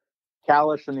Omega.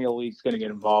 Callis and the Elite's going to get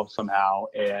involved somehow.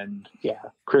 And yeah,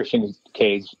 Christian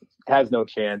Cage has no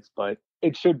chance, but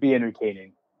it should be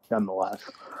entertaining nonetheless.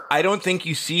 I don't think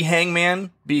you see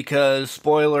Hangman because,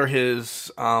 spoiler,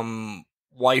 his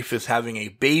wife is having a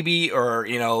baby or,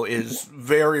 is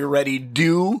very ready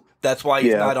due. That's why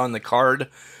he's not on the card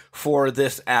for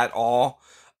this at all.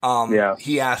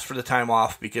 He asked for the time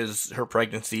off because her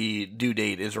pregnancy due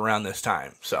date is around this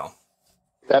time. So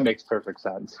that makes perfect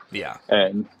sense. Yeah.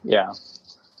 And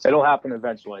it'll happen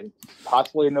eventually,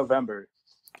 possibly in November.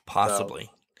 Possibly.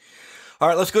 So. All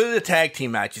right, let's go to the tag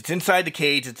team match. It's inside the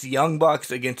cage. It's the Young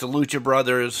Bucks against the Lucha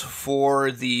Brothers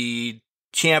for the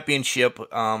championship.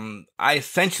 I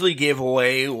essentially gave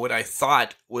away what I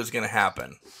thought was going to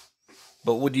happen.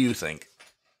 But what do you think?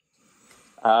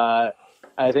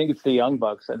 I think it's the Young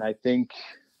Bucks, and I think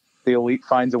the Elite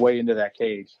finds a way into that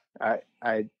cage.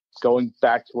 I going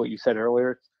back to what you said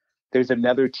earlier, there's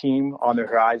another team on the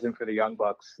horizon for the Young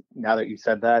Bucks. Now that you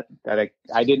said that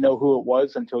I didn't know who it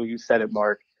was until you said it,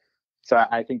 Mark. So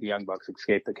I think the Young Bucks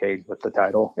escape the cage with the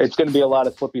title. It's going to be a lot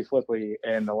of flippy,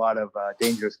 and a lot of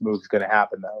dangerous moves going to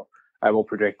happen, though. I will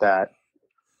predict that.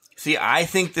 See, I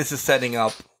think this is setting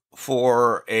up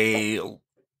for a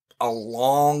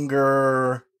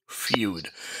longer feud.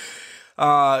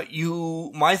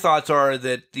 My thoughts are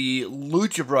that the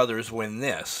Lucha Brothers win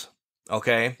this.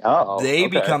 Okay? They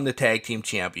become the tag team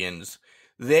champions.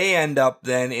 They end up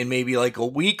then in maybe like a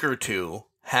week or two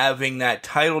having that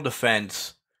title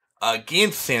defense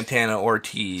against Santana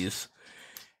Ortiz.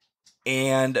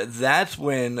 And that's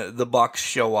when the Bucks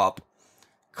show up,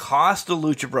 cost the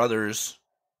Lucha Brothers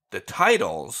the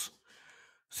titles.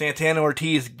 Santana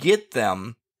Ortiz get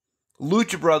them.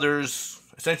 Lucha Brothers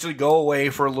essentially go away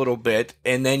for a little bit,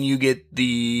 and then you get the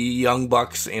Young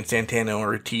Bucks and Santana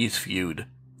Ortiz feud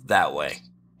that way,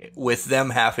 with them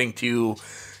having to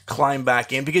climb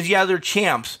back in. Because, they're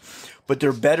champs, but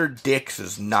they're better dicks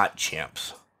as not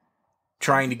champs,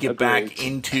 trying to get back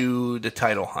into the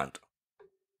title hunt.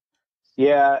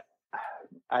 Yeah,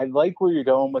 I like where you're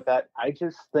going with that. I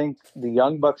just think the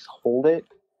Young Bucks hold it,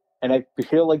 and I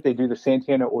feel like they do the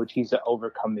Santana Ortiz to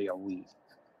overcome the Elite.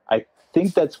 I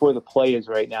think that's where the play is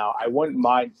right now. I wouldn't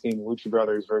mind seeing Lucha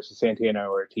Brothers versus Santana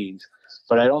Ortiz,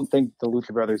 but I don't think the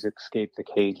Lucha Brothers escape the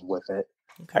cage with it.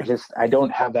 Okay. I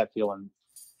don't have that feeling.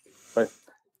 But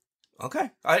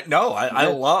Okay. I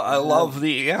love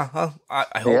the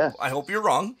I hope you're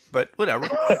wrong, but whatever.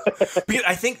 Because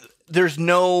I think there's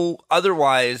no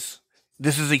otherwise.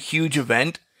 This is a huge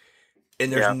event,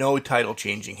 and there's no title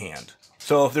changing hand.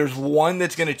 So if there's one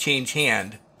that's going to change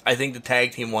hand, I think the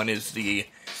tag team one is the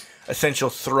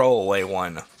essential throwaway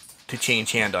one to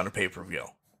change hand on a pay-per-view.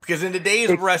 Because in the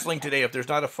days of wrestling today, if there's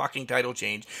not a fucking title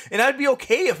change, and I'd be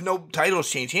okay if no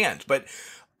titles change hands, but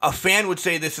a fan would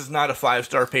say this is not a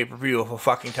 5-star pay-per-view if a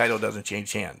fucking title doesn't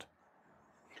change hand.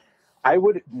 I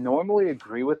would normally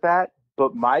agree with that,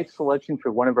 but my selection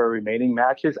for one of our remaining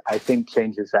matches, I think,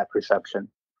 changes that perception.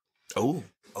 Oh,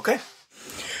 okay.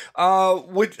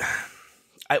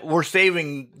 We're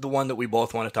saving the one that we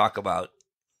both want to talk about.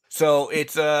 So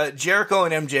it's Jericho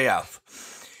and MJF.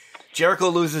 Jericho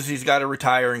loses, he's got to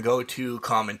retire and go to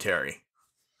commentary.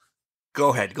 Go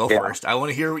ahead, go first. I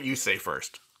want to hear what you say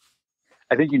first.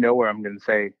 I think you know where I'm going to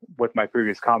say with my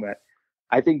previous comment.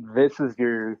 I think this is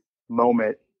your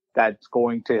moment that's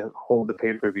going to hold the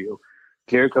pay-per-view.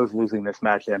 Jericho's losing this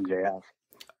match to MJF.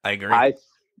 I agree.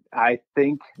 I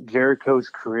think Jericho's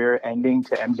career ending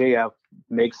to MJF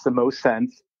makes the most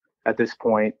sense at this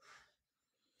point.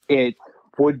 It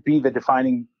would be the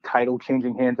defining title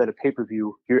changing hands at a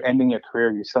pay-per-view. You're ending a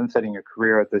career. You're sunsetting a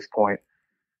career at this point.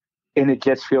 And it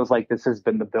just feels like this has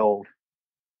been the build.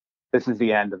 This is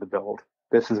the end of the build.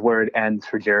 This is where it ends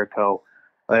for Jericho.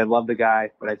 I love the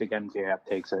guy, but I think MJF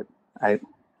takes it.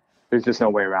 There's just no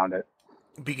way around it.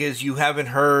 Because you haven't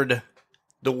heard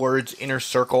the words Inner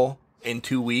Circle in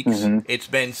 2 weeks. Mm-hmm. It's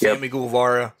been Sammy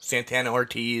Guevara, Santana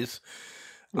Ortiz.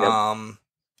 Wardlow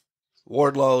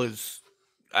is...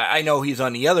 I know he's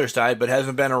on the other side, but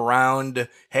hasn't been around.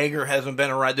 Hager hasn't been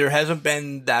around. There hasn't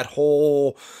been that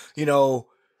whole,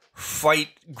 fight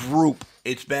group.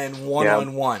 It's been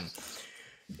one-on-one.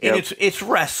 And it's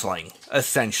wrestling,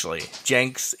 essentially.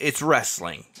 Jenks, it's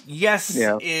wrestling. Yes,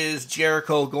 is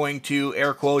Jericho going to,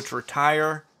 air quotes,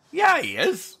 retire? Yeah, he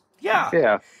is.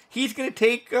 Yeah. He's going to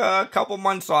take a couple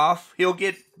months off. He'll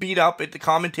get beat up at the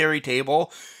commentary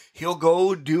table. He'll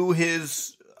go do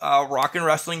his rock and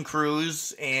wrestling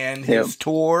cruise and his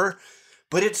tour.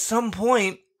 But at some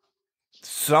point,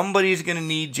 somebody's going to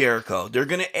need Jericho. They're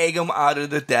going to egg him out of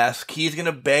the desk. He's going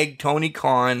to beg Tony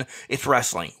Khan. It's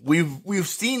wrestling. We've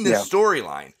seen this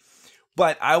storyline.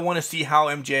 But I want to see how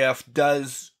MJF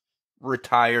does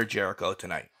retire Jericho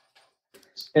tonight.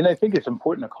 And I think it's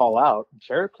important to call out,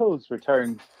 Jericho's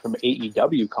retiring from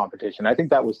AEW competition. I think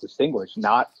that was distinguished,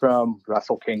 not from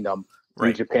Wrestle Kingdom,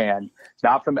 New Japan,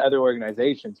 not from other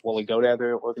organizations. Will he go to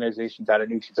other organizations out of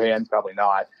New Japan? Probably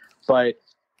not. But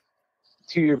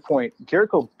to your point,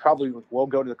 Jericho probably will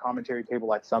go to the commentary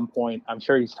table at some point. I'm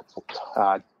sure he's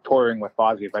touring with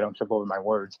Fozzy, if I don't trip over my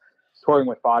words, touring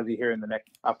with Fozzy here in the next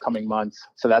upcoming months.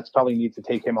 So that's probably needs to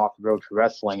take him off the road for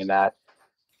wrestling, and that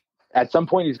at some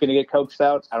point he's going to get coaxed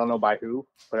out. I don't know by who,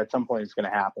 but at some point it's going to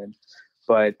happen.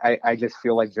 But I just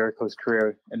feel like Jericho's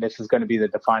career, and this is going to be the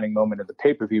defining moment of the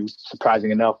pay-per-view,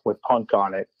 surprising enough, with Punk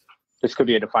on it. This could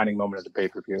be a defining moment of the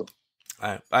pay-per-view.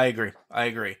 I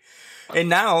agree. And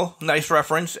now, nice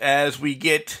reference, as we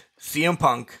get CM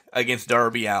Punk against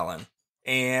Darby Allin.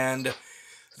 And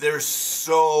there's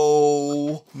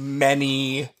so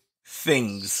many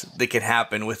things that can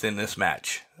happen within this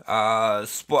match.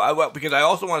 Because I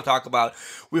also want to talk about,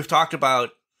 we've talked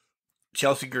about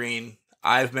Chelsea Green.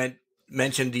 I've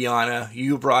mentioned Deanna.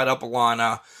 You brought up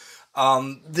Alana.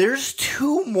 There's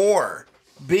two more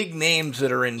big names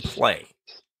that are in play.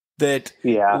 That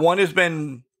one has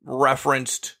been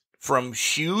referenced from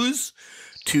Shoes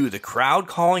to the crowd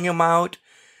calling him out.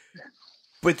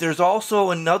 But there's also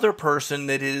another person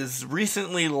that has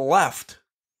recently left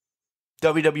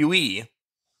WWE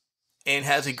and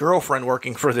has a girlfriend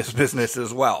working for this business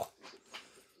as well.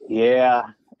 Yeah,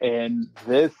 and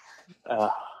this,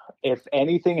 if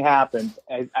anything happens,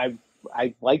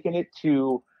 I liken it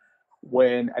to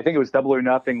when, I think it was Double or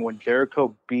Nothing, when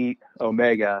Jericho beat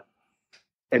Omega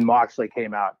and Moxley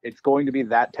came out. It's going to be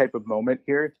that type of moment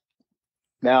here.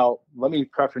 Now, let me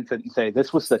preference it and say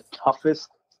this was the toughest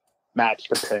match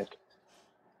to pick,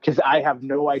 because I have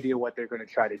no idea what they're going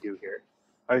to try to do here.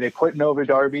 Are they putting over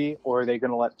Darby, or are they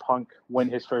going to let Punk win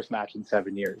his first match in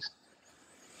 7 years?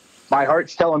 My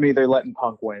heart's telling me they're letting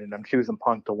Punk win, and I'm choosing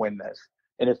Punk to win this.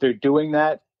 And if they're doing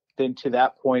that, then to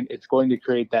that point, it's going to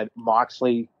create that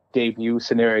Moxley debut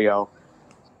scenario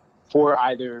for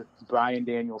either Bryan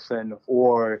Danielson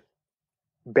or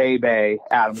Bay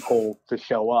Adam Cole to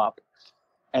show up.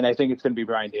 And I think it's going to be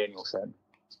Bryan Danielson.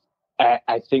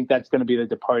 I think that's going to be the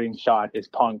departing shot, is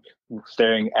Punk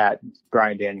staring at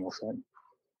Bryan Danielson.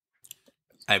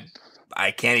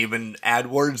 I can't even add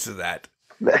words to that.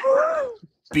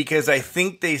 because I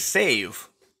think they save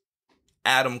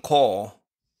Adam Cole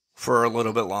for a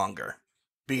little bit longer.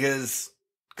 Because,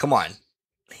 come on,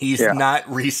 he's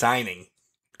not re-signing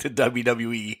to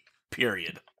WWE,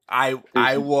 period.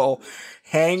 I will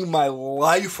hang my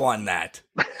life on that.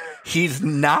 He's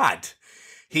not.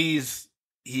 He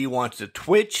wants to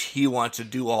Twitch. He wants to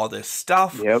do all this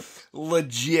stuff. Yep.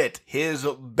 Legit, his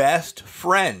best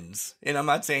friends, and I'm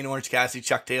not saying Orange Cassidy,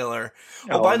 Chuck Taylor.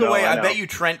 Oh, by the way, I bet you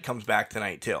Trent comes back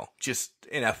tonight too. Just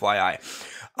an FYI.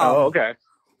 Okay.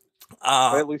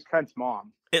 But at least Trent's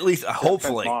mom. At least,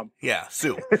 hopefully. Mom. Yeah,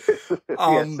 Sue.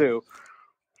 Sue.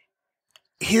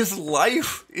 His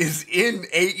life is in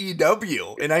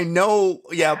AEW. And I know,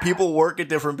 people work at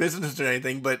different businesses or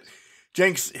anything, but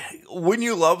Jenks, wouldn't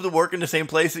you love to work in the same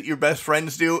place that your best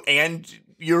friends do and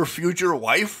your future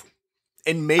wife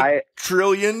and make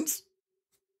trillions?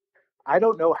 I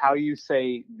don't know how you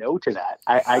say no to that.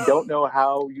 I don't know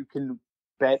how you can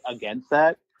bet against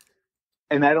that.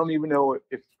 And I don't even know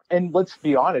if, and let's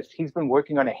be honest, he's been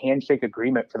working on a handshake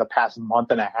agreement for the past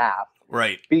month and a half.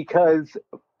 Right. Because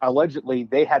allegedly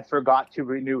they had forgot to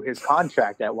renew his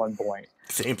contract at one point.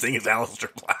 Same thing as Aleister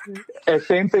Black.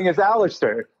 Same thing as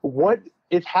Aleister. What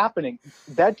is happening?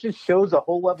 That just shows a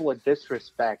whole level of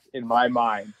disrespect in my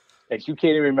mind that you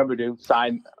can't even remember to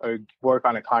sign or work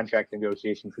on a contract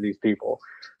negotiation for these people.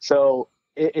 So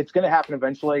it's going to happen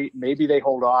eventually. Maybe they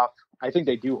hold off. I think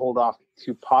they do hold off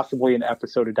to possibly an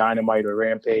episode of Dynamite or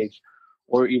Rampage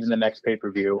or even the next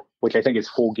pay-per-view, which I think is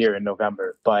Full Gear in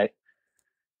November. But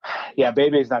yeah,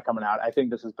 Bebe's not coming out. I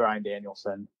think this is Bryan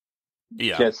Danielson.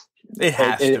 Yeah, it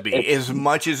has to be. As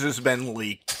much as it's been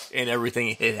leaked and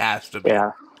everything, it has to be.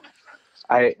 Yeah,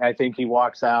 I think he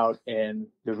walks out and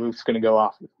the roof's going to go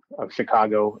off of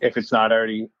Chicago if it's not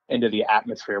already into the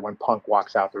atmosphere when Punk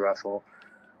walks out to wrestle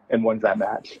and wins that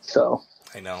match. So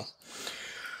I know.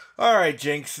 All right,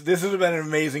 Jenks, this has been an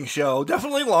amazing show.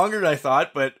 Definitely longer than I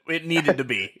thought, but it needed to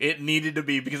be. It needed to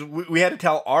be because we had to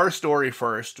tell our story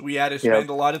first. We had to spend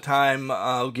a lot of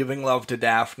time giving love to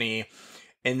Daffney.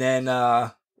 And then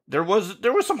there was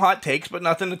some hot takes, but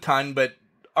nothing a ton. But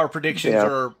our predictions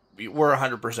were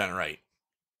 100% right.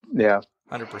 Yeah,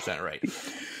 100% right.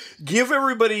 Give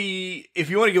everybody, if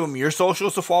you want to give them your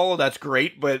socials to follow, that's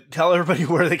great. But tell everybody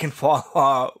where they can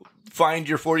find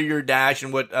your 40-year dash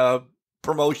and what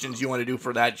promotions you want to do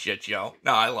for that shit show.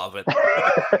 No, I love it.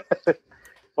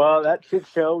 Well, that shit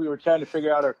show, we were trying to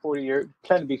figure out our 40-year,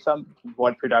 trying to be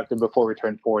somewhat productive before we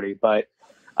turned 40, but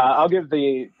I'll give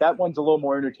that one's a little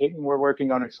more entertaining. We're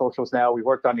working on our socials now. We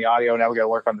worked on the audio. Now we got to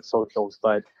work on the socials,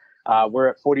 but we're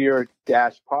at 40-year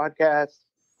dash podcast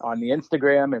on the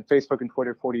Instagram and Facebook and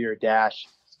Twitter, 40-year dash.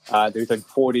 There's like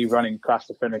 40 running across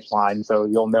the finish line. So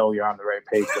you'll know you're on the right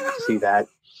page when you see that.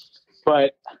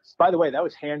 But by the way, that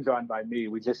was hand-drawn by me.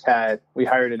 We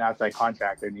hired an outside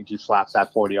contractor and he just slapped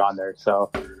that 40 on there.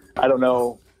 So I don't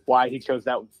know why he chose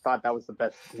that, thought that was the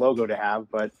best logo to have,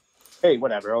 but hey,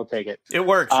 whatever, I'll take it. It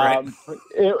works, right?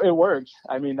 It works.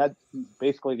 I mean, that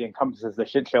basically encompasses the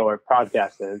shit show our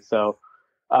podcast is. So,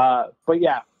 but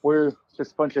yeah, we're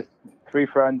just a bunch of three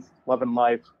friends loving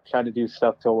life, trying to do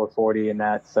stuff till we're 40 and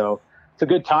that. So it's a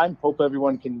good time. Hope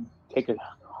everyone can take a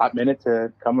hot minute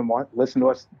to come and listen to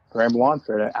us ramble on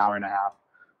for an hour and a half.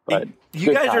 But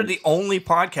you guys are the only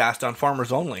podcast on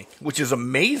Farmers Only, which is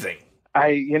amazing.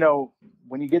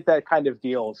 When you get that kind of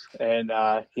deals and,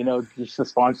 just the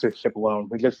sponsorship alone,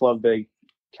 we just love the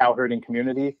cow herding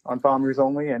community on Farmers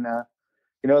Only. And,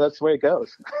 that's the way it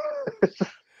goes.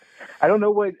 I don't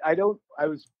know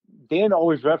Dan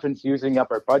always referenced using up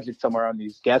our budget somewhere on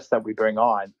these guests that we bring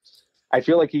on. I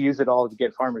feel like he used it all to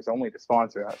get Farmers Only to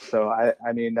sponsor us. So,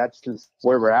 I mean, that's just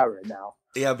where we're at right now.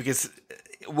 Yeah, because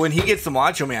when he gets the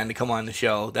Macho Man to come on the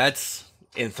show, that's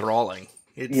enthralling.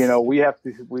 It's enthralling.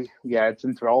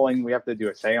 We have to do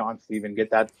a seance to even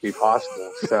get that to be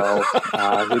possible. So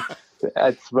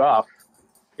it's rough.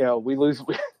 We lose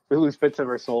bits of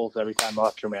our souls every time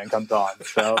Macho Man comes on.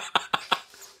 So,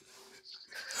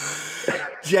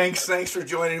 Jenks, thanks for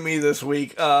joining me this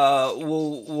week.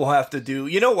 We'll have to do.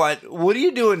 You know what? What are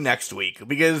you doing next week?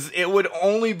 Because it would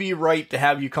only be right to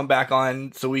have you come back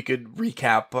on so we could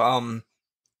recap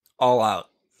All Out.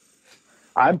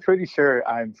 I'm pretty sure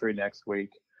I'm free next week.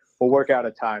 We'll work out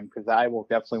a time because I will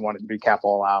definitely want to recap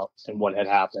All Out and what had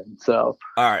happened. So,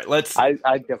 all right, I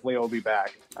definitely will be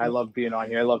back. I love being on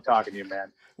here. I love talking to you,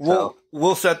 man.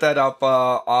 We'll set that up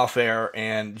off air.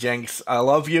 And Jenks, I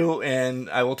love you, and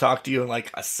I will talk to you in like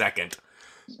a second.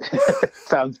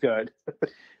 Sounds good.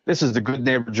 This is the Good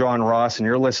Neighbor John Ross, and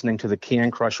you're listening to the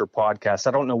Can Crusher podcast.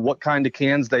 I don't know what kind of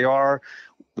cans they are,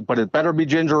 but it better be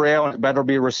ginger ale and it better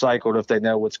be recycled if they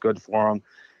know what's good for them.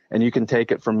 And you can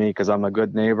take it from me because I'm a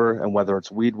good neighbor, and whether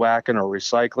it's weed whacking or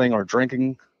recycling or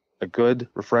drinking a good,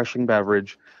 refreshing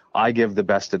beverage, I give the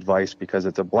best advice because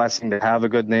it's a blessing to have a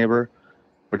good neighbor,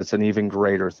 but it's an even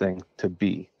greater thing to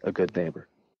be a good neighbor.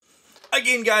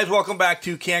 Again, guys, welcome back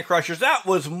to Can Crushers. That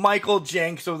was Michael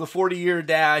Jenks of the 40-Year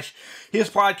Dash. His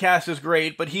podcast is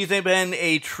great, but he's been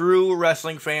a true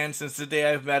wrestling fan since the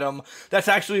day I've met him. That's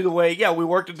actually the way, we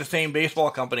worked at the same baseball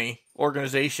company,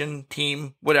 organization,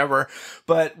 team, whatever,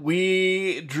 but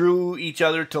we drew each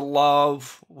other to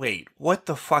love. Wait, what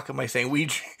the fuck am I saying? We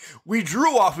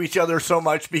drew off each other so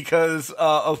much because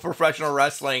of professional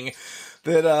wrestling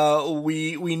that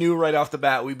we knew right off the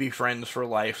bat we'd be friends for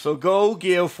life. So go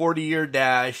give 40-Year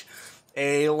Dash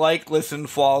a like, listen,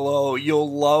 follow.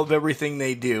 You'll love everything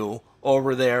they do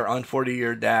over there on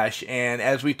 40-Year Dash. And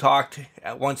as we talked,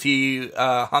 once he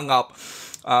hung up,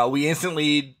 we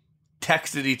instantly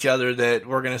texted each other that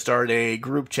we're going to start a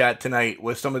group chat tonight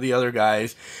with some of the other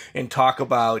guys and talk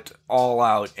about All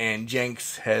Out. And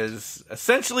Jenks has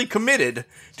essentially committed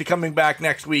to coming back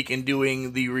next week and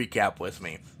doing the recap with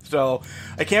me. So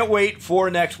I can't wait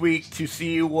for next week to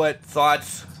see what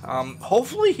thoughts.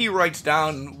 Hopefully he writes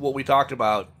down what we talked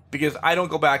about, because I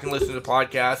don't go back and listen to the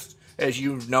podcast, as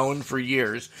you've known for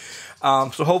years.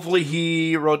 So hopefully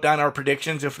he wrote down our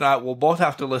predictions. If not, we'll both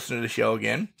have to listen to the show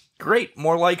again. Great.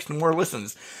 More likes and more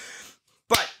listens.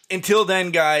 But until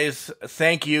then, guys,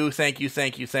 thank you.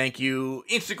 Instagram,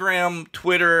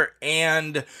 Twitter,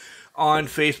 and on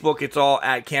Facebook, it's all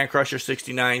at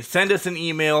CanCrusher69. Send us an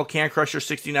email,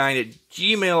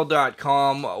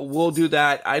 cancrusher69@gmail.com. We'll do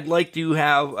that. I'd like to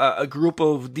have a group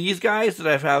of these guys that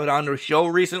I've had on the show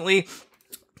recently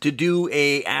to do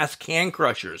a Ask Can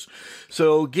Crushers.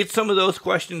 So get some of those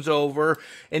questions over,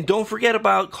 and don't forget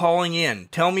about calling in.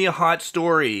 Tell me a hot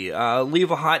story,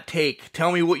 leave a hot take,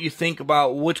 tell me what you think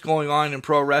about what's going on in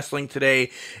pro wrestling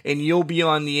today, and you'll be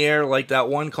on the air like that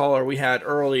one caller we had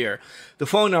earlier. The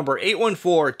phone number,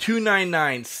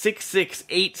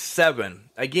 814-299-6687.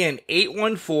 Again,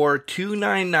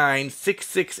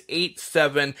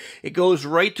 814-299-6687. It goes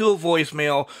right to a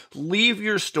voicemail. Leave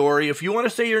your story. If you want to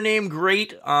say your name,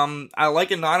 great. I like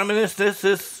anonymous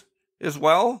this as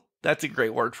well. That's a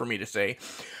great word for me to say.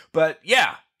 But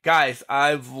yeah, guys,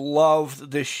 I've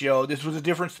loved this show. This was a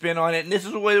different spin on it, and this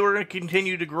is the way we're going to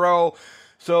continue to grow.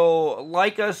 So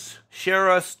like us,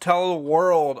 share us, tell the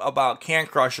world about Can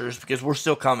Crushers, because we're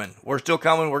still coming. We're still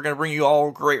coming. We're going to bring you all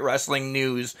great wrestling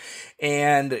news.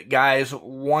 And guys,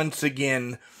 once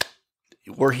again,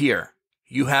 we're here.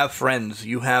 You have friends.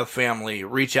 You have family.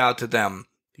 Reach out to them.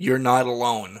 You're not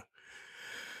alone.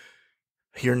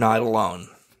 You're not alone.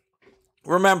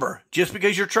 Remember, just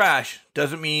because you're trash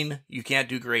doesn't mean you can't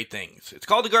do great things. It's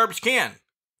called a garbage can,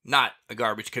 not a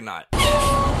garbage cannot.